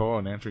being on call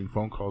and answering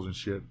phone calls and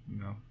shit, you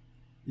know.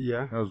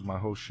 Yeah. That was my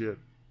whole shit.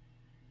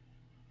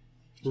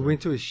 We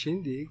went to a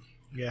shindig.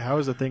 Yeah, how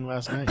was the thing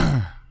last night?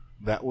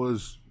 It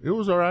was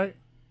all right.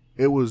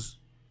 It was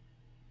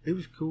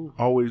cool.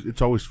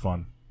 It's always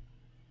fun.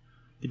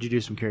 Did you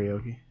do some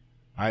karaoke?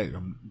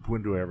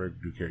 When do I ever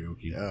do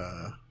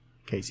karaoke?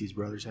 Casey's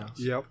brother's house.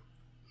 Yep.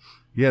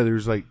 Yeah,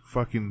 there's like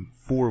fucking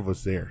 4 of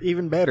us there.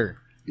 Even better.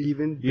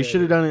 You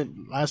should have done it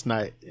last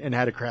night and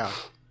had a crowd.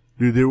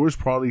 Dude, there was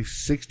probably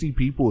 60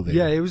 people there.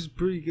 Yeah, it was a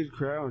pretty good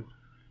crowd.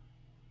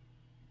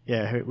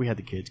 Yeah, we had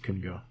the kids.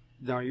 Couldn't go.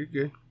 No, you're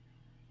good.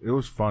 It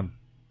was fun.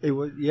 It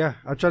was, yeah.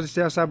 I tried to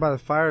stay outside by the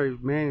fire.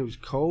 Man, it was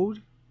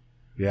cold.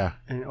 Yeah.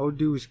 And old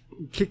dude was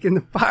kicking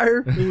the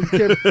fire. And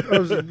I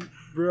was like,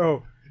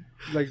 bro,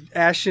 like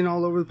ashing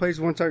all over the place.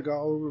 One time got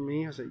all over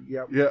me. I was like,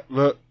 yep. Yeah,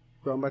 look.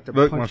 Bro, I'm about to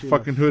Look, punch my you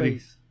fucking in the hoodie.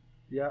 face.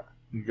 Yeah.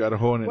 You got a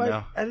hole in it Why,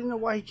 now. I didn't know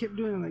why he kept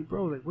doing it. Like,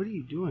 bro, like, what are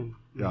you doing?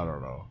 I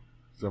don't know.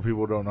 Some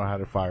people don't know how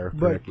to fire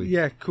But, correctly.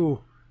 yeah,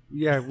 cool.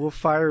 Yeah, we'll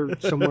fire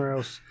somewhere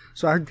else.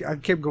 So I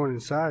kept going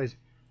inside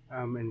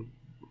and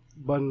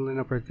bundling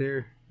up right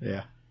there.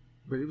 Yeah.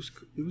 But it was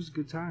a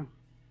good time.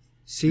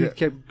 Seed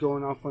kept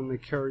going off on the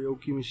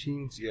karaoke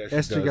machines. Yeah, she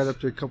Esther does. got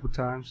up there a couple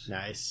times.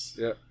 Nice.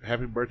 Yeah.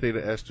 Happy birthday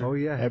to Esther. Oh,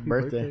 yeah. Happy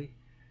birthday.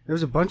 There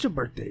was a bunch of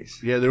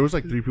birthdays. Yeah, there was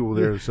like 3 people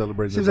there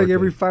celebrating Seems their like birthday.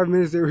 every 5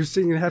 minutes they were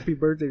singing happy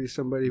birthday to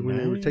somebody when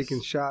they were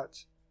taking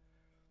shots.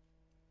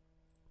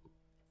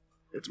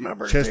 It's my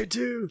birthday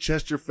too.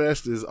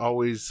 Chesterfest is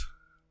always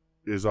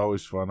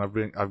fun.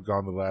 I've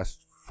gone the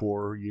last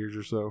 4 years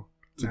or so.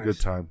 It's a good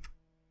time.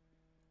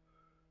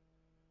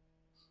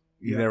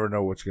 You never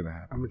know what's gonna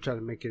happen. I'm gonna try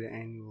to make it an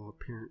annual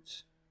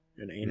appearance.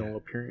 An anal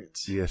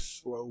appearance.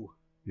 Yes. Whoa.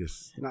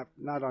 Yes.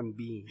 Not on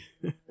being.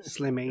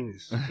 Slim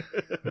anus.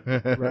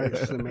 Right?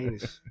 Slim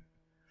anus.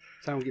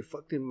 So I don't get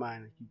fucked in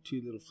mine like you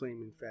two little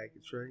flaming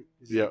faggots, right?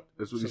 Yeah,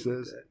 that's what he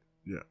says. Like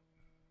yeah.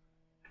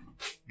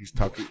 He's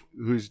talking.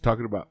 Who's he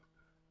talking about?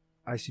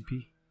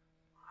 ICP.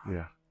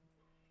 Yeah.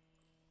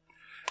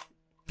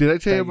 Did I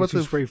tell you about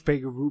the spray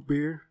fake root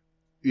beer?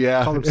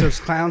 Yeah. Call themselves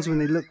clowns when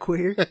they look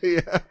queer.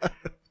 Yeah.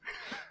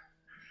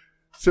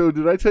 So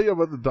did I tell you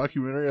about the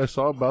documentary I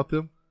saw about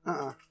them?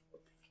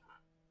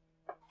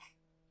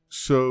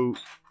 So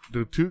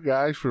the two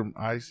guys from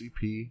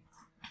ICP,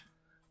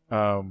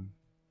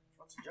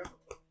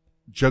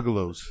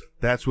 Juggalos.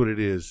 That's what it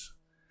is.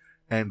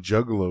 And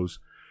Juggalos.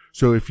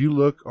 So if you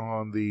look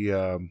on the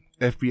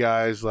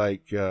FBI's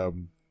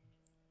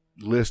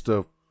list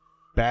of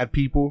bad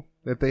people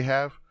that they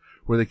have,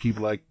 where they keep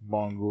like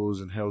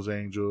Mongols and Hells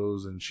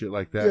Angels and shit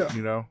like that,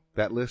 you know,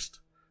 that list,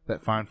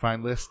 that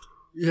fine list.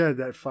 Yeah,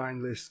 that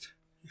fine list.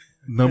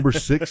 Number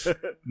 6 is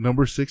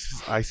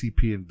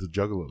ICP and the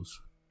Juggalos.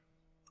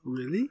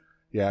 Really?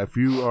 Yeah, if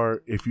you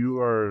are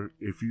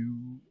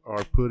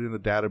put in the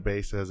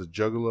database as a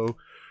Juggalo,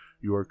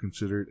 you are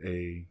considered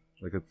a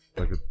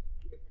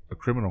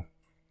criminal.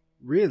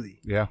 Really?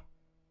 Yeah.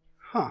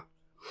 Huh.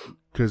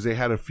 Because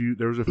there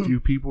was a few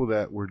people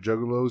that were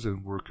Juggalos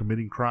and were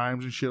committing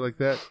crimes and shit like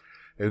that,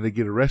 and they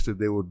get arrested,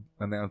 they would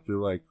announce, they're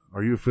like,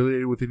 "Are you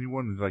affiliated with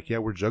anyone?" And they're like, "Yeah,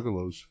 we're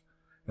Juggalos,"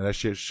 and that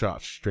shit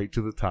shot straight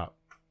to the top.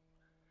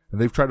 And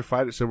they've tried to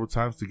fight it several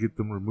times to get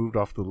them removed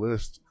off the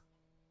list.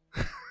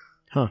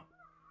 Huh.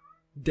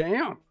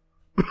 Damn.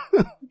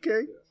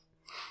 Okay.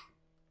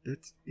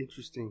 That's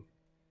interesting.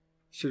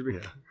 Should we?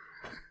 Yeah.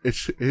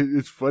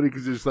 It's funny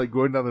because it's like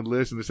going down the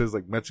list and it says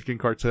like Mexican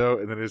cartel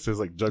and then it says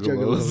like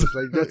Juggalos.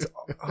 Like that's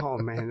oh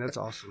man, that's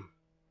awesome.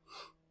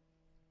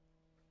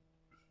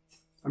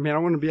 I mean, I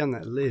want to be on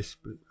that list,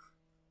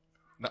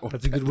 but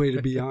that's a good way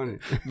to be on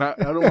it. I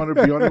don't want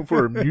to be on it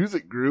for a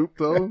music group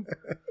though.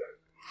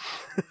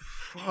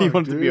 Fuck, you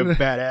want to be a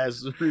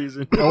badass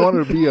reason. I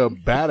want to be a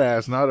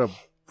badass, not a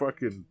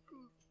fucking.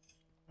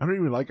 I don't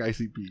even like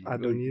ICP. I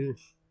don't either.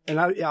 And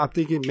I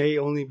think it may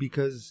only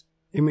because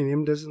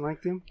Eminem doesn't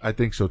like them. I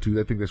think so too.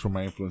 I think that's where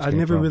my influence. I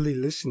never really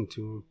listened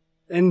to him,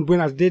 and when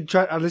I did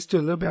I listened to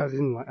it a little bit. I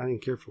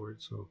didn't care for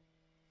it. So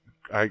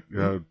I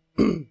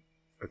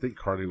think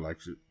Carly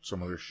likes it.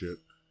 Some other shit.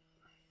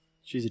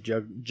 She's a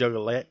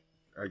juggalette.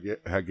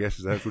 I guess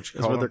that's what you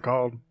call. That's what they're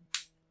called.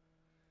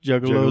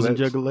 Juggalos and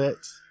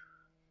juggalettes.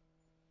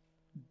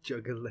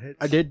 Juggalettes.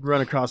 I did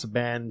run across a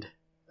band.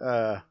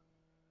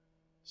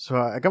 So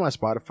I got my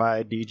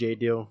Spotify DJ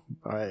deal,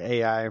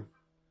 AI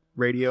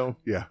radio.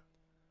 Yeah.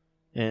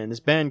 And this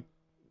band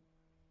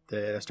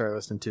that I started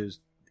listening to is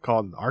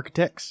called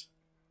Architects.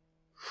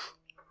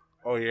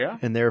 Oh yeah.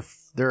 And they're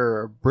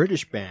a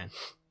British band.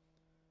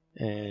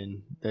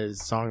 And the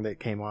song that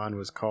came on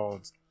was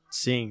called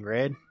Seeing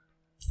Red.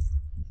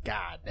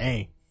 God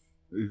dang.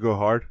 You go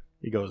hard?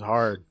 He goes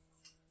hard.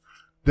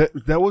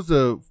 That was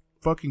a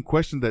fucking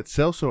question that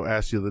Celso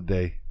asked the other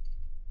day.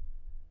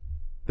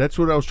 That's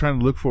what I was trying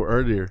to look for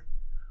earlier.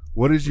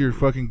 What is your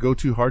fucking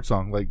go-to hard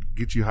song? Like,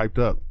 get you hyped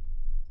up?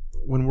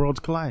 When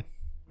Worlds Collide.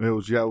 It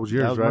was yours,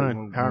 that was right?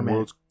 Mine. Power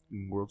Man.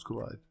 Worlds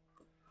Collide.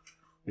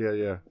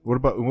 Yeah.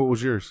 What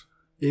was yours?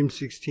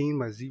 M16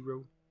 by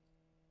Zero.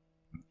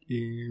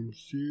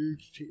 M16.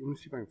 Let me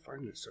see if I can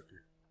find this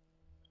sucker.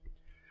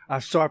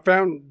 So I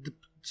found the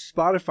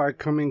Spotify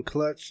come in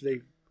clutch.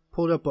 They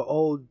pulled up an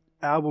old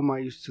album I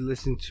used to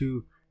listen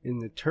to in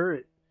the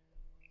turret,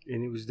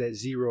 and it was that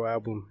Zero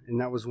album, and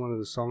that was one of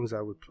the songs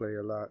I would play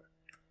a lot.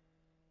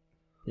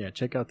 Yeah,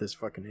 check out this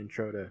fucking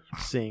intro to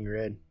Seeing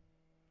Red.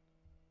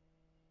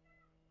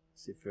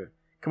 See if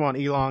come on,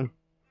 Elon.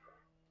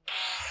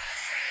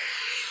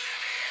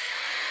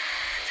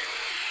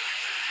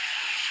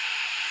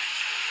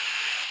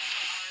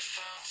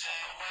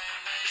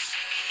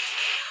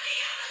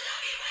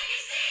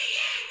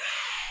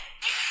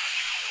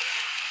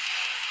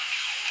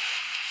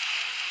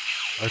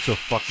 That's a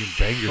fucking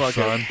banger,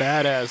 fucking son.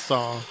 Badass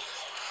song.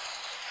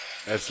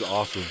 That's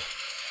awesome.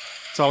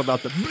 It's all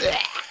about the bleh.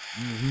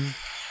 Mm-hmm.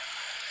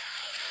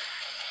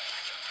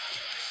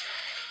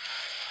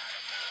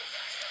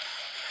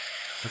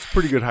 That's a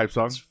pretty good hype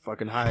song. It's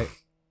fucking hype.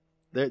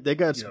 They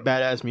got some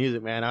badass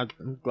music, man. I'm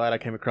glad I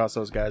came across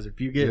those guys.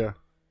 If you get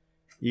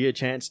a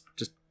chance,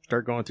 just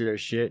start going through their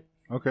shit.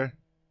 Okay.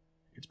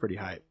 It's pretty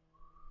hype.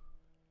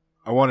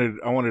 I wanted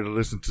to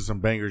listen to some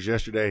bangers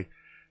yesterday,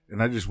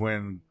 and I just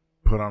went and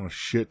put on a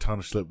shit ton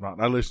of Slipknot.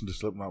 I listened to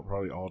Slipknot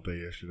probably all day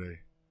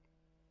yesterday.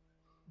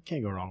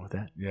 Can't go wrong with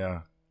that.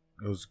 Yeah.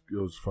 It was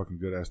fucking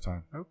good ass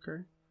time.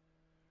 Okay.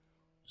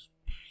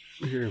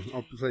 Here,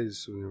 I'll play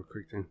this real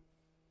quick then.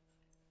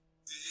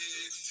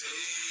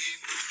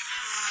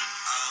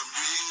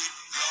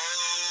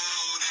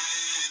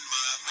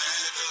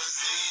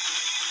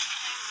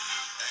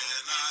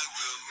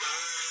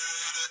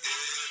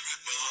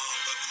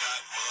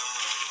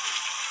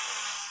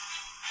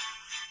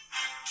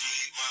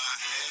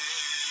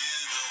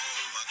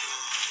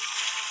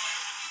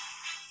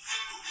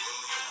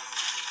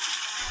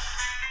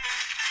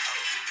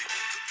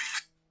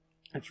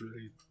 That's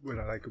really what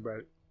I like about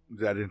it.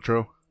 That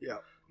intro? Yeah.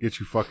 Gets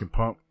you fucking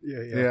pumped.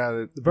 Yeah.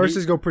 Yeah. The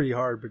verses go pretty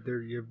hard, but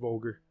you're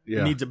vulgar.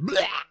 Yeah. It needs a blah.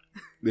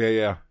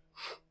 Yeah.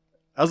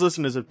 I was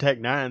listening to some Tech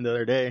 9 the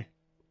other day.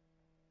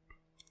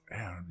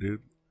 Damn,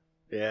 dude.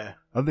 Yeah.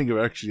 I don't think I've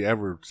actually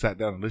ever sat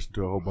down and listened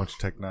to a whole bunch of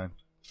Tech 9.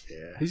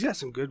 Yeah. He's got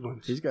some good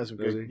ones. He's got some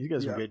good. He's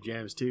got some good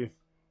jams too.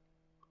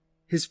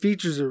 His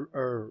features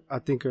are I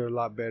think are a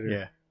lot better.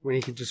 Yeah. When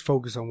he can just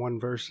focus on one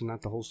verse and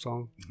not the whole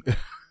song.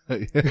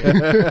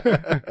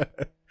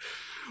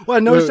 Well, I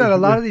noticed that a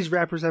lot of these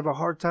rappers have a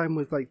hard time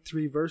with like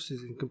 3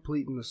 verses and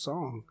completing the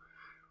song.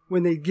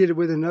 When they get it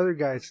with another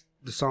guy,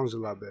 the song's a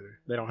lot better.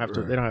 They don't have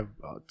to. They don't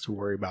have to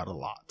worry about a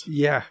lot.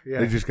 Yeah.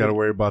 They just got to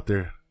worry about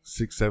their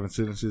 6-7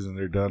 sentences and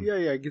they're done.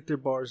 Yeah. Get their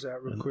bars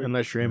out real quick.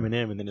 Unless you're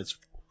Eminem, and then it's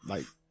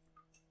like,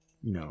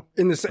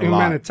 in the same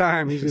amount of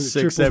time, he's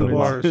going to triple the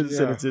bars.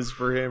 Sentences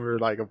for him are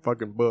like a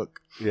fucking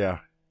book. Yeah.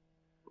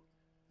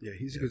 Yeah,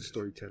 he's a good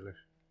storyteller.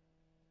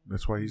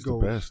 That's why he's the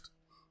best.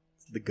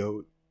 The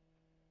GOAT.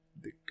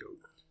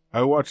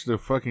 I watched the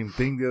fucking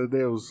thing the other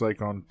day. It was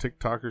like on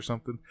TikTok or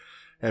something.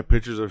 Had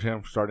pictures of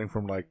him starting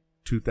from like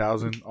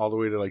 2000 all the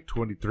way to like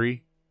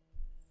 23.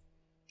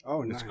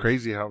 Oh, nice. It's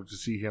crazy how to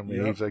see him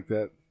age like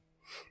that.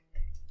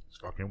 It's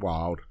fucking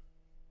wild.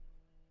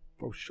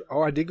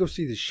 Oh, I did go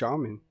see the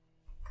Shaman.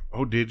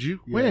 Oh, did you?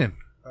 Yeah.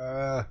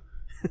 When?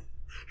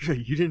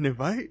 You didn't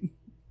invite?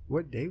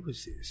 What day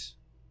was this?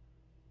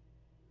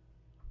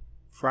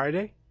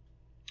 Friday?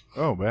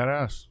 Oh,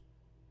 badass.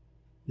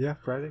 Yeah,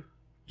 Friday.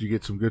 Did you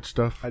get some good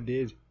stuff? I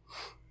did.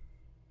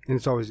 And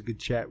it's always a good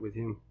chat with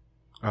him.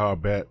 Oh, I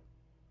bet.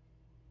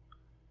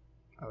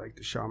 I like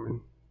the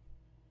Shaman.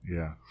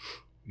 Yeah.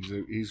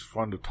 He's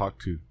fun to talk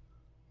to.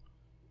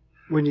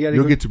 When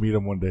You'll get to meet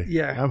him one day.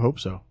 Yeah. I hope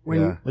so.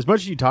 As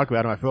much as you talk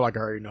about him, I feel like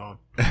I already know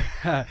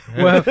him.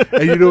 Well,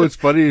 and you know what's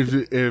funny is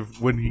if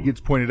when he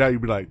gets pointed out,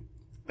 you'd be like,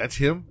 "That's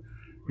him,"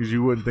 because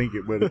you wouldn't think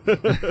it,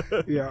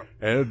 but yeah.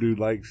 And the dude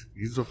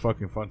he's a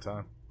fucking fun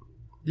time.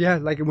 Yeah,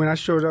 like when I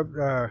showed up,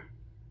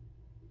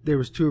 there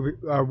was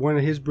one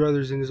of his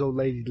brothers and his old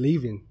lady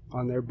leaving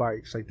on their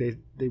bikes. Like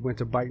they went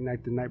to bike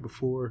night the night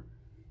before,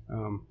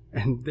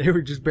 and they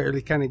were just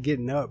barely kind of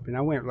getting up. And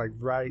I went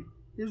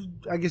it was,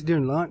 I guess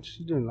during lunch.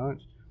 Damn.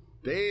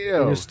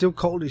 And it was still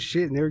cold as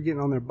shit, and they were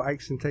getting on their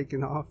bikes and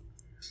taking off.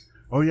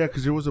 Oh yeah,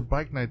 because there was a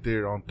bike night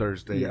there on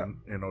Thursday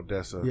in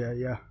Odessa.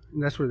 Yeah,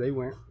 and that's where they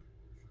went.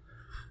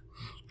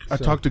 I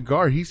talked to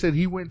Gar. He said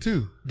he went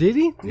too. Did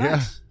he? Yeah.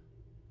 Nice.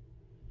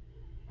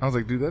 I was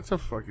like, dude, that's a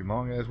fucking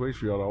long ass way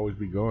for y'all to always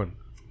be going.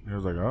 And he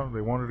was like, oh, they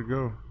wanted to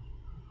go.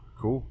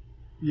 Cool.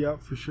 Yeah,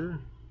 for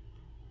sure.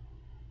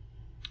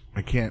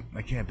 I can't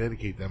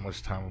dedicate that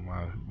much time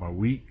on my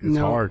week. It's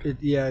hard.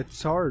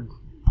 It's hard.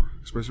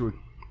 Especially with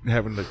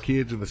having the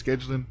kids and the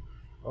scheduling,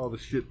 all the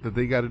shit that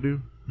they got to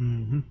do.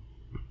 Mm-hmm.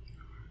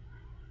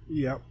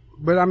 Yeah.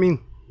 But I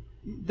mean,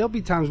 there'll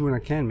be times when I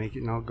can make it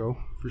and I'll go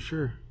for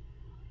sure.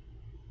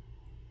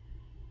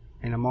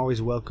 And I'm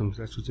always welcome.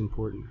 That's what's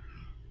important.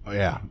 Oh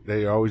yeah,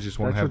 they always just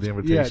want to have the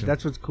invitation. Yeah,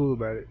 that's what's cool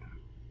about it.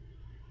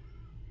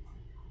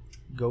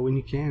 Go when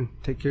you can.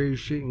 Take care of your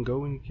shit and go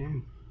when you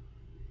can.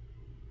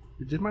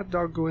 Did my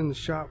dog go in the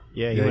shop?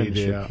 Yeah, he went in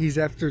the shop. He's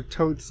after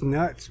Totes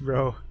nuts,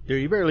 bro.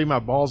 Dude, you better leave my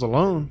balls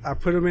alone. I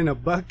put him in a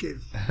bucket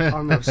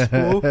on the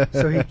spool,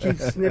 so he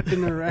keeps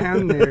sniffing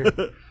around there.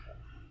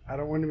 I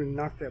don't want him to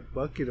knock that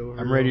bucket over.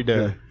 I'm ready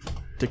to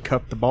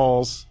cup the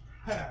balls.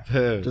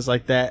 Just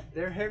like that.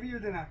 They're heavier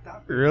than I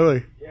thought.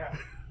 Really? Yeah.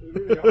 They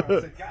really are.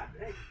 I said, God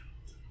dang.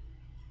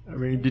 I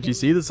mean, did you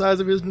see the size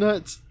of his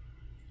nuts?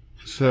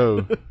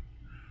 So,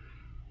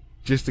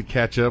 just to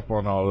catch up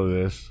on all of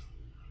this,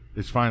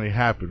 it's finally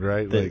happened,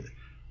 right?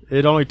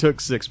 It only took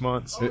 6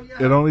 months.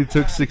 It only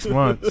took 6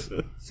 months.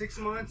 6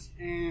 months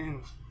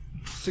and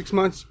 6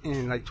 months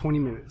and like 20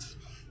 minutes.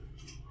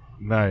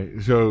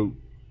 Nice. So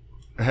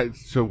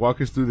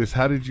walk us through this.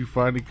 How did you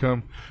finally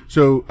come?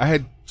 So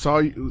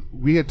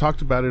we had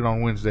talked about it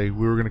on Wednesday.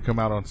 We were going to come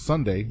out on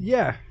Sunday.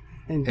 Yeah.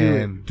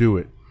 And do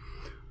it.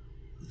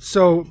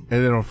 So.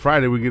 And then on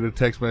Friday we get a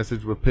text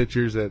message with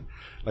pictures that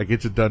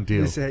it's a done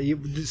deal.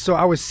 So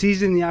I was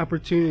seizing the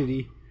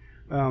opportunity.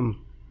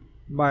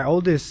 My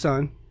oldest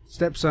son,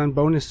 stepson,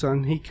 bonus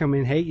son, he come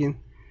in, Hagen.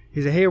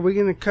 He said, hey, are we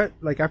going to cut,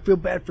 I feel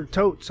bad for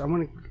Totes. I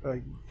want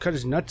to cut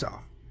his nuts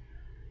off.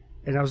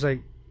 And I was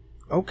like,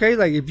 okay,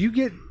 if you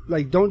get,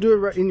 don't do it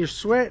right in your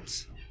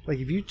sweats.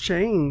 If you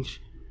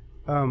change,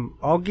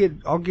 I'll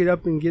get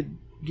up and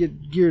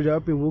get geared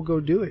up and we'll go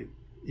do it.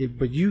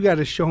 But you got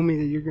to show me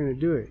that you're going to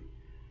do it.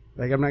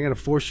 I'm not going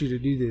to force you to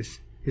do this.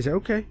 He said,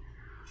 okay.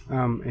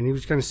 And he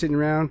was kind of sitting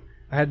around.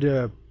 I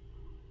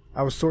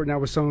was sorting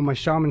out with some of my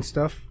shaman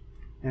stuff.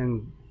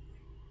 And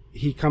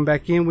he come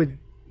back in with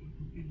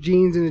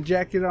jeans and a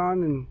jacket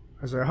on, and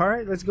I was like, all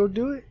right, let's go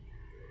do it.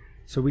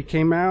 So we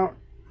came out.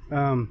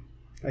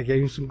 I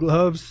gave him some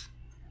gloves.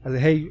 I said,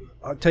 hey,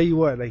 I'll tell you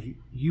what,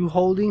 you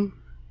hold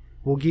him,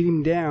 we'll get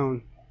him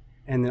down,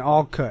 and then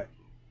I'll cut.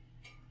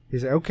 He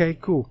said, okay,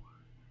 cool.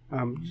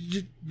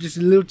 Just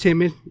a little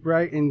timid,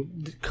 right?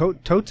 And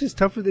Totes is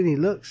tougher than he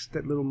looks.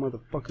 That little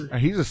motherfucker.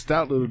 He's a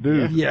stout little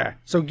dude. Yeah.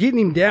 So getting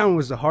him down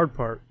was the hard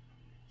part.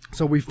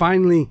 So we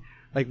finally,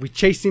 we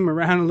chased him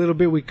around a little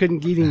bit. We couldn't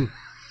get him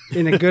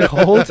in a good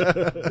hold.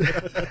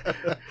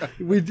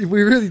 we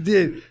really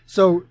did.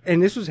 So,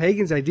 and this was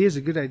Hagen's idea. It's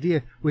a good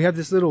idea. We have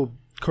this little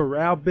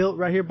corral built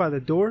right here by the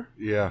door.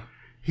 Yeah.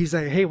 He's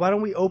like, hey, why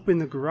don't we open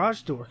the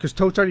garage door? Because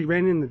Totes already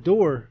ran in the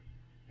door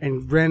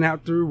and ran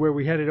out through where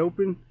we had it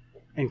open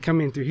and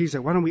come in through. He's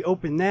like, why don't we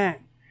open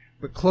that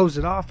but close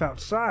it off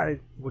outside?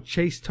 We'll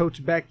chase Totes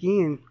back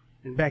in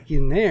and back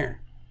in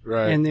there.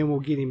 Right. And then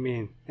we'll get him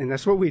in. And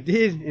that's what we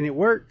did, and it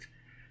worked.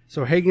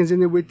 So Hagen's in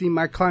there with him.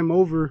 I climb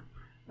over,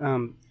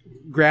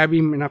 grab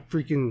him, and I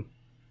freaking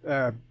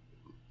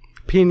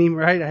pin him,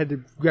 right? I had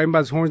to grab him by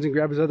his horns and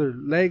grab his other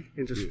leg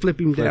and just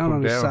flip him down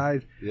on his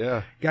side.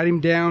 Yeah. Got him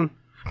down.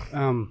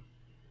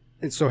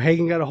 And so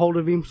Hagen got a hold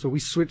of him, so we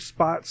switched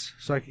spots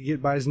so I could get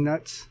by his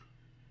nuts.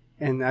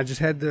 And I just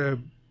had the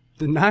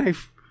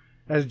knife.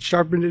 I had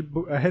sharpened it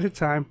ahead of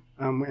time,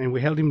 and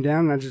we held him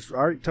down. And I just,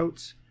 all right,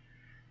 Totes.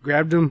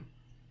 Grabbed him.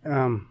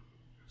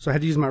 So I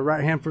had to use my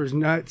right hand for his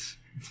nuts.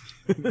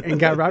 And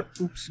got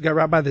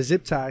right by the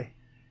zip tie.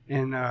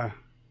 And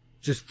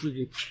just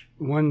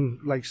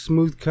one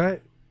smooth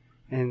cut,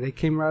 and they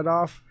came right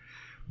off.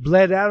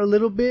 Bled out a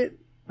little bit.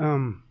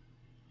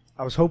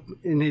 I was hoping,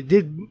 and it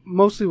did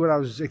mostly what I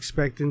was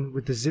expecting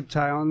with the zip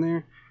tie on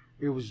there.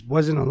 It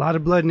wasn't a lot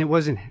of blood, and it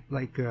wasn't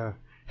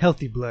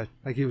healthy blood.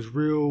 It was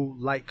real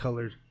light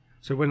colored,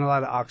 so there wasn't a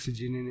lot of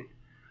oxygen in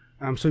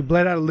it. So he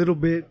bled out a little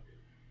bit,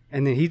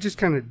 and then he just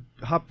kind of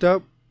hopped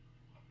up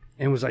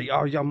and was like,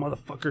 "Oh, y'all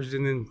motherfuckers,"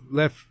 and then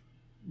left.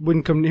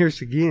 Wouldn't come near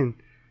us again.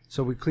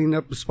 So we cleaned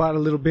up the spot a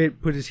little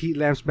bit, put his heat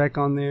lamps back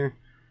on there,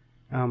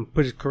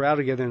 put his corral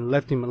together, and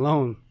left him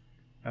alone.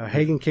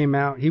 Hagen came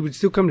out. He would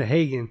still come to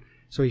Hagen,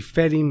 so he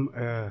fed him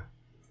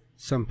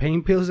some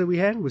pain pills that we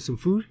had with some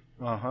food,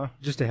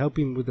 just to help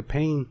him with the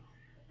pain.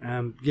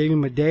 Gave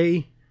him a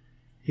day.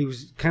 He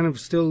was kind of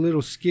still a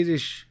little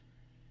skittish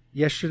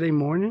yesterday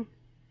morning,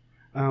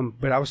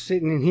 but I was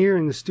sitting in here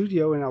in the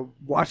studio, and I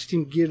watched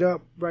him get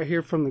up right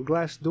here from the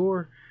glass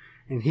door.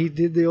 And he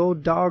did the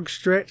old dog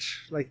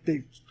stretch,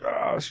 they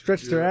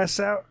stretched their ass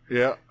out.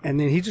 Yeah. And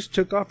then he just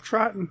took off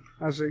trotting.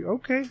 I was like,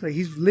 okay,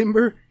 he's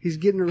limber. He's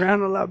getting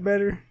around a lot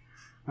better.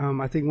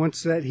 I think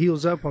once that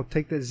heals up, I'll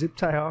take that zip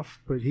tie off.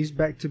 But he's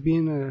back to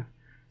being a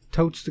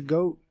Totes the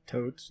goat.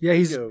 Totes. Yeah,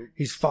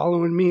 he's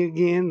following me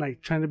again,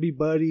 trying to be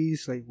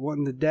buddies,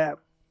 wanting to dap.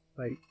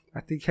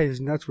 I think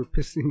his nuts were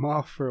pissing him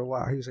off for a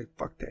while. He was like,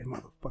 fuck that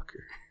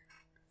motherfucker.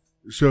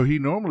 So he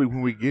normally,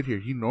 when we get here,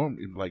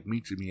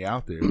 meets me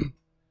out there.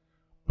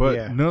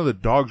 But none of the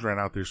dogs ran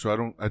out there,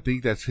 so I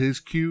think that's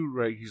his cue,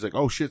 right? He's like,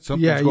 oh shit,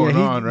 something's going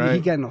on, right? He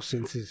got no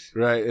senses.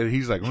 Right, and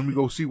he's like, let me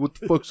go see what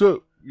the fuck's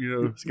up,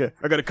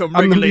 I gotta come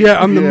regulate.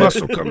 I'm the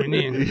muscle coming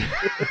in.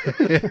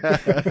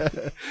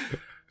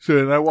 So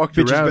then I walked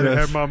around. Bitches better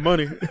have my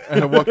money.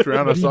 And I walked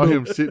around, I saw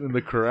him sitting in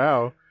the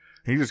corral.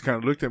 He just kind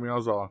of looked at me, I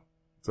was all,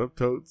 what's up,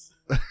 Totes?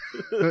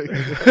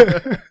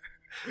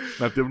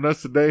 Not them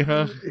nuts today,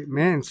 huh?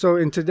 Man, so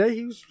and today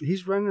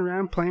he's running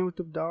around playing with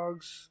the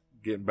dogs.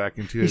 Getting back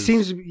into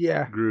his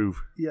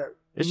groove. Yeah.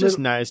 It's just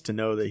nice to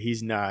know that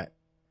he's not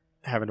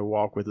having to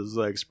walk with his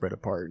legs spread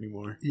apart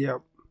anymore. Yeah.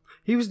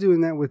 He was doing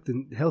that with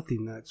the healthy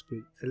nuts, but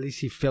at least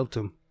he felt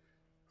them.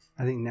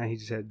 I think now he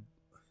just had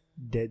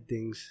dead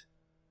things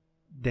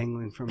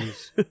dangling from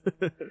his...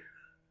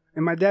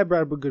 And my dad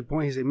brought up a good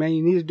point. He said, man,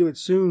 you need to do it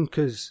soon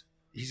because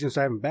he's going to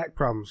start having back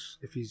problems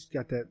if he's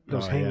got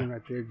those hanging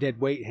right there,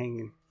 dead weight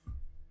hanging.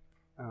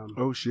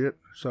 Oh, shit.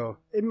 So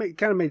it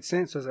kind of made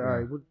sense. I was like, all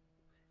right,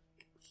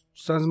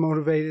 son's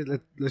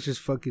motivated. Let's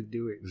just fucking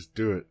do it. Let's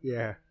do it.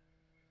 Yeah.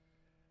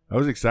 I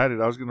was excited.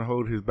 I was going to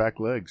hold his back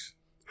legs.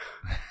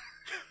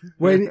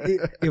 Well,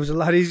 it was a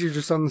lot easier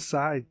just on the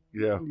side.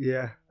 Yeah.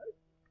 Yeah.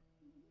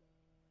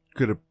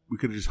 We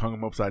could have just hung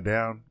him upside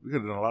down. We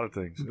could have done a lot of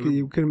things.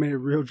 You could have made it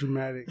real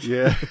dramatic.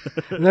 Yeah.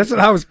 And that's what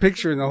I was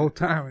picturing the whole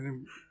time.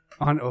 And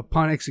then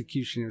upon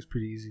execution, it was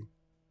pretty easy.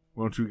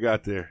 Once we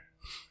got there.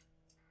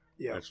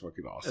 Yeah. That's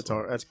fucking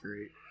awesome. That's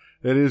great.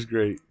 That is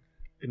great.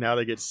 And now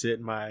they get to sit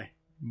in my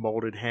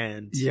molded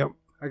hands. Yep.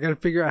 I got to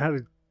figure out how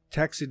to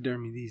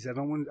taxidermy these. I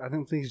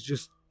don't think it's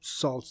just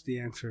salt's the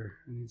answer.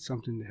 I need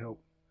something to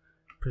help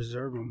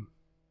preserve them.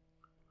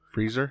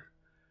 Freezer?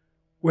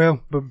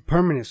 Well, but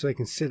permanent so they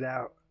can sit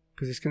out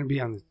because it's going to be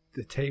on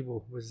the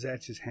table with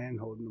Zatch's hand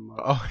holding them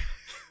up. Oh,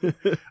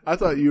 I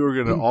thought you were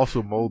going to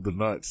also mold the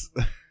nuts.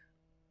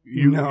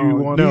 These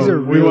are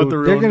real.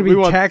 They're going to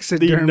be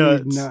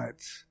taxidermy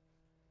nuts.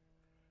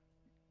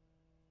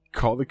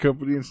 Call the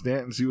company in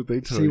Stanton and see what they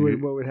tell you. See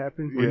what would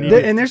happen. Yeah.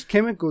 And there's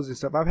chemicals and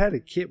stuff. I've had a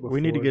kit before.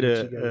 We need to get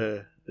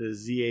a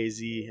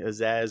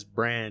Zaz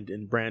brand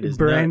and brand his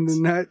brand nuts.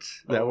 The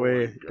nuts. That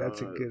way,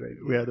 that's a good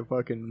idea. We have the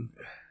fucking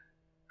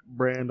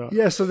brand on.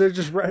 Yeah, so they're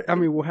just right. I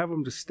mean, we'll have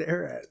them to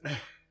stare at.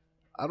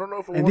 I don't know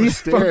if I and want to these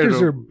stare at fuckers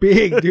them. are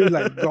big, dude.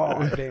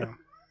 God damn.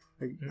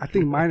 Like, I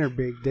think mine are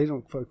big. They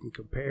don't fucking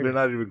compare. They're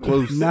not even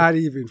close. Not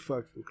even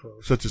fucking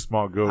close. Such a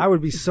small goat. I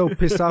would be so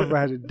pissed off if I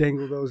had to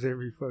dangle those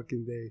every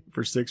fucking day.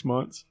 For 6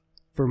 months?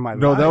 For my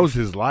No, life. that was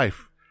his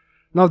life.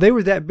 No, they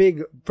were that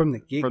big from the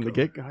get-go. From the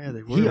get-go? Yeah,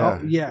 they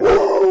were. Yeah.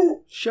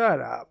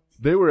 Shut up.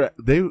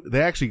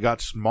 They actually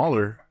got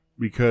smaller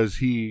because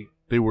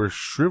they were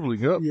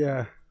shriveling up.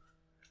 Yeah.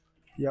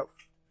 Yep.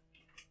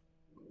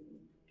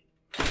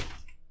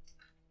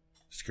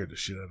 Scared the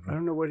shit out of I me.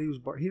 don't know what he was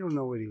he don't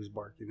know what he was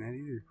barking at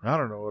either. I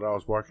don't know what I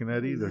was barking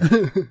at either.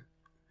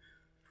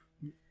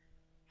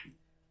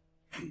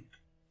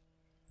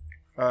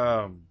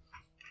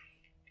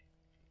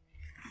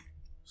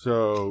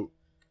 So,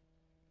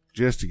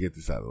 just to get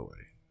this out of the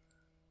way,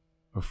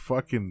 a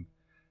fucking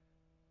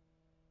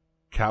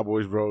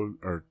Cowboys, bro,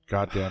 are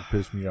goddamn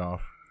pissed me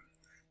off.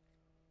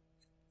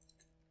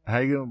 How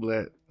you gonna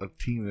let a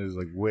team that is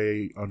like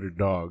way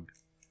underdog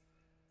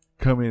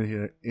come in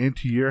here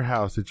into your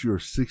house that you are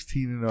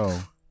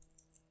 16-0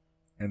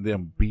 and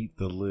then beat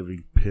the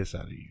living piss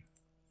out of you?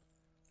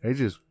 They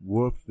just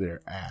whooped their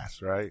ass,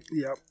 right?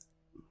 Yep.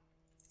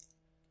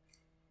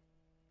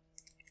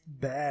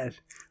 Bad.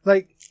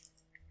 Like,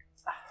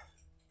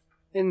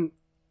 and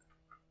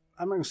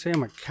I'm not gonna say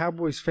I'm a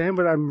Cowboys fan,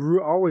 but I'm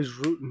always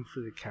rooting for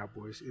the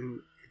Cowboys.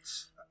 And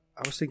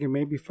I was thinking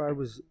maybe if I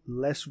was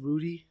less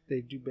rooty,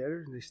 they'd do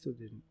better, and they still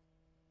didn't.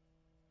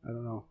 I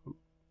don't know.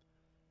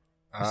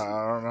 I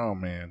don't know,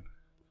 man.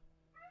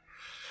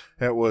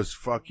 That was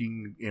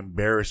fucking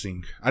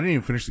embarrassing. I didn't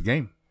even finish the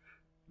game.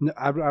 No,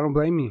 I don't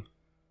blame you.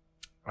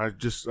 I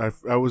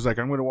was like,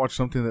 I'm going to watch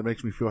something that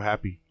makes me feel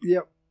happy.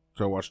 Yep.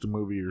 So I watched a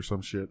movie or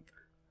some shit.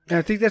 And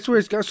I think that's where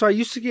it's got. So I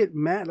used to get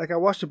mad. Like, I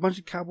watched a bunch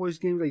of Cowboys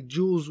games. Like,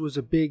 Jules was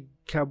a big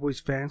Cowboys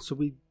fan, so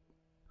we'd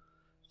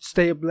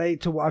stay up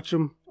late to watch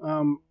them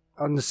on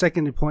the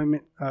second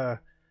appointment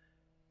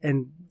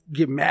and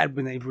get mad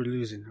when they were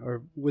losing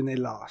or when they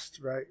lost,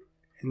 right?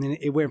 And then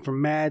it went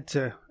from mad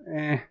to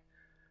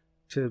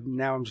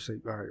now I'm just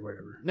like, all right,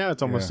 whatever. Now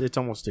it's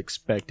almost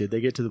expected.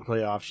 They get to the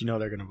playoffs, you know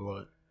they're gonna blow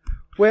it.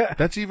 Well,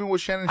 that's even what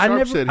Shannon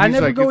Sharp said. I He's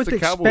never like, go it's with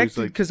the Cowboys,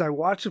 expected because I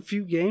watch a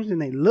few games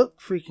and they look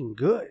freaking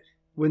good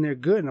when they're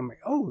good, and I'm like,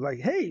 oh,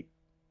 like, hey,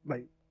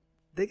 like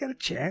they got a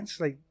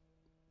chance, like,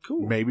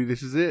 cool. Maybe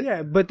this is it.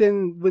 Yeah, but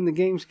then when the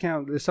games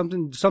count, there's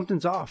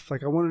something's off.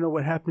 Like, I want to know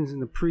what happens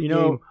in the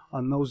pregame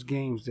on those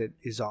games that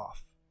is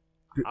off.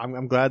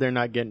 I'm glad they're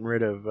not getting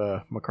rid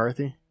of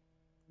McCarthy.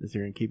 That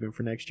they're gonna keep him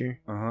for next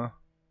year.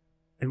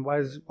 And why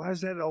is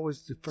that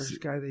always the first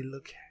guy they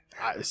look at?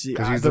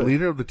 Because he's the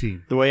leader of the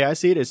team. The way I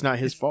see it, it's not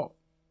his fault.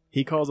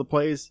 He calls the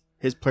plays.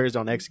 His players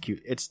don't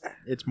execute. It's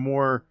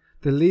more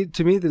the lead.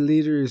 To me, the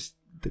leader is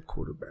the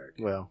quarterback.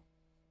 Well,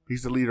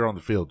 he's the leader on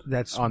the field.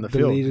 That's on the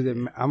field. Leader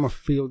that I'm a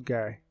field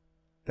guy.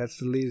 That's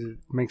the leader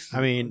that makes.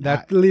 I mean,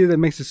 that's the leader that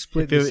makes a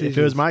split decision. If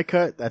it was my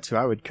cut, that's who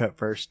I would cut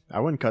first.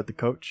 I wouldn't cut the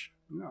coach.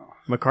 No,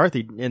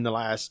 McCarthy in the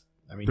last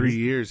 3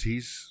 years,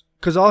 he's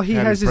because all he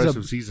has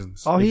is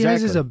seasons. All he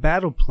has is a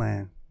battle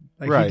plan.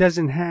 Like, right. He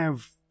doesn't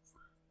have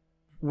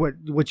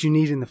what you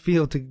need in the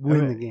field to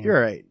win the game. You're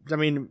right. I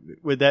mean,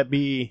 that'd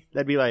be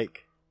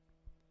like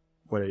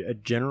what a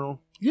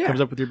general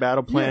comes up with your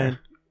battle plan,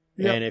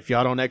 and if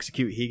y'all don't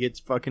execute, he gets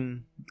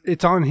fucking.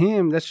 It's on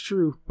him. That's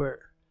true,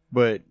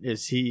 but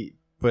is he?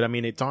 But I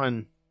mean, it's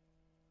on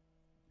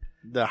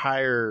the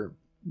higher,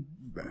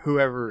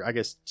 whoever, I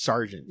guess,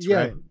 sergeants,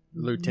 right?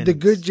 Lieutenants. The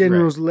good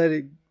generals let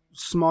it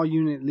small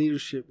unit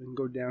leadership and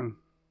go down.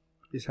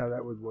 Is how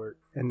that would work,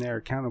 and they're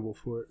accountable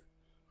for it.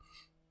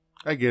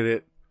 I get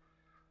it.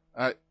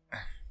 I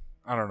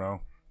don't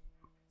know.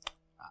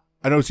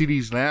 I know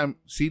CD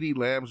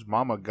Lamb's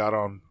mama got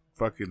on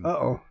fucking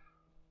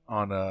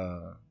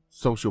on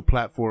social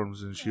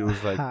platforms, and she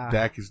was like,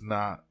 "Dak is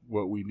not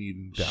what we need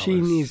in Dallas." She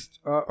needs.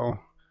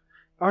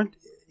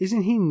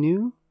 Isn't he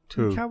new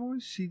to the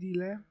Cowboys? CD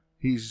Lamb.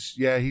 He's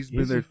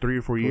been there 3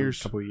 or 4 years.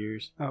 A couple of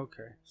years.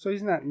 Okay, so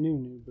he's not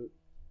new,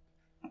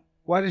 but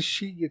why does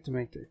she get to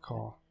make that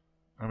call?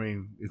 I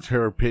mean, it's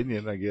her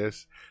opinion, I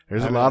guess.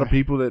 There's a lot of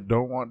people that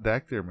don't want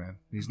Dak there, man.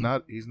 He's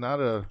not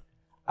a.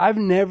 I've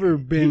never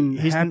been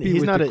happy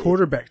with the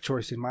quarterback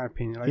choice, in my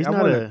opinion. Like, I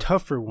want a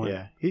tougher one.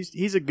 Yeah,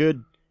 he's a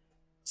good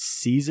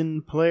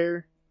seasoned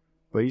player,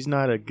 but he's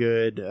not a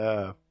good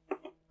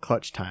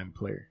clutch time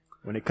player.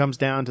 When it comes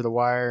down to the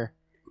wire,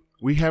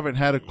 we haven't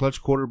had a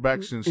clutch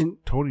quarterback since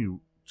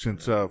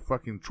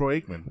fucking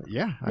Troy Aikman.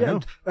 Yeah, I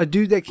know. A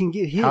dude that can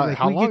get hit.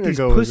 How we long get these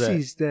ago was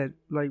pussies that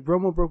like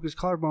Romo broke his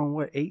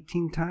collarbone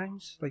 18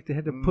 times? Like, they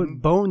had to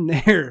put bone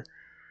there.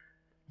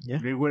 Yeah,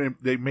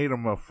 they made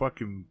him a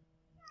fucking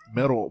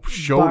metal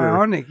shoulder.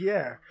 Bionic,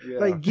 yeah.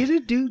 Like, get a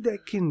dude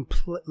that can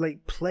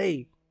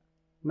play,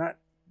 not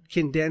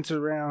can dance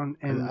around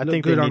and I look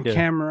think good on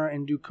camera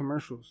and do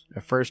commercials.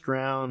 A first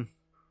round,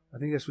 I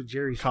think that's what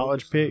Jerry's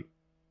college pick.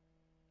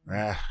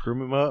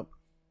 Groom him up.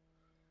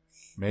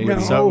 Maybe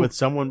with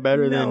someone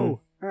better than.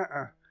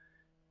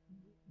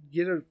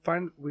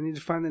 We need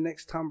to find the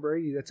next Tom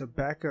Brady that's a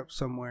backup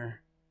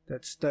somewhere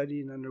that's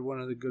studying under one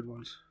of the good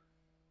ones.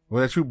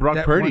 Well, that's who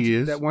Brock Purdy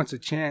is. That wants a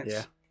chance.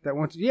 Yeah. that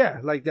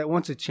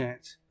wants a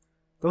chance.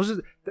 Those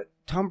are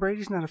Tom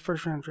Brady's not a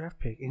first round draft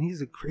pick, and he's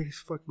the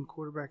greatest fucking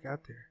quarterback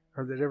out there,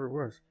 or that ever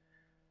was.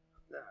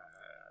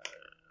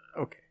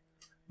 Okay,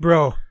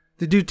 bro,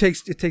 the dude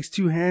takes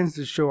 2 hands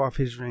to show off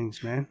his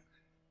rings, man.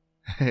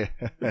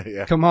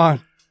 Yeah. Come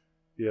on.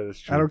 Yeah, that's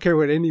true. I don't care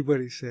what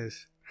anybody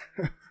says.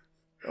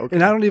 Okay.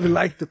 And I don't even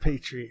like the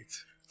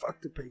Patriots.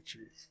 Fuck the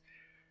Patriots.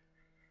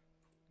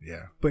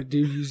 Yeah. But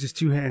dude uses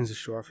 2 hands to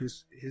show off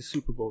his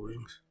Super Bowl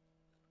rings.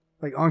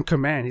 Like on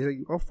command. He's like,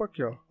 oh, fuck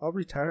y'all. I'll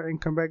retire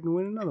and come back and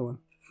win another one.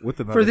 With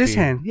another For this team.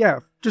 hand. Yeah.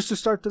 Just to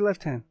start the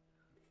left hand.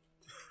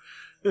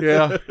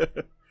 Yeah.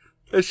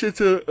 That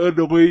shit's in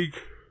the league.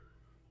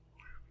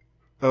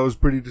 I was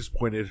pretty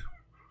disappointed.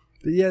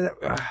 Yeah.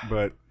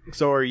 But.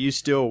 So are you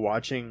still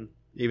watching,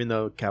 even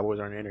though Cowboys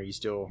aren't in, are you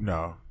still...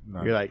 No.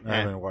 You're like, I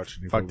haven't watched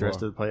any fuck football. the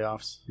rest of the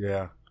playoffs?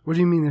 Yeah. What do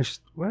you mean there's...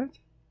 What?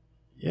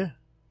 Yeah.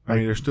 I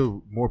mean, there's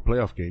still more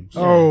playoff games.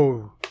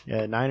 Oh.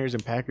 Yeah, Niners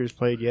and Packers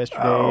played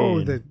yesterday. Oh,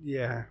 and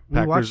yeah. We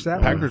Packers, watched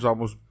that Packers one.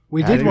 almost...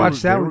 We did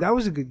watch that one. That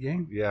was a good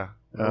game. Yeah.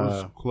 That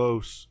was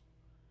close.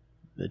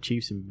 The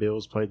Chiefs and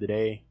Bills played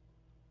today.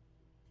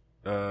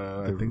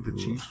 I think the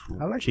Chiefs...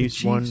 I like Chiefs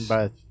the Chiefs.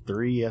 won by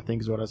 3, I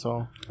think is what I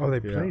saw. Oh, they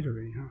played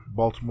already, huh?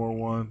 Baltimore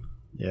won.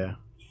 Yeah.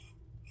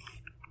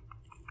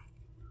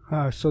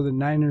 So the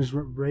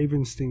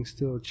Niners-Ravens thing's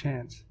still a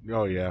chance.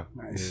 Oh, yeah.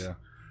 Nice. Yeah.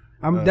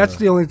 That's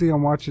the only thing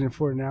I'm watching it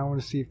for now. I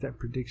want to see if that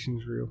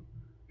prediction's real.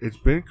 It's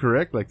been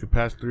correct like the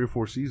past 3 or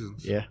 4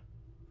 seasons. Yeah.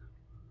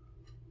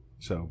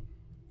 So.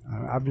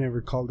 I've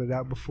never called it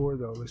out before,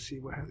 though. Let's see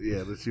what happens.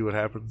 Yeah, let's see what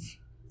happens.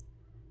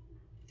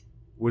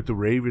 With the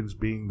Ravens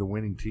being the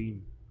winning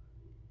team.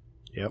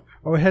 Yep.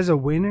 Oh, it has a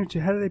winner?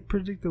 How do they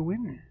predict the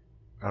winner?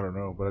 I don't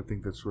know, but I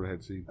think that's what I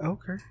had seen.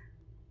 Okay.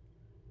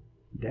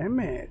 Damn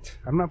it.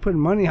 I'm not putting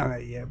money on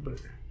that yet, but...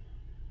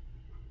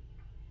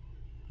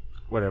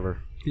 Whatever.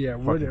 Yeah,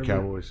 Fucking whatever.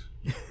 Cowboys.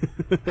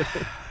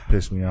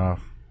 Piss me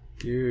off.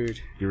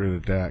 Dude. Get rid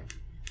of Dak.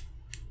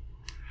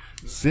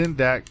 Send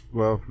Dak.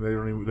 Well, they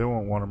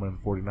won't want him in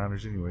the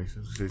 49ers anyway.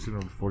 Since they send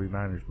him to the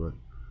 49ers, but...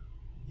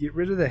 Get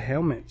rid of the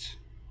helmets.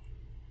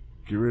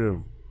 Get rid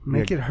of...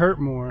 Make it hurt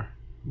more.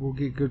 We'll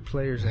get good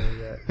players out of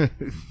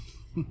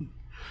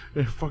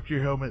that. Fuck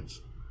your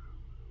helmets.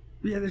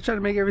 Yeah, they're trying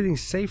to make everything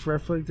safer. I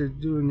feel like they're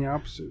doing the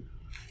opposite.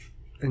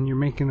 And you're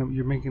making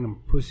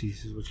them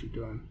pussies is what you're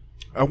doing.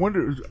 I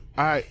wonder...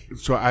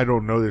 So I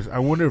don't know this. I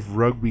wonder if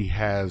rugby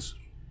has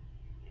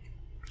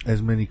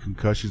as many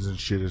concussions and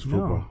shit as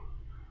football. No.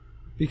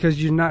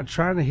 Because you're not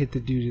trying to hit the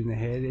dude in the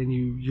head, and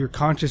you're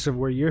conscious of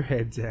where your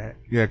head's at.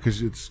 Yeah,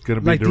 because it's going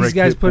to be like direct these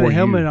guys hit put a for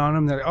helmet you. on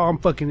them. They're like, oh, I'm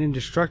fucking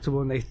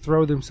indestructible, and they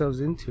throw themselves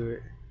into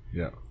it.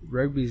 Yeah.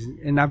 Rugby's,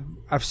 and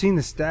I've seen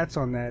the stats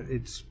on that.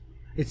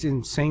 It's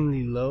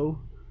insanely low,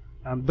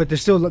 but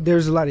there's a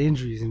lot of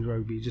injuries in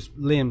rugby, just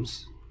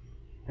limbs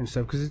and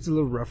stuff, because it's a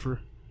little rougher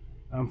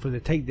for the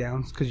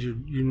takedowns, because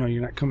you're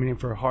not coming in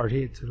for a hard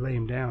hit to lay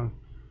him down,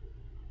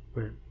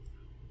 but.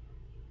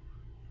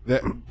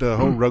 The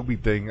whole rugby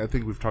thing, I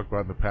think we've talked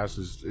about in the past,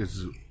 is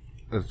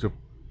it's a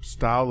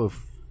style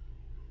of...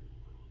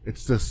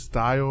 It's the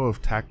style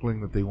of tackling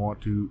that they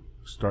want to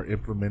start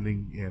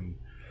implementing in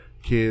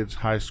kids,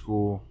 high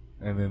school,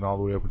 and then all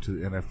the way up into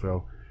the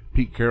NFL.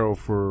 Pete Carroll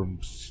from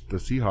the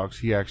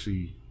Seahawks, he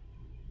actually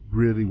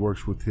really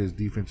works with his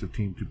defensive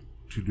team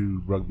to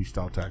do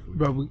rugby-style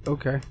tackling.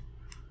 Okay.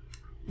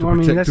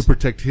 To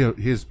protect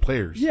his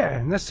players. Yeah,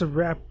 and that's a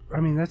wrap.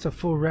 I mean, that's a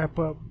full wrap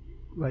up,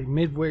 like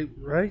midway,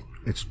 right?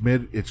 It's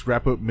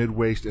wrap up, mid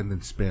waist, and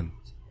then spin.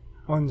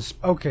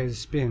 The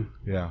spin.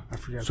 Yeah, I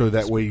forgot. So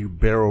that way you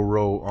barrel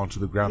roll onto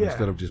the ground Yeah.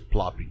 instead of just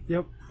plopping.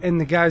 Yep. And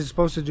the guy's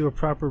supposed to do a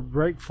proper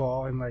break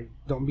fall and like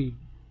don't be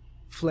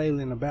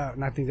flailing about.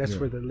 And I think that's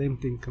where the limb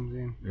thing comes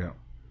in.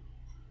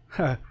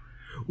 Yeah.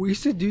 We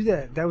used to do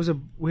that.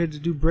 We had to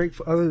do break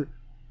for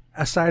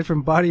aside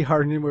from body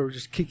hardening where we're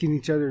just kicking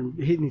each other and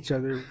hitting each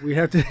other. We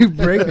have to do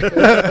break.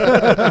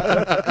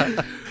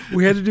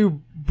 We had to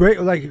do break,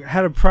 like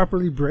how to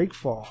properly break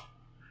fall.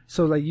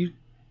 So like you'd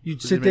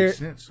sit there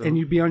and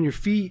you'd be on your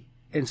feet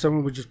and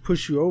someone would just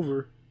push you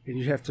over and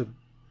you'd have to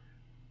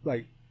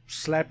like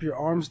slap your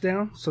arms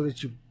down so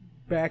that your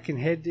back and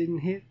head didn't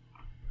hit.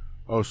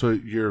 Oh, so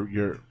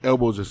your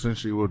elbows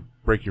essentially would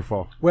break your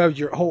fall. Well,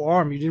 your whole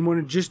arm. You didn't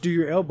want to just do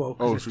your elbow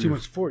because it's so too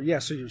much force. Yeah,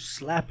 so you're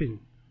slapping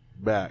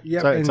back.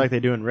 Yeah, it's like they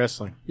do in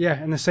wrestling. Yeah,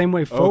 and the same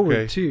way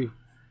forward too.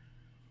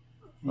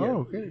 Yeah,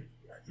 oh, okay.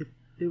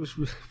 It was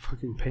really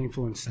fucking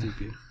painful and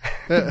stupid,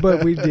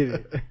 but we did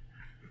it.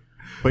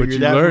 But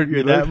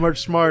you're that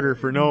much smarter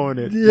for knowing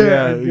it.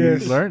 Yeah, you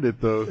learned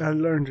it though. I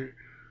learned it.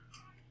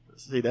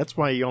 See, that's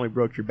why you only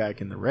broke your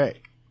back in the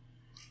wreck.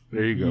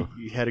 There you go.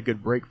 You had a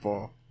good break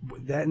fall.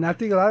 And I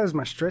think a lot of it is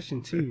my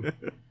stretching too.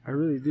 I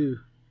really do,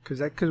 because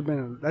that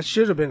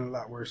should have been a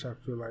lot worse. I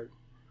feel like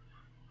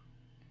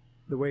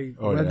the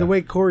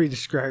way Corey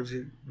describes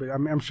it, but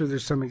I'm sure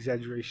there's some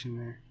exaggeration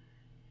there.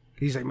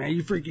 He's like, man,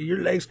 your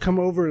legs come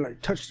over and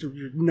like touch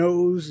your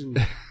nose and.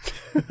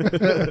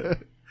 Yeah,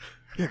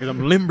 because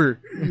I'm limber.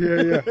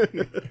 Yeah.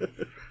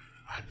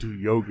 I do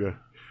yoga.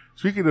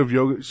 Speaking of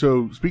yoga,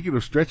 speaking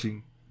of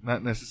stretching,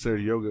 not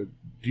necessarily yoga,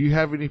 do you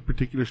have any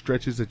particular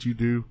stretches that you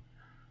do?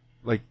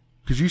 Like,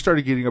 because you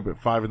started getting up at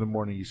 5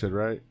 a.m, you said,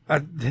 right?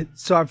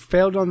 So I've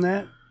failed on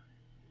that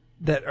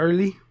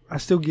early. I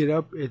still get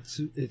up. It's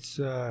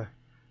 5:30,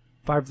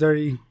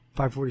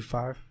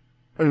 5:45.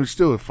 I mean, it's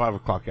still a 5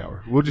 o'clock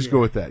hour. We'll just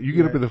go with that. You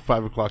get up at the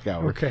 5 o'clock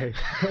hour. Okay.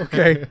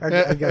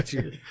 I got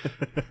you.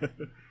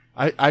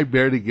 I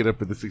barely get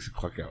up at the 6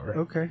 o'clock hour.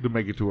 Okay. To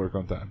make it to work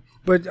on time.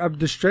 But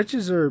the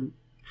stretches are,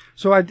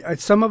 so I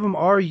some of them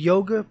are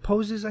yoga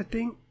poses. I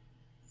think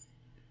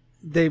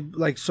they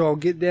like, so I'll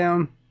get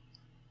down,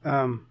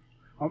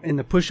 in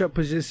the push-up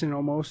position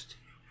almost,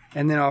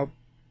 and then I'll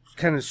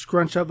kind of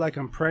scrunch up like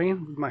I'm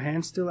praying with my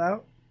hands still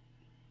out.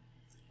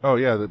 Oh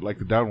yeah, like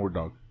the downward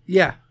dog.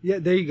 Yeah,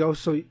 there you go.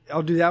 So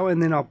I'll do that one,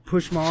 and then I'll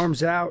push my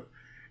arms out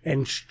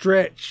and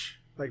stretch,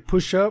 like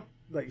push up,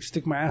 like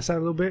stick my ass out a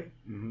little bit,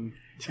 and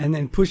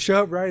then push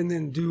up, right, and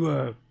then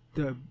do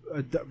the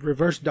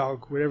reverse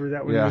dog, whatever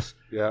that one is.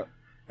 Yeah.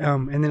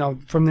 And then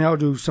from there I'll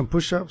do some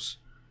push-ups,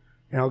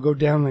 and I'll go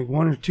down like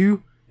 1 or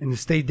 2, and then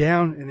stay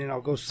down, and then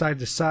I'll go side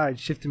to side,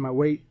 shifting my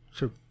weight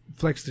to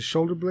flex the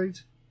shoulder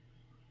blades,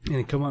 and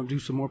then come up and do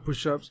some more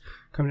push-ups,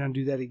 come down and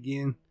do that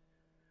again,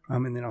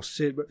 and then I'll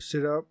sit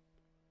up,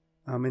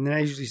 and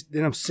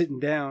then I'm sitting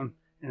down,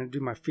 and I do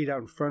my feet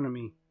out in front of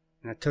me,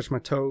 and I touch my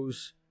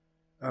toes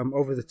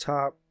over the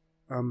top,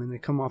 and they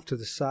come off to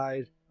the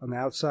side on the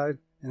outside,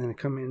 and then I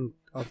come in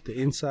off the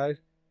inside,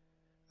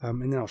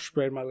 and then I'll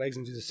spread my legs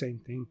and do the same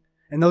thing.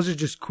 And those are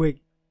just quick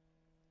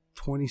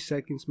 20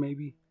 seconds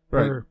maybe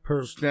per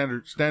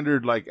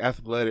standard like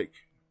athletic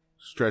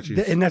stretches.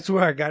 And that's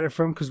where I got it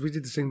from, because we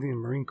did the same thing in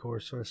Marine Corps,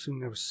 so I assume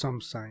there was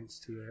some science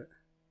to that.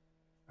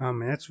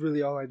 And that's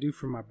really all I do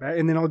for my back.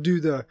 And then I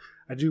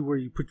do where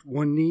you put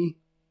one knee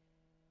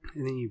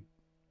and then you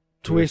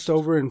twist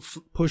over and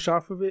push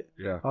off of it.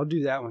 Yeah. I'll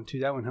do that one too.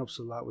 That one helps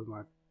a lot with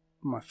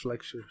my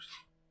flexors.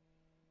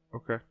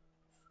 Okay.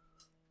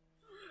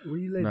 Where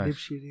you let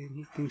dipshit in?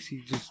 He thinks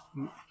he just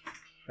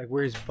like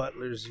wears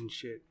butlers and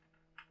shit.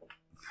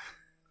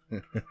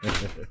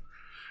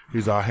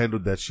 I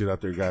handled that shit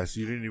out there, guys.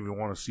 You didn't even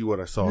want to see what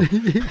I saw.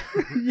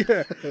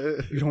 Yeah.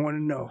 You don't want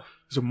to know.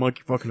 There's a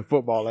monkey fucking a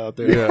football out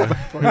there. Yeah.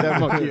 Fuck that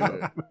monkey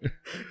up.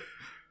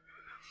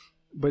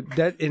 But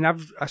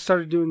I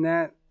started doing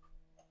that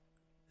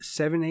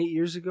 7-8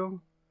 years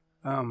ago.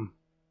 And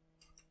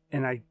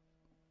I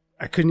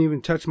couldn't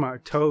even touch my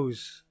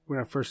toes when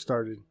I first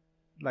started.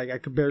 Like I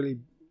could barely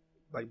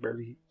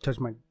touch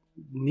my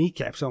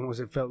kneecaps almost,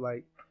 it felt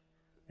like.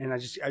 And I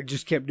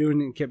just kept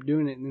doing it,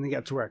 and then I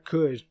got to where I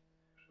could.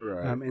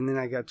 Right. And then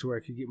I got to where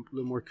I could get a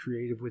little more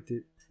creative with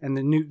it. And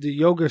the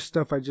yoga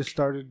stuff I just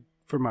started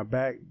for my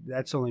back,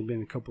 that's only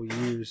been a couple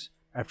years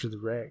after the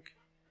wreck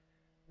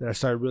that I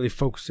started really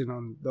focusing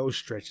on those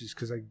stretches,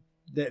 because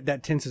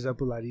that tenses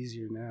up a lot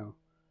easier now.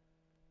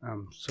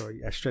 So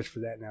I stretch for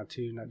that now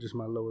too, not just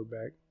my lower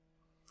back.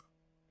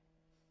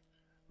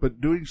 But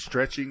doing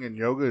stretching and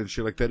yoga and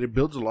shit like that, it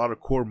builds a lot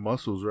of core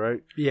muscles,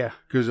 right? Yeah.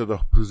 Because of the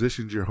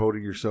positions you're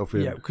holding yourself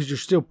in. Yeah, because you're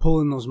still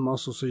pulling those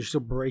muscles, so you're still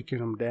breaking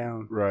them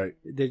down. Right.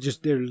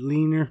 They're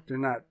leaner. They're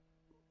not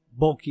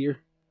bulkier.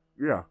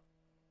 Yeah.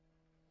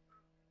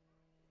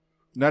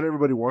 Not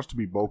everybody wants to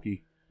be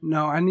bulky.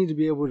 No, I need to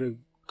be able to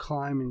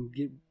climb and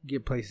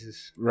get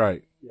places.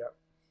 Right. Yeah.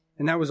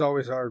 And that was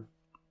always our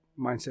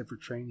mindset for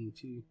training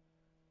too.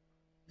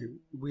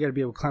 We got to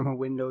be able to climb on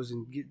windows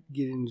and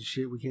get into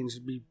shit. We can't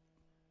just be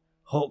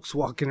Hulks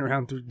walking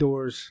around through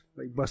doors,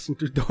 like busting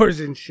through doors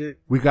and shit.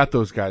 We got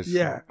those guys.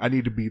 Yeah. I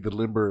need to be the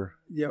limber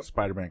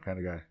Spider-Man kind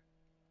of guy.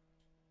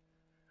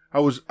 I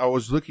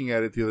was looking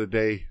at it the other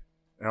day,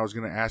 and I was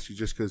going to ask you,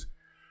 just because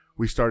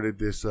we started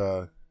this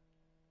at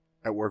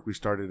work. We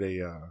started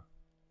a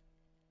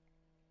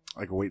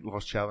weight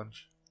loss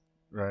challenge,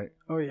 right?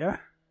 Oh yeah.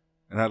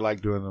 And I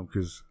like doing them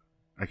because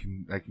I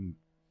can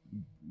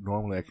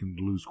normally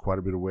lose quite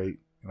a bit of weight,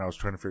 and I was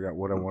trying to figure out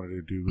what I wanted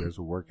to do as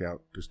a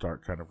workout to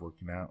start kind of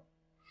working out.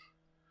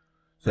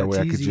 So that way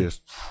I could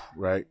just,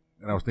 right?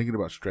 And I was thinking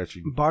about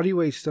stretching. Body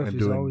weight stuff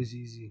is always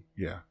easy.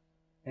 Yeah.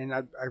 And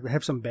I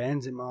have some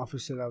bands in my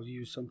office that I'll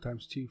use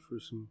sometimes too for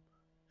some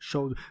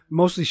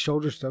mostly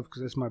shoulder stuff,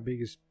 because that's my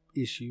biggest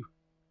issue.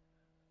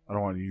 I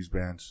don't want to use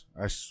bands.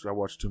 I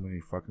watch too many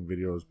fucking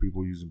videos,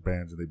 people using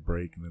bands and they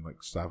break and then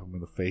like slap them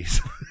in the face.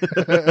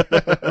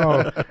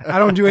 Oh, I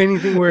don't do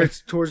anything where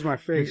it's towards my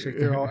face. Like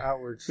they're all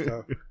outward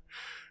stuff.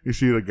 You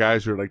see the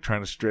guys who are like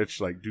trying to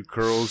stretch, like do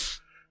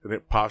curls, and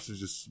it pops and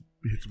just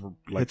hits them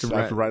like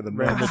slaps right in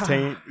the right in the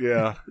taint.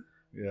 Yeah,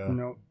 yeah.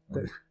 No,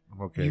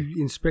 I'm okay.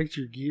 You inspect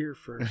your gear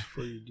first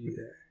before you do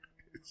that.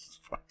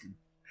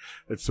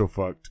 It's so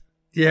fucked.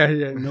 Yeah.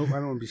 Nope, I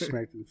don't want to be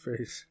smacked in the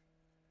face.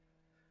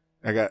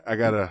 I gotta I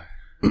gotta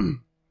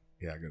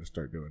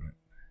start doing it.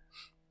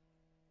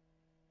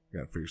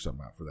 Gotta figure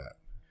something out for that.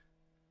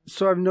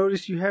 So I've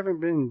noticed you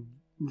haven't been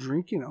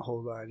drinking a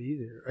whole lot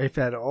either, if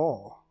at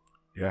all.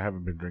 Yeah, I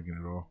haven't been drinking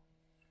at all.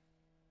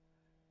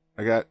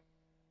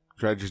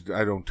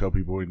 I don't tell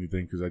people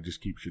anything because I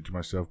just keep shit to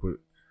myself, but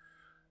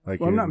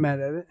Well, I'm not mad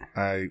at it.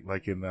 I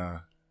like in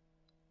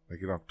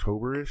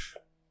October-ish,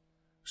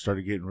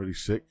 started getting really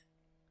sick.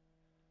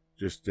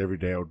 Just every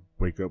day I would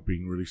wake up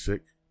being really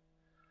sick.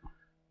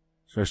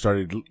 So I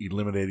started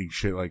eliminating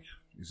shit like,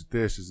 is it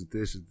this? Is it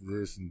this? Is it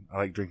this? And I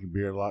like drinking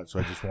beer a lot, so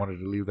I just wanted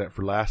to leave that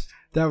for last.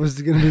 That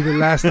was going to be the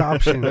last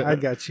option. I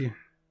got you.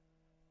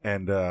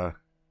 And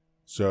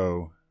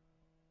so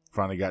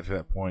finally got to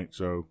that point.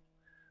 So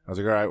I was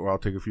like, all right, well, I'll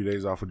take a few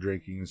days off of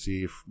drinking and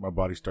see if my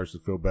body starts to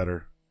feel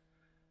better.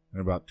 And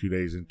about 2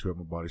 days into it,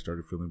 my body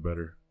started feeling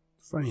better.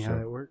 Funny how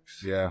that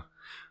works. Yeah.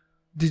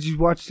 Did you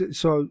watch it?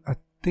 So I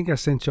think I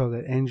sent y'all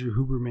that Andrew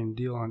Huberman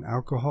deal on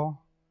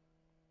alcohol.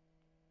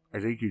 I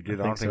think you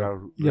did. I think don't think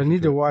so. You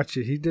need to watch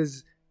it. He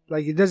does,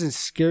 like, it doesn't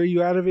scare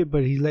you out of it,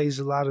 but he lays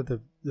a lot of the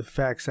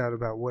facts out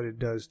about what it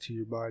does to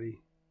your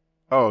body.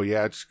 Oh,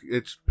 yeah.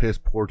 It's piss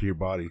poor to your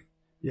body.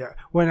 Yeah.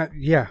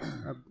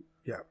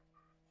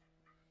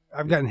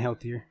 I've gotten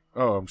healthier.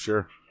 Oh, I'm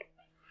sure.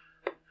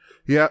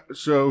 Yeah,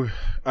 so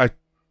I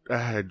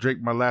had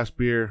drank my last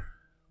beer.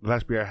 The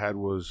last beer I had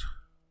was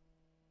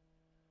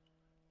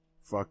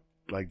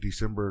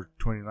December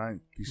 29th,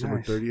 December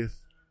Nice. 30th.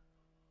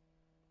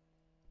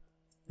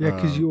 Yeah,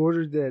 because you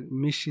ordered that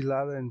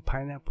michelada and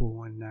pineapple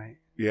one night.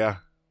 Yeah,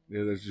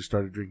 I just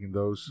started drinking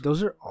those.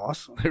 Those are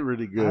awesome. They're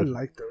really good. I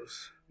like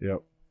those.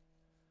 Yep.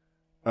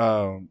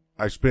 I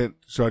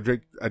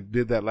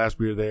did that last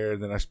beer there,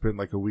 and then I spent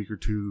like a week or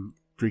two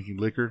drinking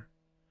liquor,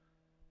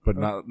 but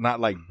not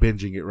like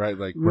binging it, right?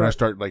 Like when I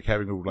started like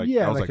having I was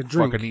like,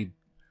 fuck, I need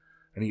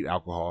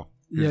alcohol.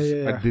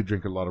 Yeah. I did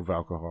drink a lot of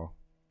alcohol.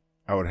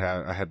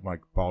 I had my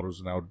bottles,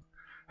 and I would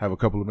have a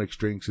couple of mixed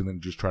drinks, and then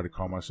just try to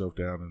calm myself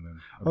down, and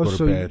then I'd go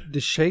to bed. The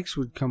shakes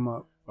would come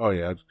up. Oh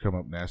yeah, it'd come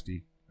up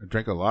nasty. I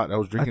drank a lot. I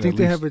was drinking. I think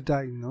they have a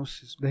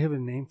diagnosis. They have a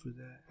name for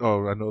that.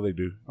 Oh, I know they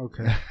do.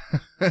 Okay.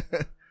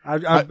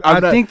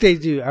 I think they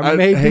do. I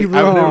may be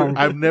wrong.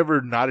 I've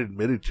never not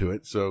admitted to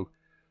it, so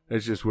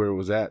that's just where it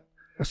was at.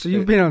 So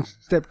you've been on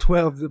step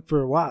 12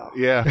 for a while.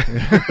 Yeah.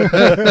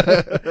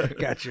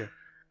 Gotcha.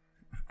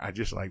 I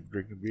just like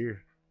drinking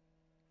beer.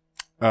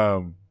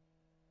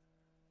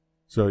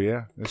 So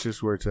yeah, that's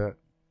just where it's at.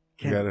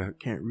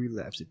 Can't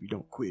relapse if you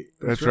don't quit.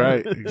 That's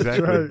right. Exactly. That's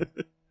right.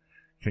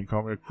 Can't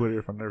call me a quitter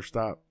if I never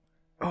stop.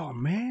 Oh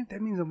man,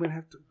 that means I'm gonna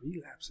have to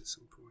relapse at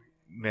some point.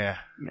 Nah.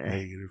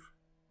 Negative.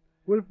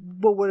 What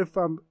if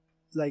I'm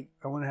like,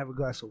 I want to have a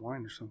glass of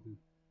wine or something?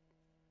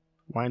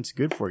 Wine's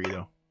good for you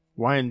though.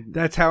 Wine.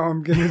 That's how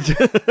I'm gonna.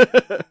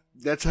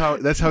 That's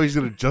how he's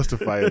gonna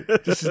justify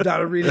it. This is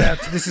not a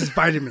relapse. This is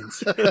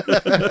vitamins.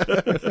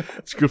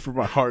 It's good for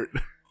my heart.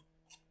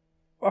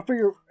 I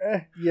figure,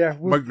 yeah.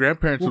 My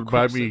grandparents would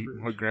buy me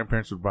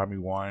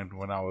wine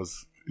when I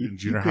was in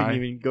junior high. You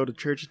couldn't even go to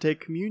church to take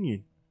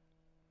communion.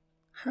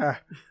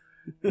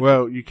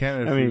 Well, you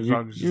can as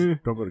long as you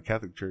don't go to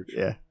Catholic church.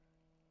 Yeah.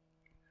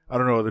 I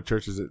don't know other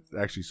churches that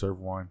actually serve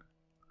wine.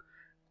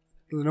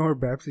 Lenore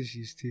Baptist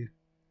used to.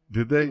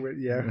 Did they?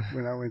 Yeah,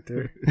 when I went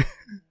there.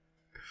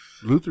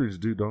 Lutherans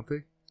do, don't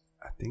they?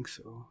 I think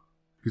so.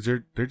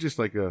 Because they're just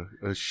like a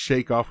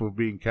shake off of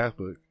being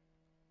Catholic.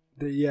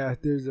 They're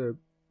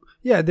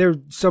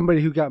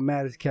somebody who got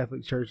mad at the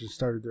Catholic Church and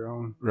started their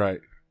own.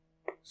 Right.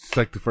 It's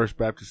like the First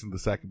Baptist and the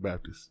Second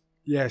Baptist.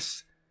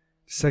 Yes.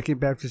 Second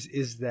Baptist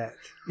is that.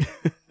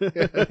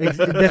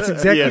 That's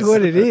exactly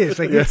what it is.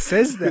 Like, it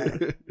says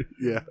that.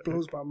 Yeah. It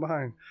blows my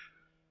mind.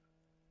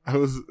 I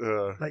was...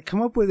 like,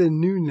 come up with a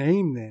new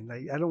name then.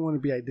 Like, I don't want to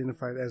be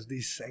identified as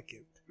the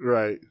second.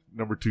 Right.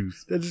 Number 2.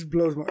 That just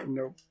blows my...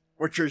 No.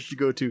 What church did you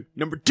go to?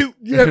 Number 2.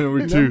 Yeah,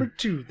 Number 2. Number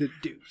 2, the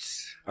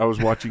Deuce. I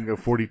was watching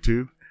 42.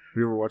 Have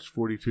you ever watched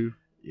 42?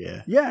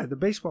 Yeah. Yeah, the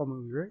baseball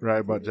movie, right? Right,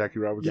 about Jackie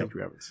Robinson. Jackie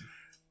Robinson.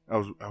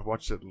 I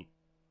watched it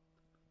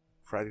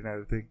Friday night,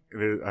 I think.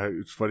 And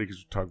it's funny because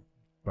we talk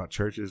about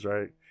churches,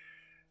 right?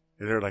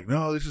 And they're like,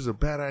 no, this is a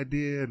bad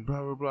idea, and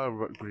blah, blah, blah.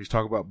 But he's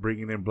talking about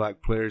bringing in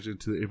black players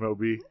into the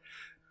MLB.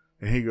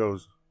 And he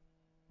goes,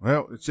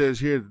 well, it says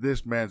here that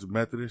this man's a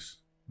Methodist,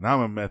 and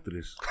I'm a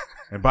Methodist.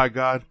 And by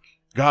God,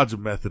 God's a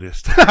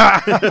Methodist.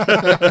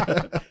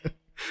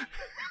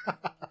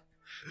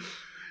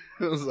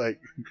 I was like,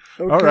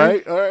 okay. All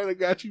right, I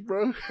got you,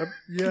 bro.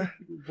 Yeah,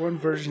 one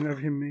version of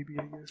him, maybe,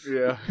 I guess.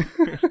 Yeah.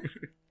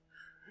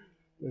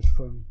 That's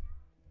funny.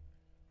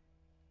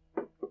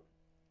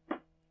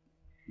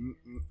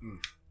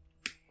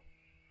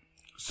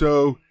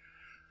 So,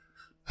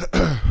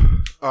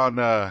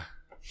 I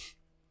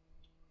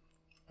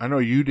know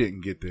you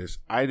didn't get this.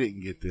 I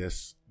didn't get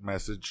this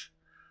message.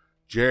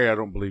 Jerry, I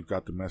don't believe,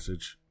 got the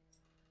message.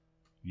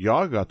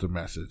 Y'all got the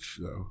message,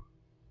 though.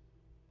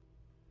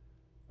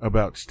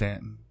 About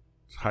Stanton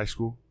High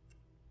School.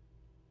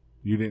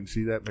 You didn't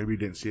see that? Maybe you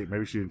didn't see it.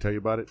 Maybe she didn't tell you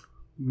about it.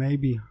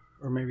 Maybe.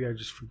 Or maybe I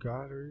just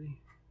forgot already.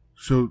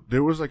 So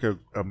there was like a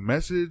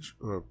message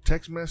or a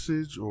text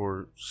message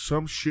or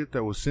some shit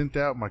that was sent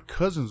out. My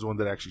cousin's the one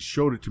that actually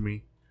showed it to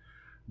me.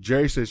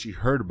 Jerry says she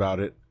heard about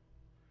it.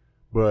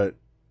 But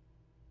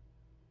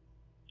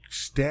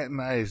Stanton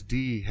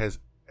ISD has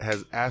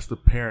asked the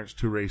parents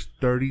to raise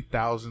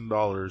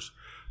 $30,000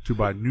 to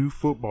buy new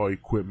football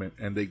equipment,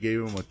 and they gave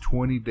him a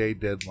 20-day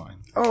deadline.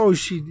 Oh,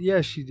 she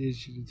did. She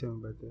did tell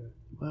me about that.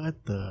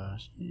 What the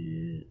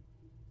shit?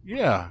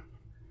 Yeah,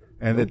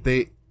 and that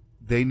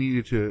they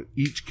needed to.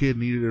 Each kid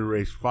needed to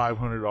raise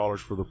 $500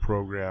 for the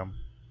program,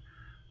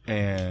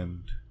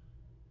 and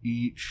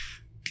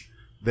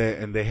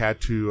they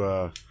had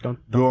to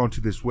go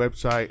onto this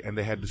website, and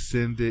they had to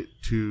send it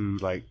to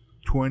like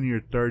 20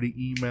 or 30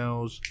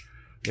 emails.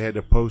 They had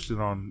to post it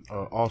on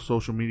all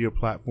social media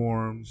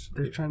platforms.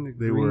 They're trying to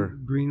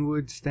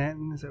Greenwood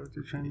Stanton. Is that what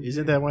they're trying to do?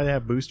 Isn't that why they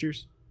have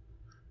boosters?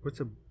 We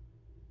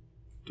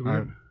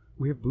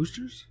have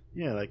boosters?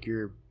 Yeah, like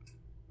your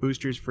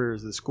boosters for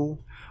the school.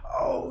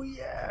 Oh,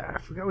 yeah. I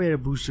forgot we had a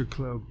booster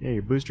club. Yeah,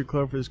 your booster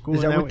club for the school.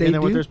 Is that what they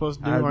do? What they're supposed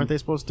to do? Aren't they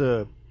supposed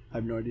to... I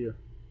have no idea.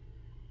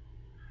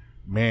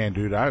 Man,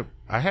 dude, I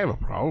have a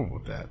problem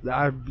with that.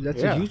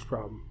 That's a huge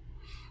problem.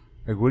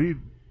 Like,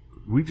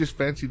 we just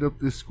fancied up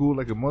this school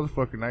like a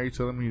motherfucker. Now you're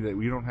telling me that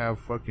we don't have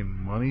fucking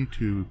money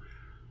to...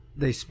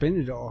 They spend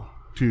it all.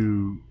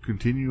 To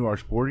continue our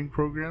sporting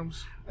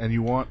programs? And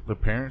you want the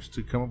parents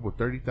to come up with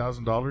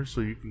 $30,000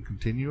 so you can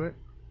continue it?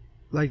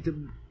 Like,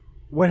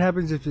 what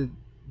happens if it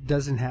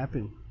doesn't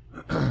happen?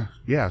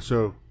 Yeah,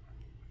 so...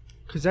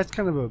 Because that's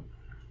kind of a...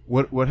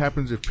 What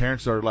happens if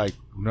parents are like,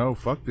 no,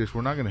 fuck this,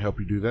 we're not going to help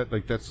you do that?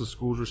 Like, that's the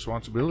school's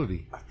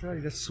responsibility. I feel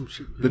like that's some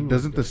shit.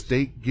 Doesn't the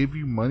state give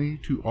you money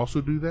to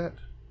also do that?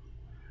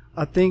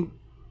 I think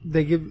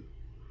they give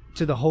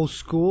to the whole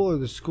school or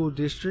the school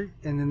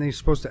district, and then they're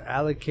supposed to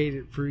allocate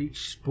it for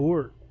each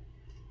sport.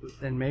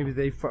 And maybe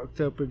they fucked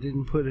up or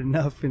didn't put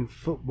enough in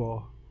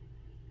football.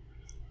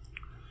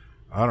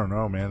 I don't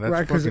know, man. That's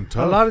right, fucking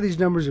tough. A lot of these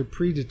numbers are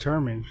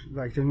predetermined.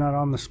 Like, they're not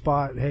on the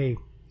spot. Hey,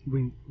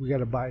 we got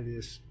to buy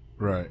this.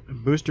 Right. A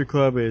booster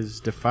club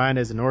is defined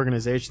as an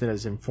organization that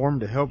is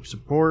informed to help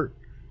support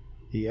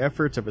the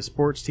efforts of a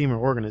sports team or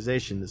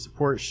organization. The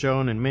support is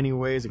shown in many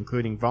ways,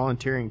 including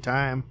volunteering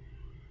time,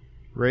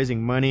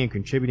 raising money, and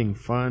contributing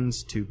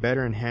funds to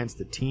better enhance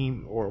the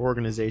team or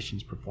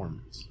organization's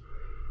performance.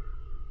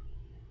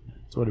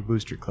 That's what a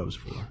booster club's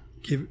for.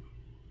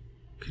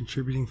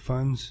 Contributing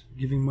funds,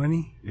 giving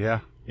money?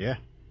 Yeah. Yeah.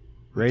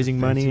 Raising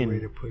money and way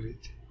to put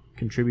it.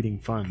 Contributing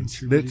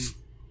funds.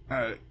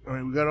 I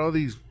mean, we got all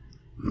these...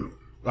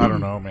 I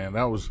don't know, man.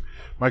 That was...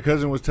 My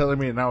cousin was telling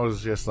me, and I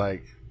was just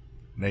like,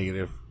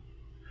 negative.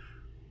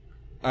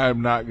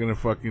 I'm not going to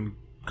fucking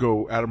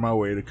go out of my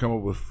way to come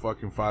up with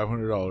fucking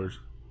 $500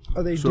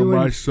 so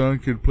my son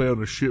can play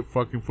on a shit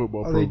fucking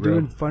football program. Are they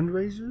doing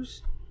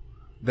fundraisers?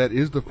 That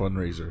is the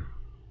fundraiser.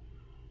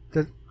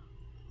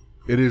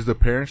 It is the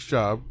parents'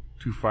 job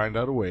to find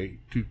out a way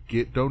to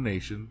get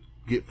donations,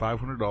 get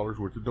 $500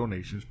 worth of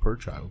donations per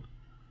child.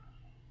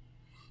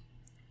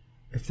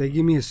 If they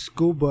give me a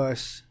school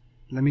bus,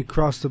 let me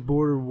cross the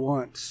border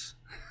once,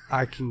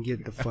 I can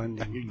get the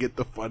funding. I can get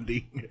the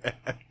funding.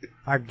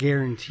 I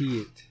guarantee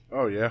it.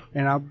 Oh, yeah.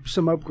 And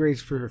some upgrades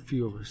for a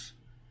few of us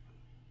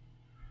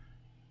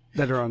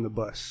that are on the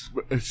bus.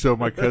 So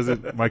my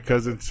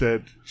cousin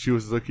said she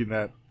was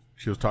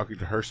talking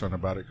to her son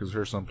about it because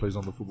her son plays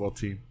on the football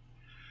team.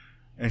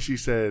 And she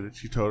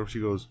told him, she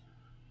goes,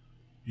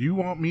 you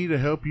want me to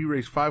help you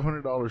raise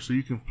 $500 so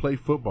you can play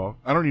football?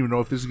 I don't even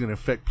know if this is going to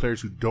affect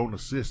players who don't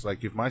assist.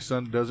 Like, if my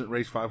son doesn't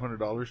raise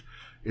 $500,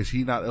 is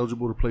he not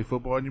eligible to play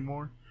football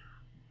anymore?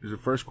 Is the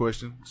first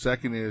question.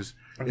 Second is,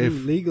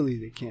 if legally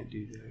they can't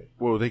do that.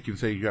 Well, they can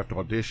say you have to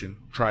audition,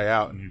 try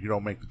out, and you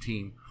don't make the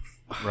team,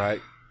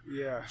 right?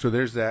 Yeah. So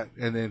there's that.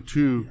 And then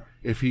two,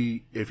 if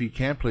he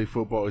can play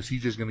football, is he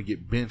just going to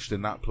get benched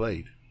and not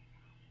played?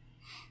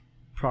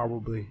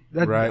 Probably.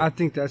 Right. I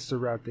think that's the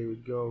route they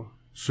would go.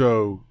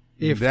 So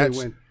if that's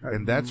they went,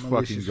 and that's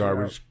fucking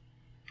garbage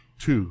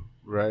route. too,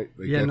 right?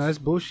 Like that's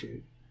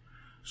bullshit.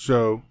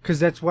 So because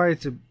that's why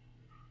it's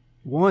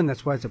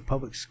a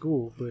public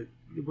school, but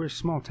we're a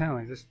small town.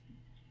 Like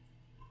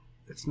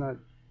that's not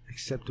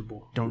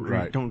acceptable.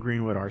 Don't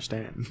Greenwood our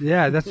stand.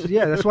 Yeah,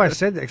 that's why I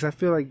said that, because I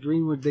feel like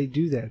Greenwood, they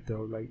do that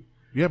though. Like,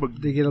 yeah,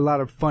 but they get a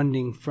lot of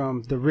funding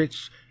from the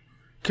rich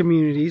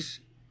communities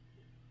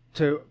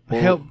to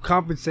help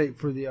compensate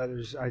for the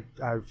others.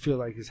 I feel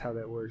like is how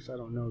that works. I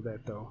don't know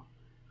that though.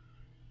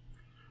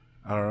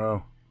 I don't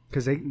know.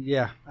 Because I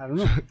don't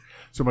know.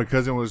 So my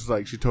cousin was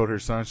like, she told her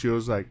son, she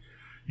was like,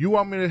 you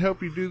want me to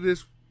help you do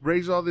this?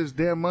 Raise all this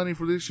damn money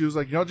for this? She was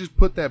like, y'all just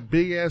put that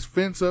big ass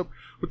fence up.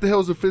 What the hell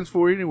is the fence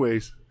for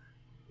anyways?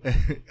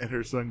 And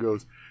her son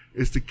goes,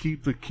 it's to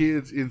keep the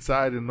kids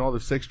inside and all the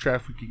sex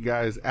trafficking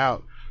guys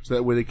out, so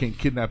that way they can't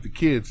kidnap the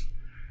kids.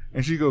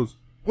 And she goes,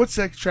 what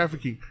sex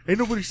trafficking? Ain't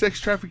nobody sex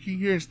trafficking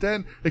here in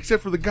Stanton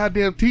except for the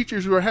goddamn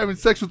teachers who are having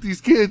sex with these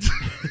kids.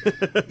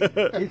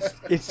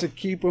 It's to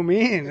keep them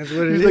in. That's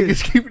what it He's is. like,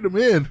 it's keeping them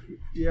in.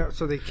 Yeah,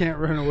 so they can't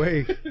run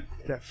away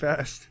that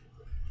fast.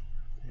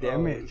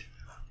 Damn it.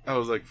 I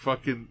was like,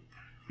 fucking,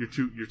 you're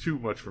too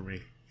much for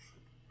me.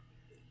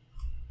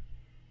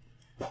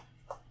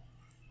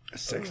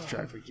 Sex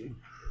trafficking.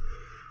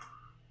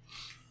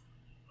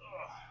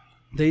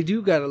 They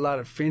do got a lot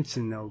of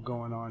fencing though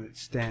going on at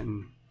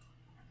Stanton.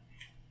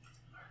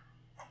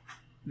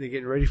 They're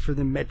getting ready for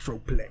the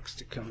Metroplex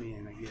to come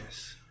in, I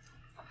guess.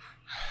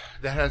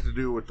 That has to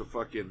do with the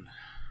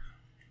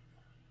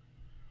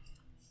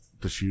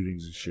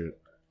shootings and shit.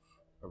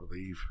 I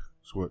believe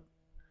it's what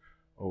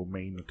old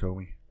Maine told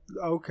me.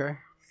 Okay.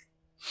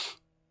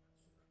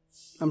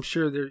 I'm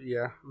sure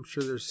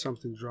there's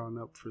something drawn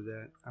up for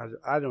that.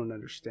 I don't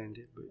understand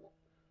it, but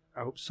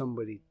I hope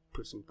somebody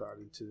put some thought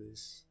into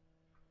this.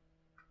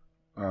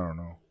 I don't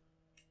know.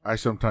 I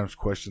sometimes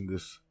question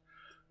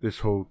this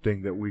whole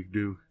thing that we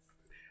do.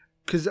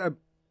 Because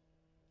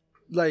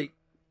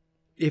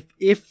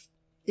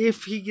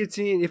if he gets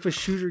in, if a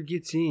shooter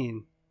gets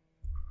in,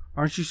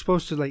 aren't you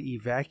supposed to like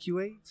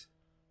evacuate?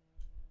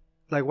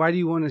 Like, why do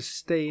you want to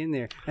stay in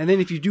there? And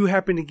then if you do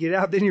happen to get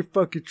out, then you're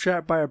fucking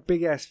trapped by a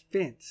big ass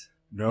fence.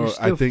 No, you're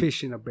still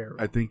fish in a barrel.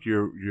 I think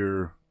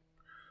you're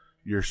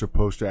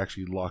supposed to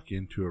actually lock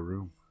into a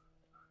room.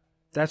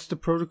 That's the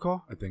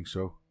protocol? I think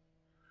so.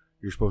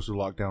 You're supposed to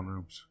lock down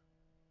rooms.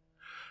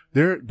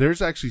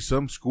 There's actually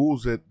some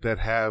schools that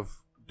have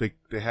they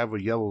have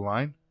a yellow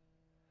line,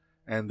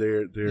 and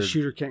they're the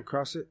shooter can't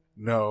cross it.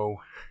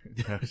 No,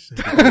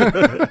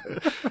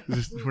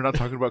 we're not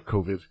talking about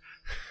COVID.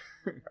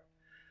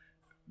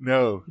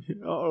 No.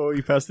 Oh,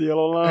 you passed the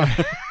yellow line.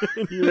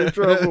 You're in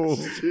trouble.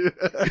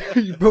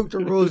 You broke the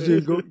rules,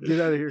 dude. Go get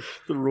out of here.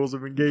 The rules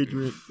of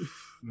engagement.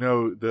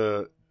 No,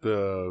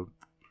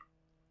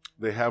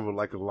 they have a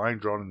line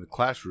drawn in the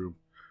classroom,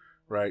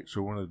 right?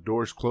 So when the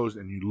door's closed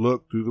and you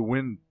look through the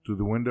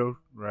window,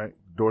 right?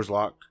 The door's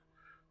locked.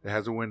 It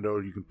has a window.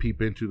 You can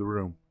peep into the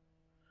room.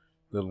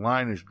 The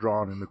line is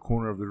drawn in the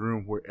corner of the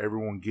room where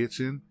everyone gets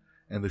in,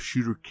 and the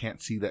shooter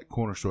can't see that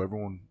corner, so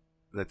everyone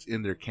that's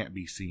in there can't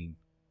be seen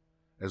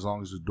as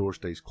long as the door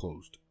stays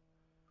closed.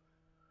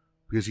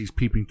 Because he's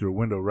peeping through a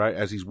window, right,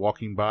 as he's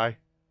walking by.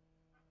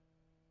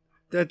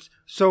 That's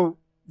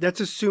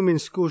assuming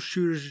school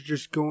shooters are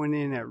just going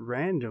in at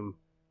random.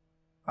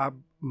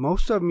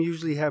 Most of them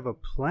usually have a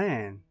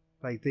plan.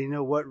 Like, they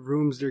know what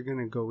rooms they're going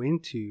to go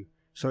into.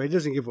 So it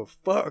doesn't give a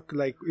fuck,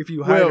 like, if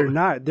you hide or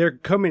not. They're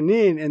coming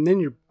in, and then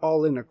you're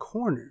all in a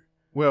corner.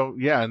 Well,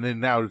 yeah, and then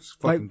now it's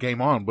fucking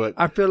game on. But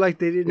I feel like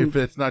they didn't... If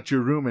it's not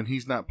your room and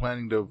he's not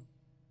planning to...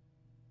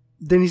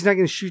 Then he's not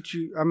going to shoot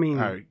you. I mean,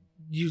 right.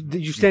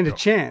 you stand a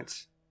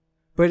chance.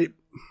 But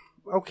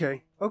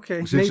okay.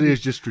 Essentially, maybe.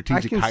 It's just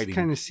strategic hiding. I can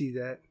kind of see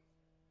that.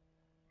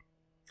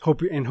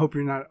 Hope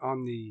you're not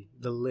on the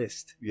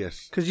list.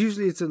 Yes. Because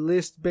usually it's a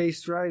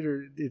list-based, right?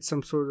 Or it's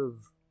some sort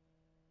of...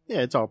 Yeah,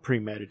 it's all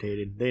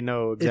premeditated. They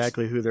know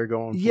exactly who they're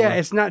going for. Yeah,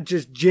 it's not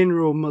just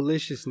general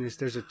maliciousness.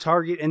 There's a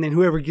target, and then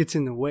whoever gets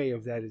in the way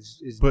of that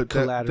is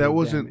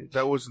collateral damage.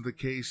 That wasn't the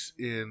case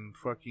in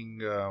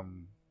fucking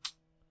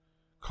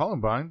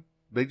Columbine.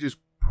 They just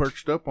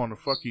perched up on a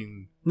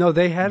fucking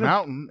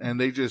mountain, and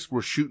they just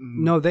were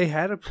shooting. No, they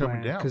had a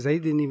plan because they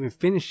didn't even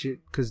finish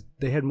it because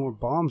they had more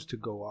bombs to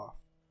go off.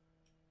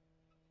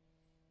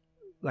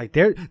 Like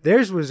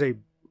theirs was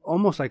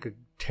almost like a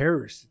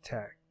terrorist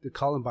attack. The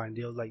Columbine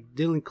deal, like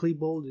Dylan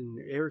Klebold and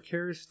Eric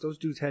Harris, those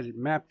dudes had it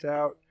mapped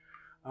out.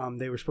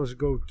 They were supposed to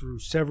go through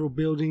several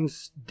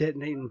buildings,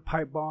 detonating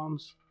pipe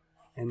bombs,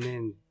 and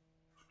then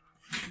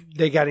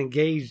they got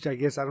engaged. I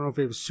guess I don't know if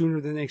it was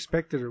sooner than they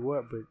expected or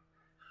what, but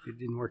it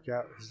didn't work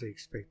out as they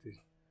expected.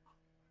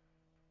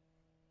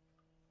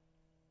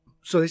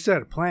 So they still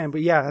had a plan,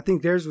 but yeah, I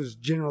think theirs was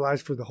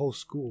generalized for the whole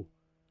school.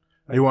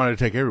 They wanted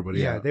to take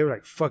everybody out. Yeah, they were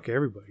like, fuck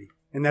everybody.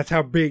 And that's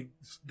how big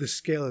the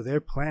scale of their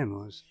plan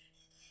was.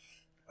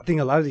 I think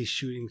a lot of these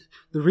shootings,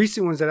 the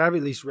recent ones that I've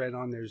at least read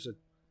on, there's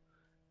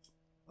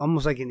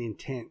almost like an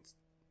intent,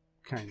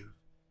 kind of.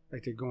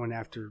 Like they're going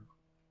after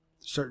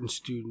certain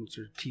students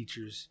or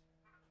teachers.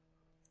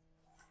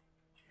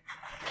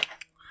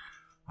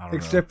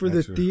 Except for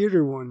the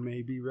theater one,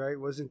 maybe, right?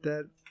 Wasn't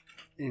that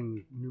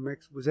in New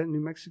Mexico? Was that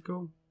New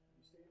Mexico?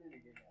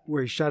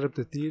 Where he shot up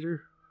the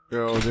theater?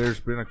 Oh,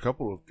 there's been a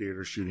couple of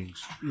theater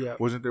shootings. Yeah.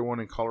 Wasn't there one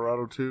in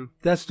Colorado, too?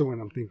 That's the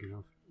one I'm thinking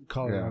of.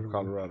 Colorado. Yeah,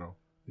 Colorado.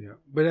 Yeah.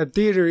 But a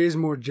theater is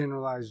more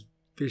generalized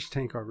fish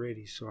tank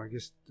already, so I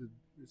guess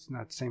it's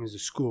not the same as a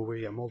school where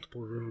you have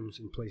multiple rooms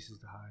and places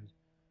to hide.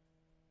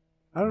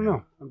 I don't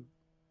know.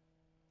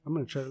 I'm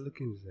going to try to look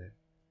into that.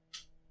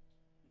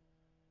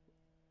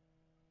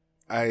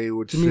 I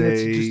would say... To me,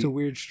 that's just a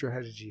weird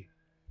strategy.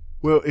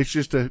 Well, it's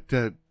just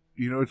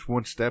it's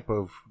one step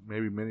of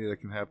maybe many that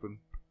can happen.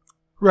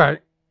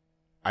 Right.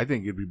 I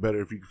think it'd be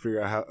better if you could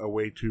figure out a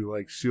way to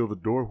like seal the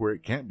door where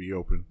it can't be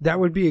open.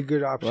 That would be a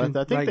good option.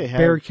 Well, I think they have,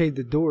 barricade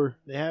the door.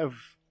 They have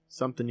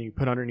something you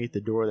put underneath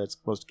the door that's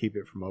supposed to keep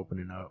it from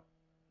opening up,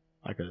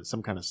 like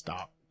some kind of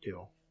stop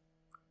deal.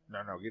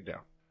 No, get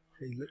down.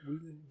 Hey,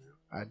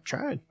 I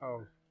tried.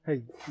 Oh,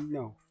 hey,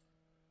 no.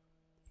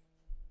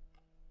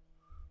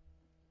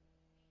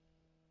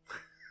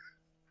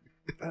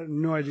 I have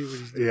no idea what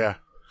he's doing.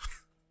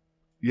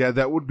 Yeah,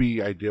 that would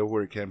be ideal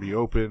where it can be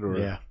open,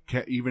 or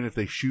even if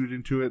they shoot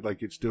into it,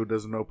 like it still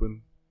doesn't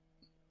open.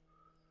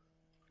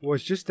 Well,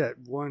 it's just that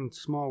one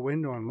small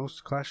window on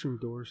most classroom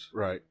doors.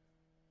 Right.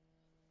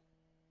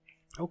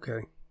 Okay.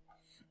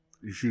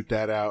 You shoot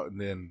that out,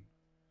 and then,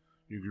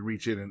 you can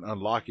reach in and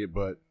unlock it,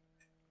 but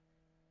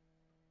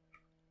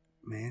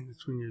man,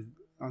 that's when you're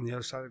on the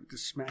other side of it to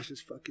smash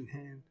his fucking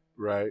hand.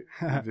 Right.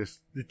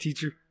 Just the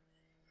teacher.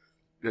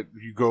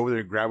 You go over there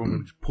and grab him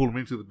and pull him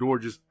into the door,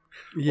 just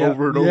Yep.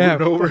 over and over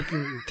and over.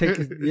 Take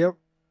his, yep.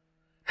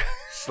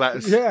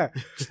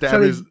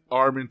 Stab his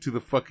arm into the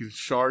fucking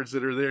shards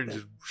that are there and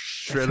just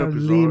shred up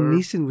his arm. Liam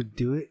Neeson would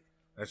do it.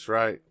 That's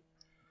right.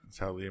 That's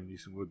how Liam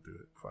Neeson would do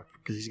it. Fuck.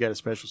 Because he's got a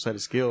special set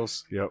of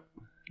skills. Yep.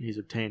 He's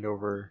obtained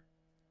over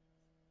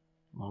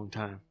a long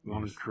time,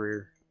 long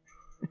career.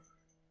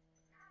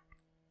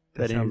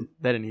 That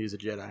didn't use a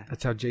Jedi.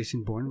 That's how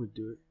Jason Bourne would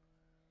do it.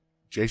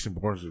 Jason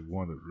Bourne's the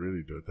one that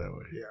really do it that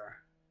way. Yeah.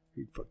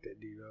 He'd fuck that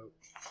dude up.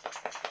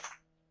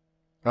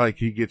 Like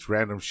he gets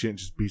random shit and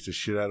just beats the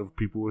shit out of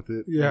people with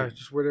it. Yeah,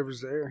 just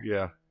whatever's there.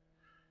 Yeah.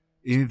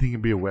 Anything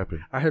can be a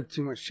weapon. I have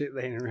too much shit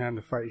laying around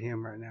to fight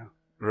him right now.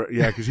 Right,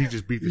 yeah, because he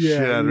just beat the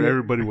shit out of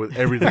everybody with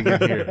everything in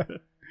here.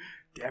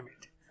 Damn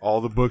it. All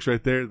the books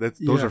right there,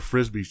 those are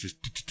frisbees just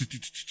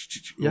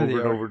over and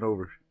over and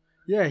over.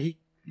 Yeah,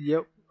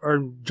 yep.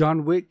 Or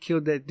John Wick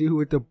killed that dude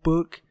with the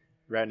book.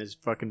 Right in his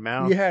fucking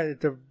mouth. Yeah,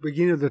 at the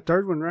beginning of the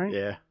third one, right?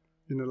 Yeah.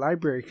 In the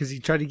library, because he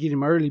tried to get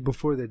him early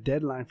before the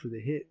deadline for the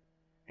hit.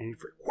 And he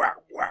wow.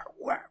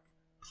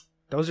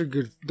 Those are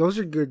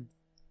good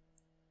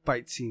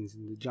fight scenes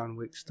in the John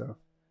Wick stuff.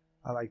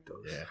 I like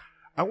those. Yeah.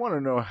 I want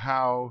to know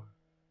how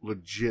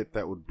legit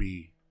that would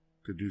be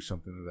to do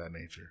something of that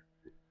nature.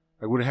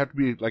 Like, would it have to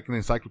be like an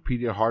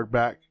encyclopedia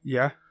hardback?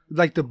 Yeah.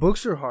 Like the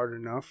books are hard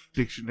enough.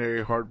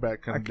 Dictionary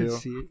hardback kind of deal. I can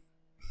see it.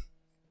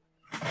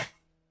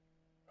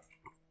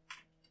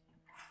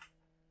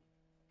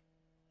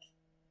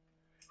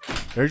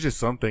 There's just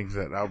some things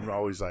that I'm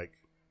always like,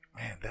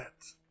 man,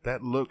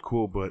 that looked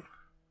cool, but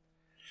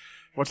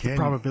what's the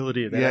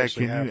probability of that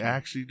actually happening? You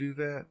actually do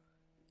that?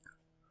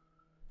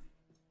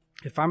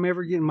 If I'm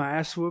ever getting my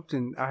ass whooped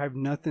and I have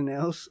nothing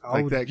else,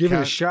 I'll give it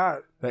a shot.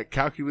 That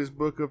calculus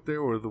book up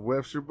there or the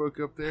Webster book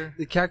up there?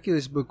 The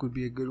calculus book would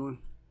be a good one.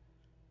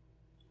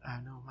 I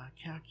know my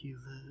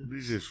calculus.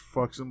 You just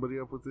fuck somebody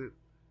up with it?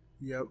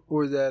 Yep.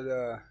 Or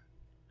that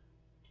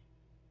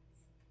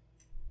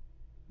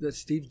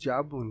Steve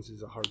Jobs ones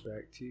is a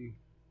hardback too.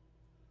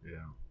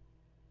 Yeah.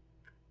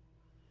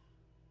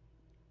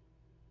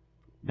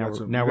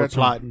 Now we're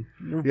plotting.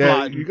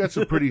 You got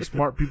some pretty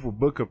smart people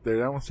book up there.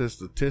 That one says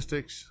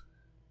statistics.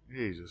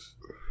 Jesus.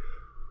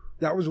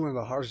 That was one of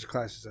the hardest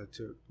classes I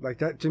took. Like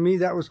that to me,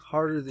 that was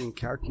harder than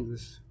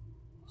calculus.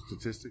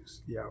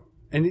 Statistics. Yeah,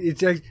 and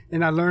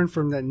I learned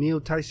from that Neil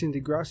Tyson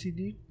DeGrassi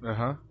dude.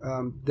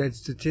 That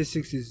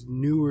statistics is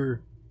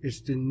newer. It's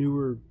the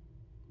newer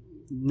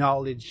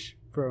knowledge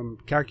from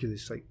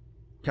calculus. Like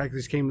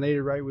calculus came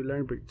later, right? We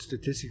learned, but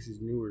statistics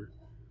is newer.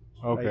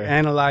 Okay. Like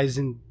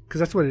analyzing, because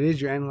that's what it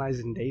is. You're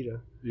analyzing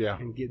data. Yeah.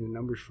 And getting the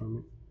numbers from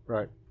it.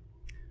 Right.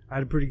 I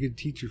had a pretty good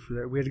teacher for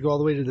that. We had to go all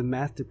the way to the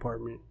math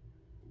department,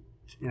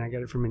 and I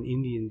got it from an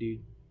Indian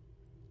dude.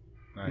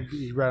 Nice.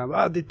 He's right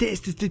on. The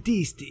test is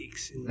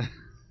statistics.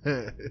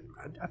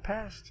 I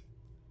passed.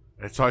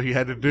 That's all you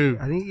had to do.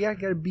 I think I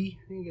got a B.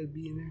 I think I got a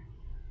B in there.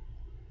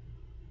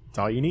 That's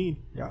all you need.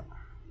 Yeah.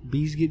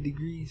 B's get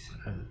degrees.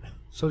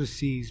 So do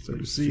C's. So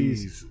do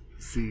C's.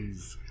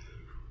 C's.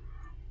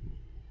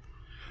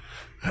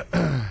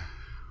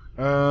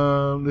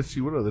 Let's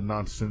see. What other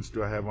nonsense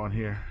do I have on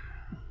here?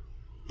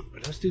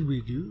 What else did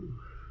we do?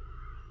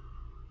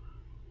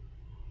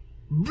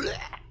 Blah.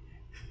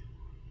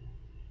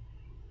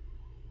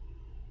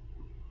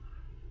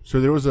 So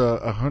there was a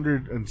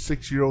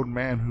 106-year-old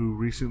man who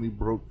recently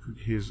broke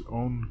his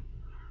own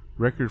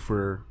record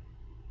for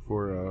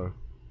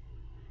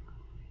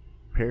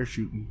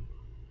parachuting.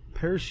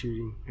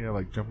 Parachuting? Yeah,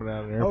 like jumping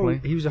out of an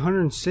airplane. Oh, he was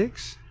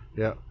 106?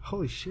 Yeah.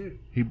 Holy shit.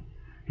 He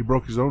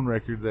broke his own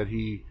record that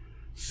he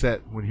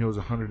set when he was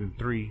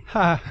 103.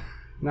 Ha!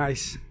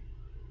 Nice.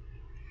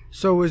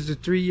 So was the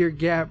 3-year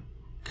gap,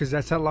 because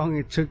that's how long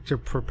it took to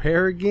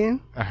prepare again?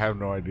 I have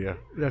no idea.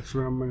 That's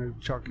what I'm going to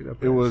chalk it up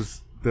as. It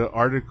was the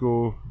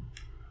article.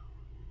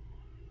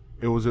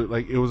 It was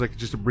like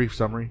just a brief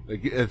summary.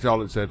 Like that's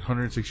all it said.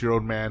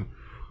 106-year-old man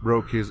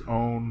broke his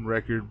own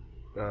record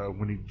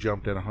when he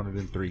jumped at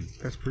 103.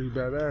 That's pretty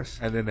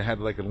badass. And then it had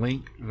like a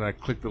link, and I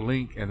clicked the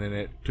link, and then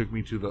it took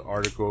me to the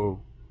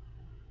article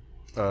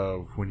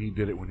of when he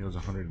did it when he was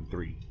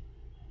 103.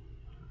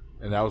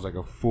 And that was like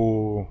a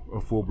full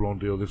blown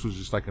deal. This was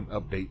just like an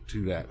update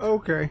to that.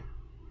 Okay.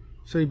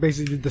 So he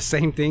basically did the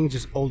same thing,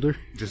 just older.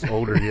 Just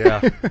older,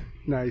 yeah.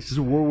 Nice. He's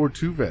a World War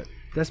II vet.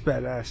 That's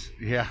badass.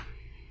 Yeah.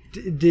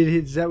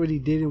 Is that what he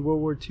did in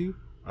World War II?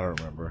 I don't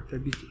remember.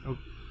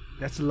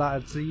 That's a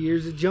lot. It's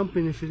years of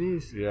jumping if it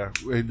is. Yeah.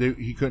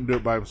 He couldn't do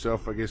it by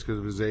himself, I guess, because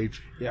of his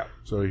age. Yeah.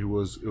 So it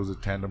was a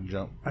tandem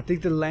jump. I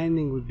think the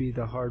landing would be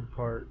the hard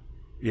part.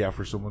 Yeah,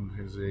 for someone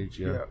his age,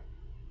 yeah.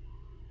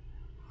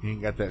 He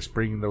ain't got that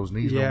spring in those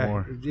knees no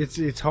more.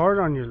 It's hard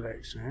on your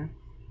legs, man.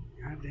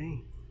 God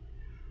dang.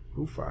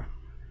 Oofa.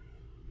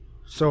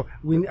 So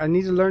I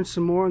need to learn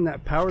some more on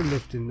that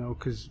powerlifting though,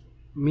 because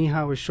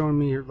Mija was showing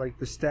me like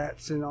the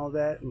stats and all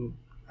that, and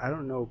I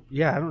don't know.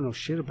 Yeah, I don't know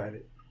shit about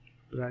it.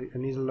 but I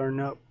need to learn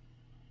up.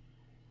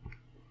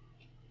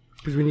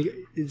 Because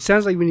it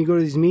sounds like when you go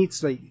to these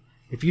meets, like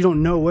if you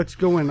don't know what's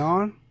going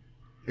on,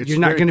 you're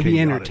not going to be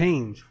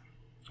entertained.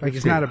 Like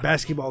it's not a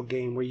basketball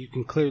game where you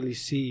can clearly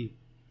see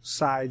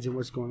sides and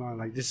what's going on.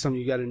 Like this is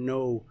something you got to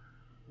know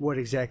what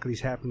exactly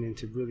is happening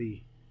to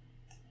really.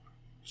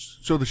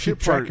 So the shit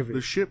part of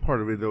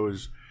it though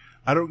is,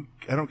 I don't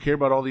care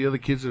about all the other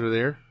kids that are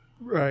there.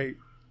 Right.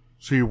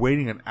 So you're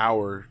waiting an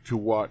hour to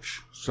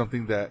watch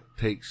something that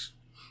takes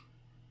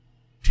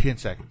 10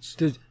 seconds.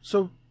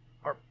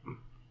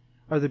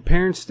 Are the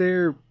parents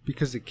there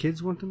because the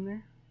kids want them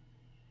there?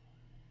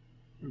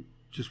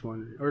 Just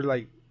wondering. Or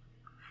like...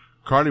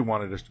 Carly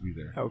wanted us to be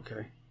there.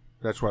 Okay.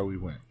 That's why we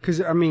went. Because,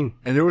 I mean...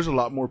 And there was a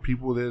lot more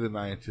people there than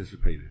I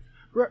anticipated.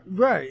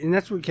 Right. And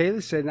that's what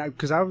Kayla said.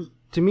 Because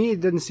to me,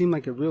 it doesn't seem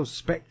like a real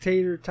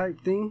spectator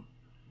type thing.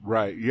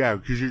 Right. Yeah,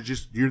 because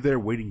you're there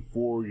waiting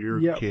for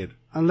your kid.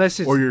 Unless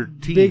it's or your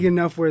team. Big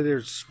enough where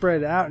they're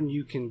spread out and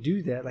you can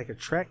do that, like a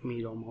track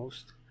meet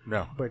almost.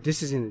 No. But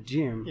this is in a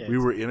gym. Yeah, we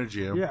were in a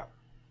gym. Yeah.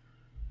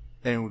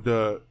 And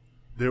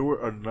there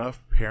were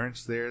enough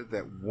parents there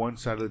that one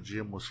side of the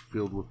gym was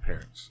filled with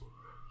parents.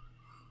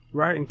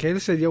 Right, and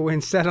Kayla said, we went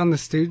and sat on the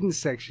student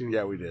section.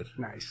 Yeah, we did.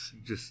 Nice.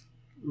 Just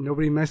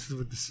nobody messes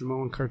with the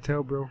Samoan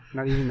cartel, bro.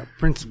 Not even the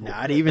principal.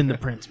 Not even the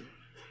principal.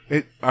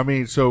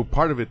 So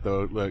part of it,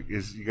 though, look,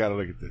 is you got to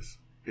look at this.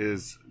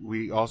 Is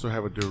we also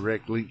have a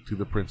direct link to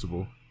the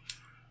principal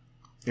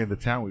in the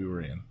town we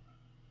were in.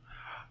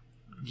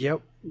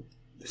 Yep.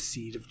 The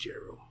seed of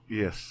Jero.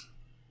 Yes.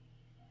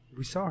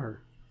 We saw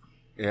her.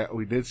 Yeah,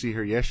 we did see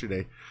her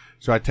yesterday.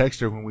 So I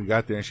texted her when we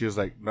got there, and she was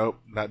like, nope,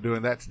 not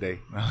doing that today.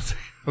 And I was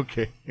like,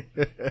 okay.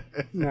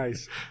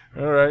 Nice.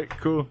 All right,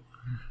 cool.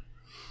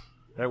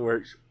 That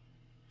works.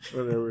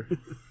 Whatever.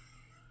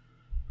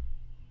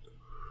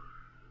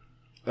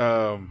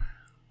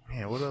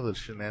 Man, what other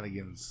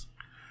shenanigans?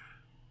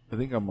 I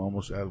think I'm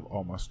almost out of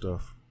all my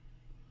stuff.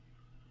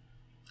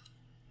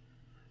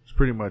 It's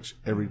pretty much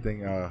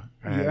everything I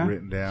had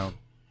written down.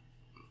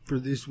 For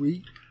this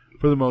week?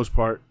 For the most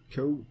part.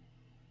 Cool.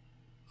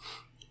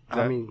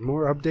 I mean,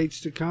 more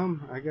updates to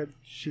come. I got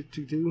shit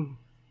to do.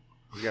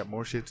 We got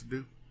more shit to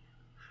do.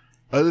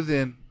 Other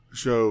than,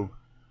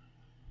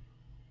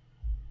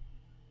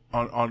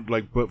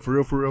 but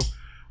for real,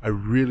 I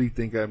really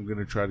think I'm going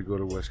to try to go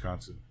to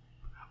Wisconsin.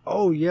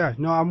 Oh, yeah.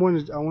 No, I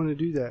want to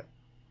do that.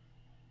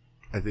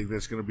 I think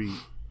that's going to be...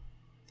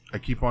 I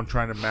keep on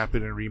trying to map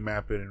it and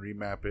remap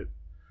it.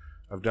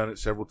 I've done it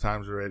several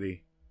times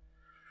already.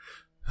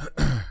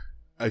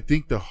 I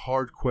think the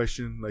hard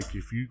question, like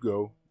if you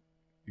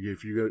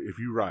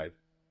ride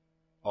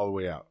all the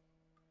way out,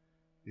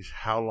 is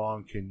how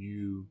long can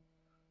you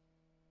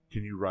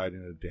ride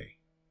in a day?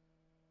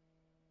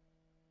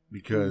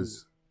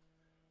 Because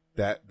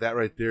that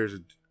right there is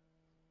a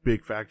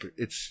big factor.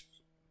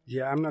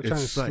 I'm not trying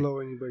to slow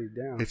anybody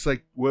down. It's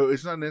like, well,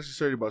 it's not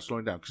necessarily about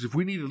slowing down, because if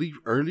we need to leave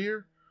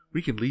earlier,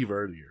 we can leave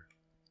earlier,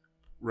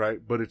 right?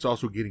 But it's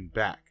also getting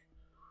back,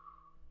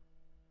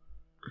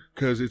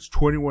 because it's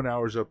 21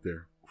 hours up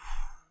there.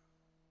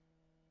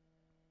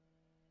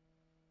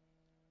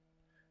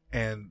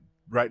 And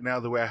right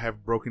now, the way I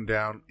have broken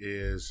down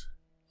is,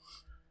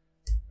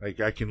 like,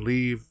 I can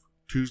leave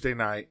Tuesday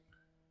night,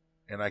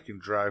 and I can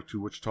drive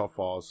to Wichita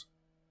Falls,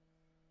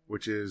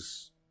 which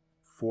is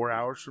 4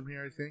 hours from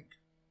here, I think.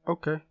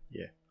 Okay.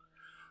 Yeah.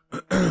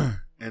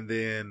 And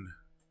then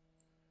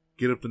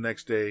get up the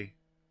next day,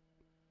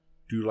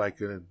 do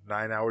like a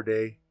 9-hour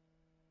day,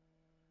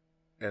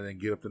 and then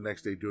get up the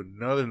next day, do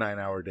another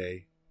 9-hour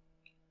day,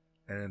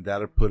 and then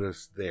that'll put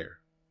us there.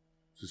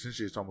 So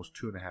essentially, it's almost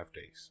 2.5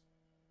 days.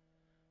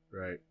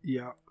 Right.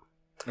 Yeah.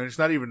 And it's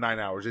not even 9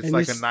 hours. It's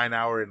like a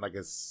 9-hour and like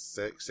a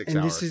 6 hours.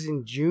 And this is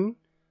in June?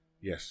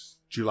 Yes.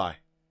 July.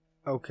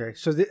 Okay.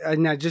 So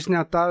I just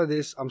now thought of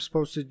this. I'm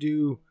supposed to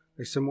do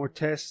like some more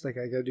tests. Like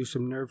I got to do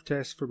some nerve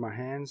tests for my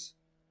hands.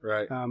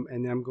 Right.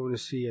 And then I'm going to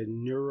see a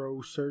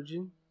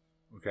neurosurgeon.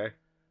 Okay.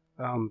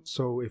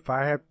 So if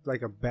I have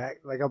like a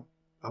back, like I'll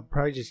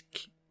probably just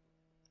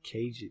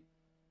cage it.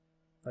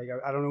 Like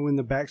I don't know when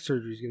the back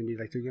surgery is going to be.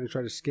 Like they're going to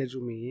try to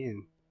schedule me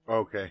in.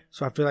 Okay.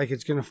 So I feel like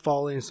it's going to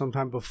fall in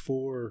sometime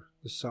before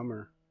the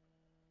summer.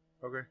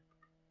 Okay.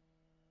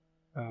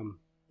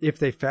 If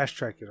they fast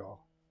track it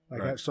all.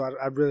 Like right.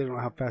 I really don't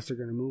know how fast they're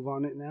going to move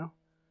on it now.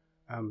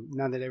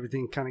 Now that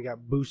everything kind of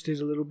got boosted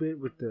a little bit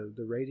with the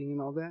rating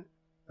and all that.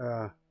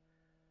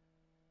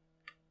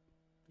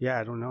 Yeah,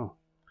 I don't know.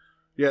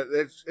 Yeah,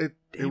 that's it.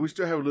 We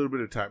still have a little bit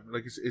of time.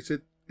 Like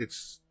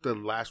it's the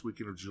last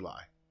weekend of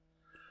July.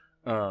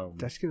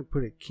 That's going to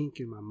put a kink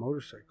in my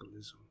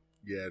motorcyclism.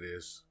 Yeah, it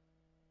is.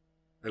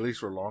 At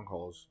least for long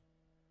hauls.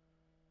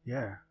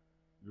 Yeah.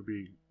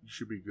 You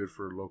should be good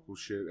for local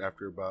shit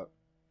after about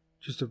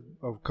just a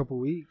couple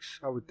weeks,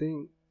 I would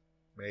think.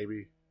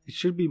 Maybe. It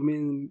should be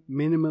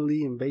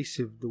minimally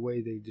invasive the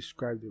way they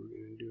described they were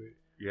going to do it.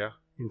 Yeah.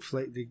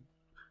 They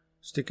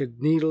stick a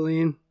needle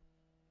in,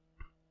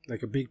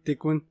 like a big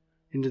thick one,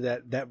 into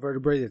that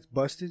vertebrae that's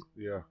busted.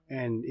 Yeah.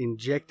 And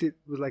inject it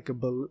with like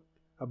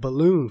a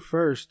balloon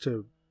first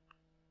to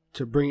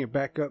to bring it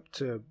back up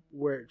to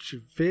where it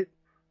should fit,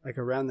 like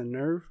around the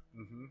nerve.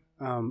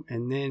 Mm-hmm.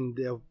 And then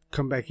they'll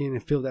come back in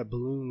and fill that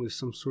balloon with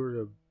some sort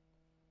of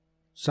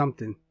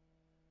something,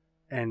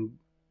 and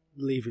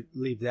leave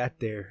that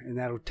there, and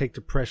that'll take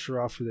the pressure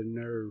off of the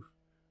nerve,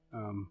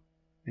 and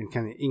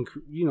kind of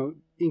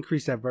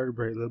increase that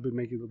vertebrae a little bit,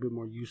 make it a little bit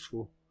more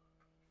useful.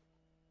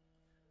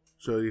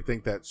 So you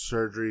think that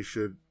surgery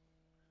should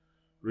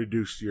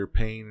reduce your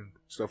pain and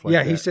stuff like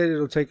that? Yeah, he said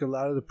it'll take a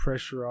lot of the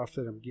pressure off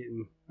that I'm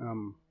getting,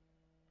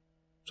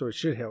 so it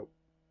should help.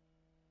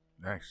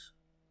 Nice.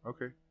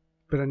 Okay.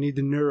 But I need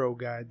the neuro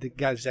guy. The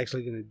guy's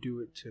actually going to do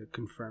it to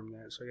confirm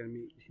that. So I got to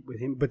meet with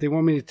him. But they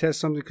want me to test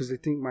something because they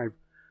think my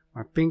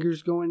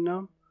finger's going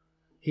numb.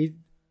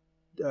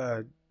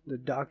 The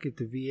doc at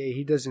the VA,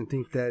 he doesn't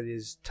think that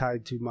is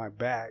tied to my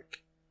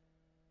back.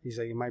 He's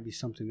like, it might be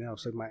something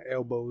else, like my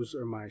elbows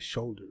or my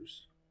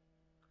shoulders.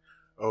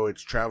 Oh,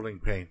 it's traveling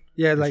pain.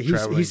 Yeah, like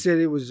he said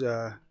it was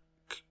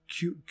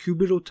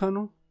cubital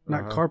tunnel,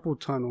 not carpal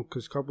tunnel,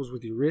 because carpal's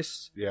with your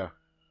wrists. Yeah.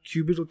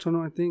 Cubital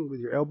tunnel, I think, with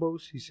your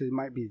elbows. He said it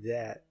might be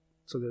that.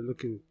 So they're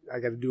looking. I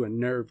got to do a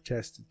nerve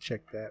test to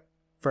check that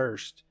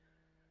first.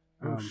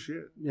 Oh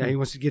shit! Yeah, he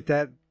wants to get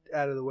that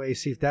out of the way,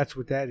 see if that's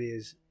what that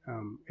is.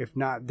 If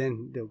not,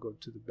 then they'll go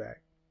to the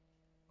back.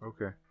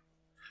 Okay.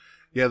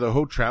 Yeah, the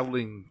whole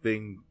traveling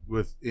thing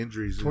with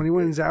injuries.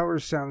 21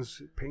 hours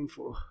sounds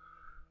painful.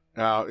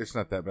 It's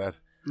not that bad.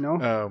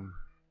 No.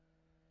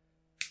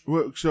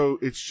 Well, so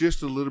it's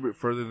just a little bit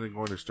further than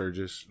going to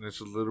Sturgis, and it's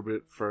a little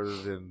bit further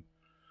than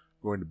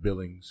going to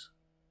Billings.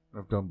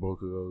 I've done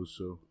both of those,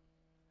 so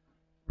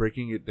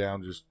breaking it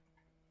down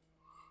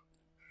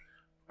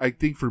I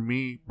think for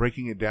me,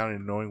 breaking it down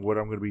and knowing what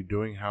I'm going to be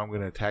doing, how I'm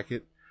going to attack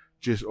it,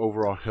 just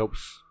overall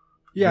helps.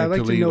 Yeah, I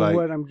like to know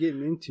what I'm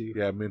getting into.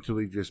 Yeah,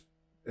 mentally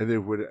and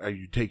then when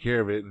you take care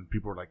of it, and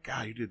people are like,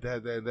 "God, you did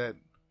that."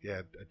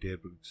 Yeah, I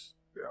did, but it's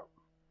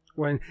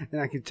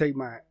and I can take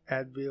my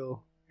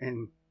Advil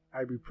and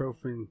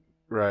ibuprofen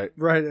right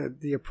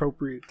at the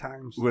appropriate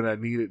times when I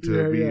need it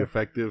to be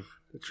effective.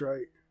 That's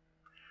right.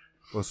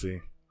 We'll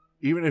see.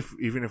 Even if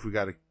we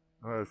got to,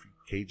 if you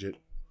cage it,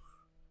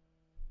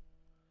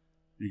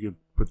 you can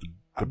put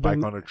the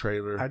bike on a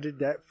trailer. I did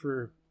that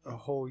for a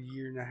whole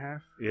year and a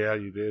half. Yeah,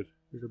 you did.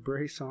 With a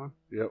brace on.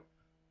 Yep.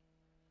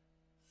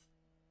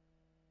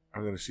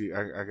 I'm gonna see.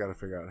 I got to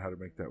figure out how to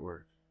make that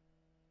work.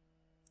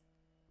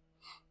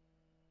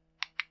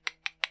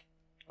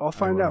 I'll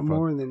find out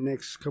more in the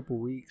next couple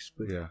weeks,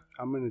 but yeah,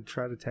 I'm gonna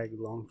try to tag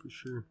along for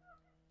sure.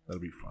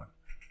 That'll be fun.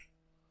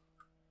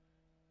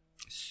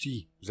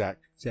 See,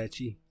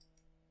 Zachi.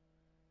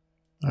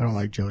 I don't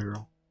like Jelly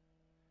Roll.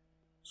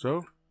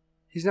 So?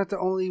 He's not the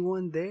only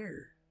one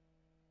there.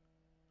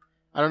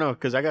 I don't know,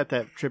 because I got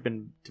that trip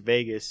to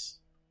Vegas.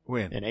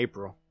 When? In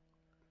April.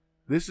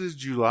 This is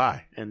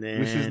July. And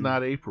then this is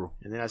not April.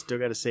 And then I still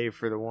got to save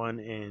for the one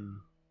in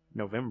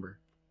November.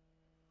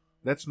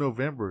 That's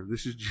November.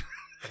 This is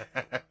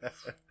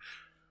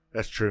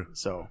That's true.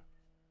 So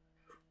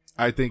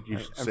I think you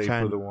should save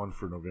for the one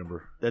for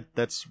November.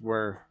 That's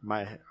where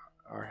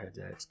our head's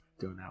at,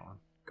 doing that one,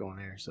 going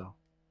there. So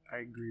I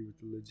agree with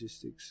the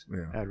logistics.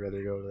 Yeah, I'd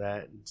rather go to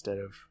that instead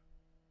of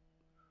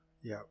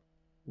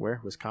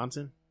where?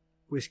 Wisconsin.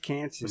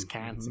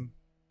 Mm-hmm.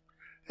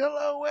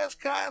 Hello,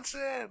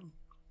 Wisconsin.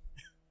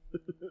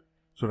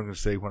 That's what I'm gonna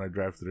say when I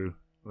drive through,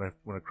 when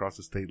I cross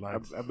the state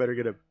line. I better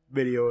get a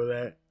video of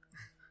that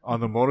on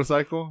the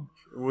motorcycle.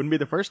 It wouldn't be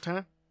the first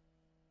time.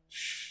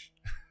 Shh.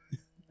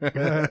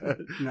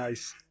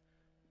 Nice.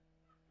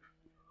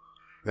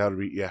 That would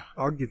be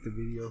I'll get the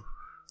video.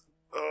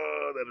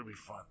 Oh, that'll be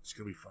fun. It's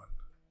gonna be fun.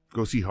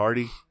 Go see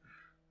Hardy.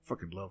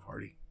 Fucking love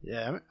Hardy.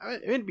 Yeah,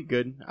 it'd be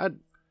good. I'd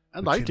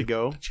like to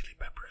go. The chili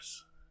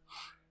peppers.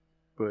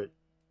 But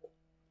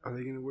are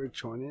they gonna wear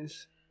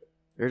chones?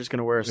 They're just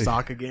gonna wear a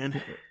sock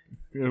again.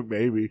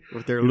 Maybe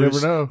with their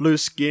never know.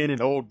 Loose skin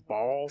and old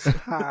balls.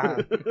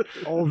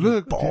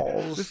 Look,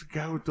 balls. This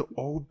guy with the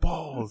old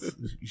balls.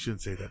 You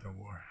shouldn't say that no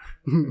more.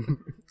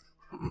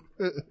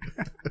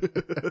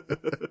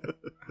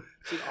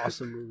 It's an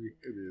awesome movie.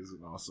 It is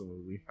an awesome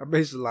movie. I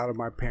based a lot of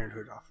my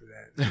parenthood off of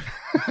that.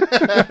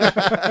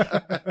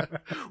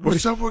 Will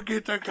someone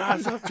get that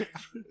guy's subject?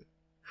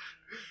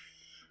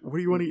 What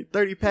do you want to eat?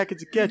 30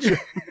 packets of ketchup.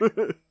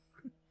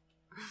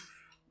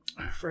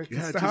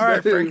 Frankenstein. All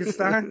right,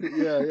 Frankenstein.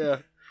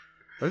 Yeah.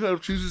 I thought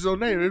he'd choose his own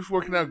name. It was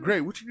working out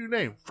great. What's your new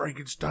name?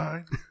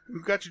 Frankenstein.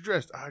 Who got you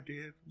dressed? I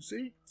did.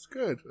 See? It's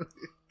good.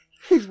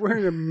 He's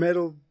wearing a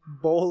metal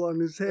bowl on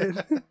his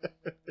head.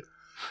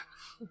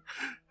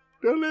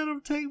 Don't let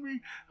him take me.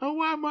 I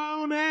wipe my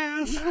own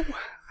ass.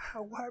 I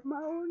wipe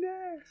my own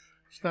ass.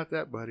 It's not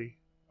that, buddy.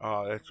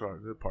 Oh, that's right.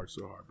 That part's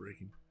so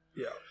heartbreaking.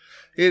 Yeah.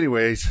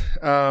 Anyways,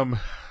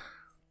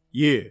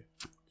 yeah.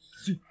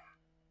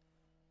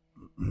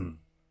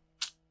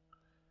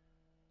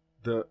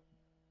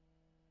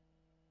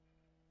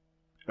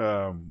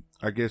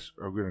 I guess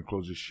we're gonna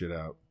close this shit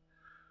out.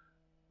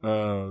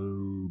 I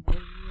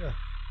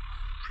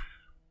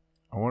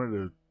wanted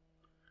to.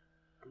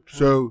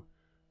 So,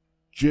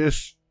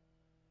 just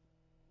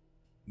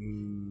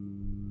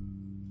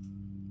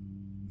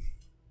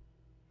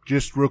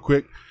just real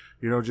quick,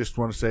 just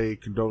want to say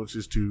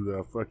condolences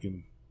to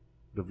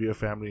the Villa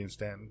family in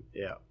Stanton.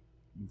 Yeah.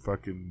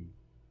 Fucking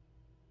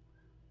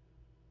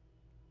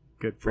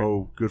good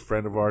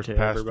friend of ours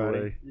passed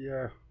away.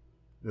 Yeah.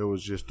 It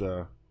was just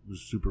it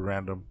was super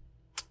random.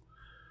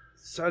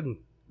 Sudden.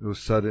 It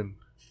was sudden.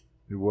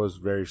 It was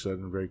very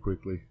sudden, very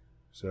quickly.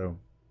 So,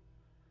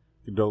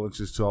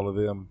 condolences to all of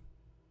them.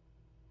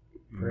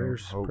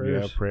 Prayers.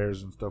 Yeah,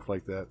 prayers and stuff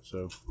like that.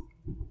 So,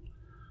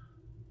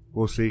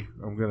 we'll see.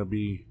 I'll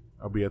be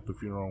at the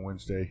funeral on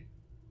Wednesday.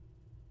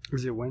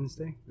 Is it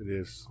Wednesday? It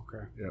is.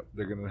 Okay. Yep.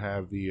 They're gonna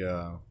have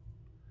the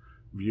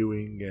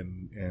viewing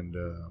and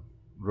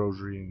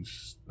rosary and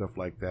stuff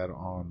like that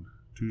on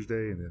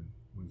Tuesday, and then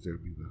Wednesday will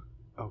be the.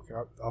 Okay,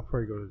 I'll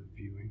probably go to the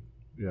viewing.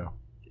 Yeah.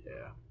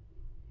 Yeah.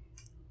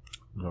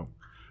 So,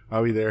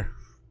 I'll be there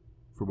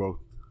for both.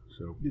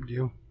 So good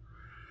deal.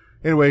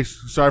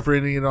 Anyways, sorry for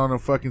ending it on a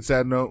fucking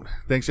sad note.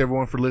 Thanks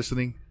everyone for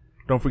listening.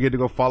 Don't forget to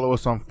go follow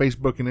us on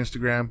Facebook and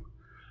Instagram.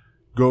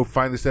 Go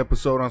find this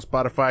episode on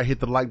Spotify. Hit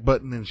the like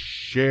button and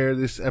share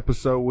this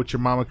episode with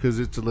your mama because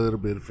it's a little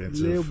bit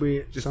offensive. A little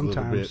bit. Just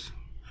sometimes.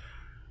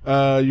 A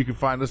little bit. You can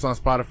find us on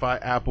Spotify,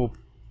 Apple,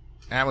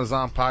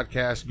 Amazon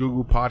Podcast,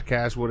 Google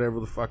Podcast, whatever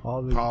the fuck.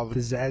 All the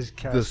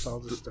Zazzcast, all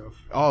the stuff.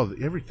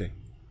 Everything.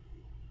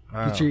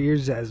 Get your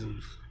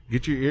eargasms.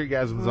 Get your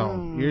eargasms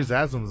on.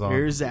 Earsasms on.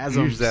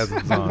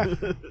 Earsasms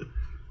on.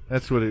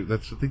 That's what I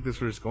think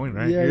that's where it's going,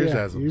 right? Yeah,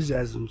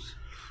 Earsasms.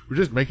 We're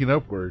just making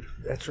up word.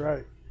 That's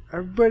right.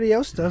 Everybody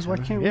else does. Why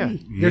can't we? Yeah.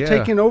 They're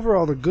taking over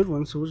all the good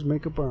ones, so we'll just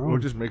make up our own. We'll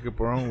just make up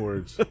our own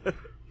words.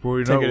 Before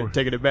we know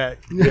taking it back.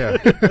 Yeah.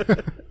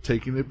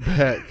 Taking it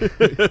back.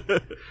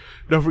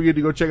 Don't forget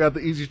to go check out the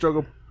Easy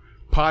Struggle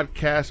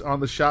podcast on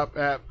the Shop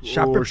app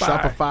or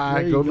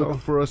Shopify. Go look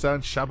for us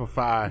on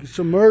Shopify. Get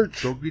some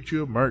merch. Go get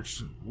you a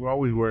merch. We're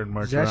always wearing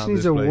merch Zach around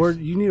needs this place.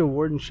 You need a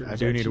Warden shirt. I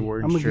do need a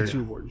Warden shirt. I'm going to get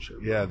you a Warden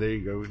shirt. Yeah, there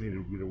you go. We need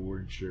to get a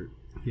Warden shirt.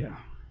 Yeah.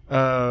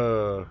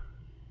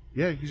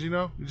 Yeah, because it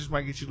just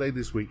might get you laid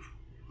this week.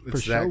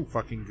 It's for that sure.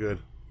 Fucking good.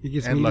 It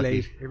gets and me lucky.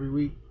 laid every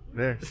week.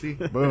 There, see?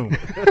 Boom.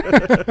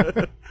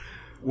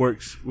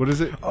 Works. What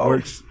is it?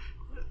 Works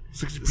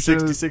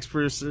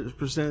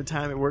 66% of the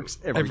time it works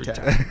every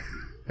time.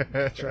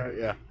 That's right,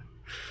 yeah.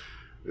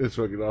 It's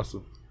fucking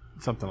awesome.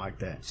 Something like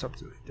that.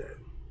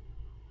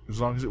 As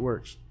long as it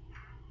works.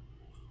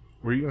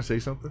 Were you going to say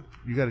something?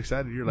 You got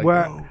excited. You're like,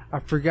 well, I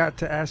forgot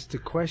to ask the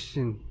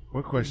question.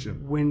 What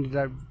question? When did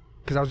I...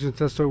 Because I was going to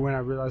tell the story when I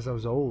realized I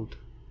was old.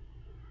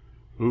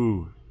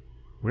 Ooh.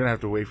 We're going to have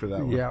to wait for that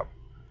one. Yeah.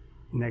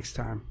 Next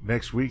time.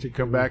 Next week.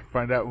 Come back,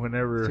 find out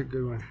whenever... It's a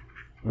good one.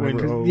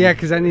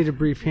 Because I need to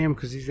brief him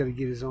because he's got to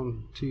get his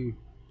own too.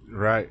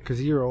 Right.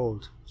 Because you're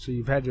old. So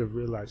you've had to have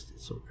realized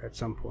it at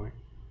some point.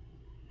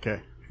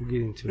 Okay. We'll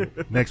get into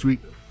it. Next week.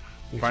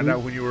 Find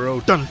out when you were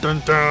old. Dun,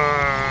 dun,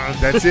 dun.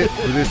 That's it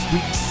for this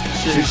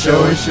week's Shit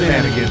Show and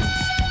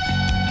Shenanigans.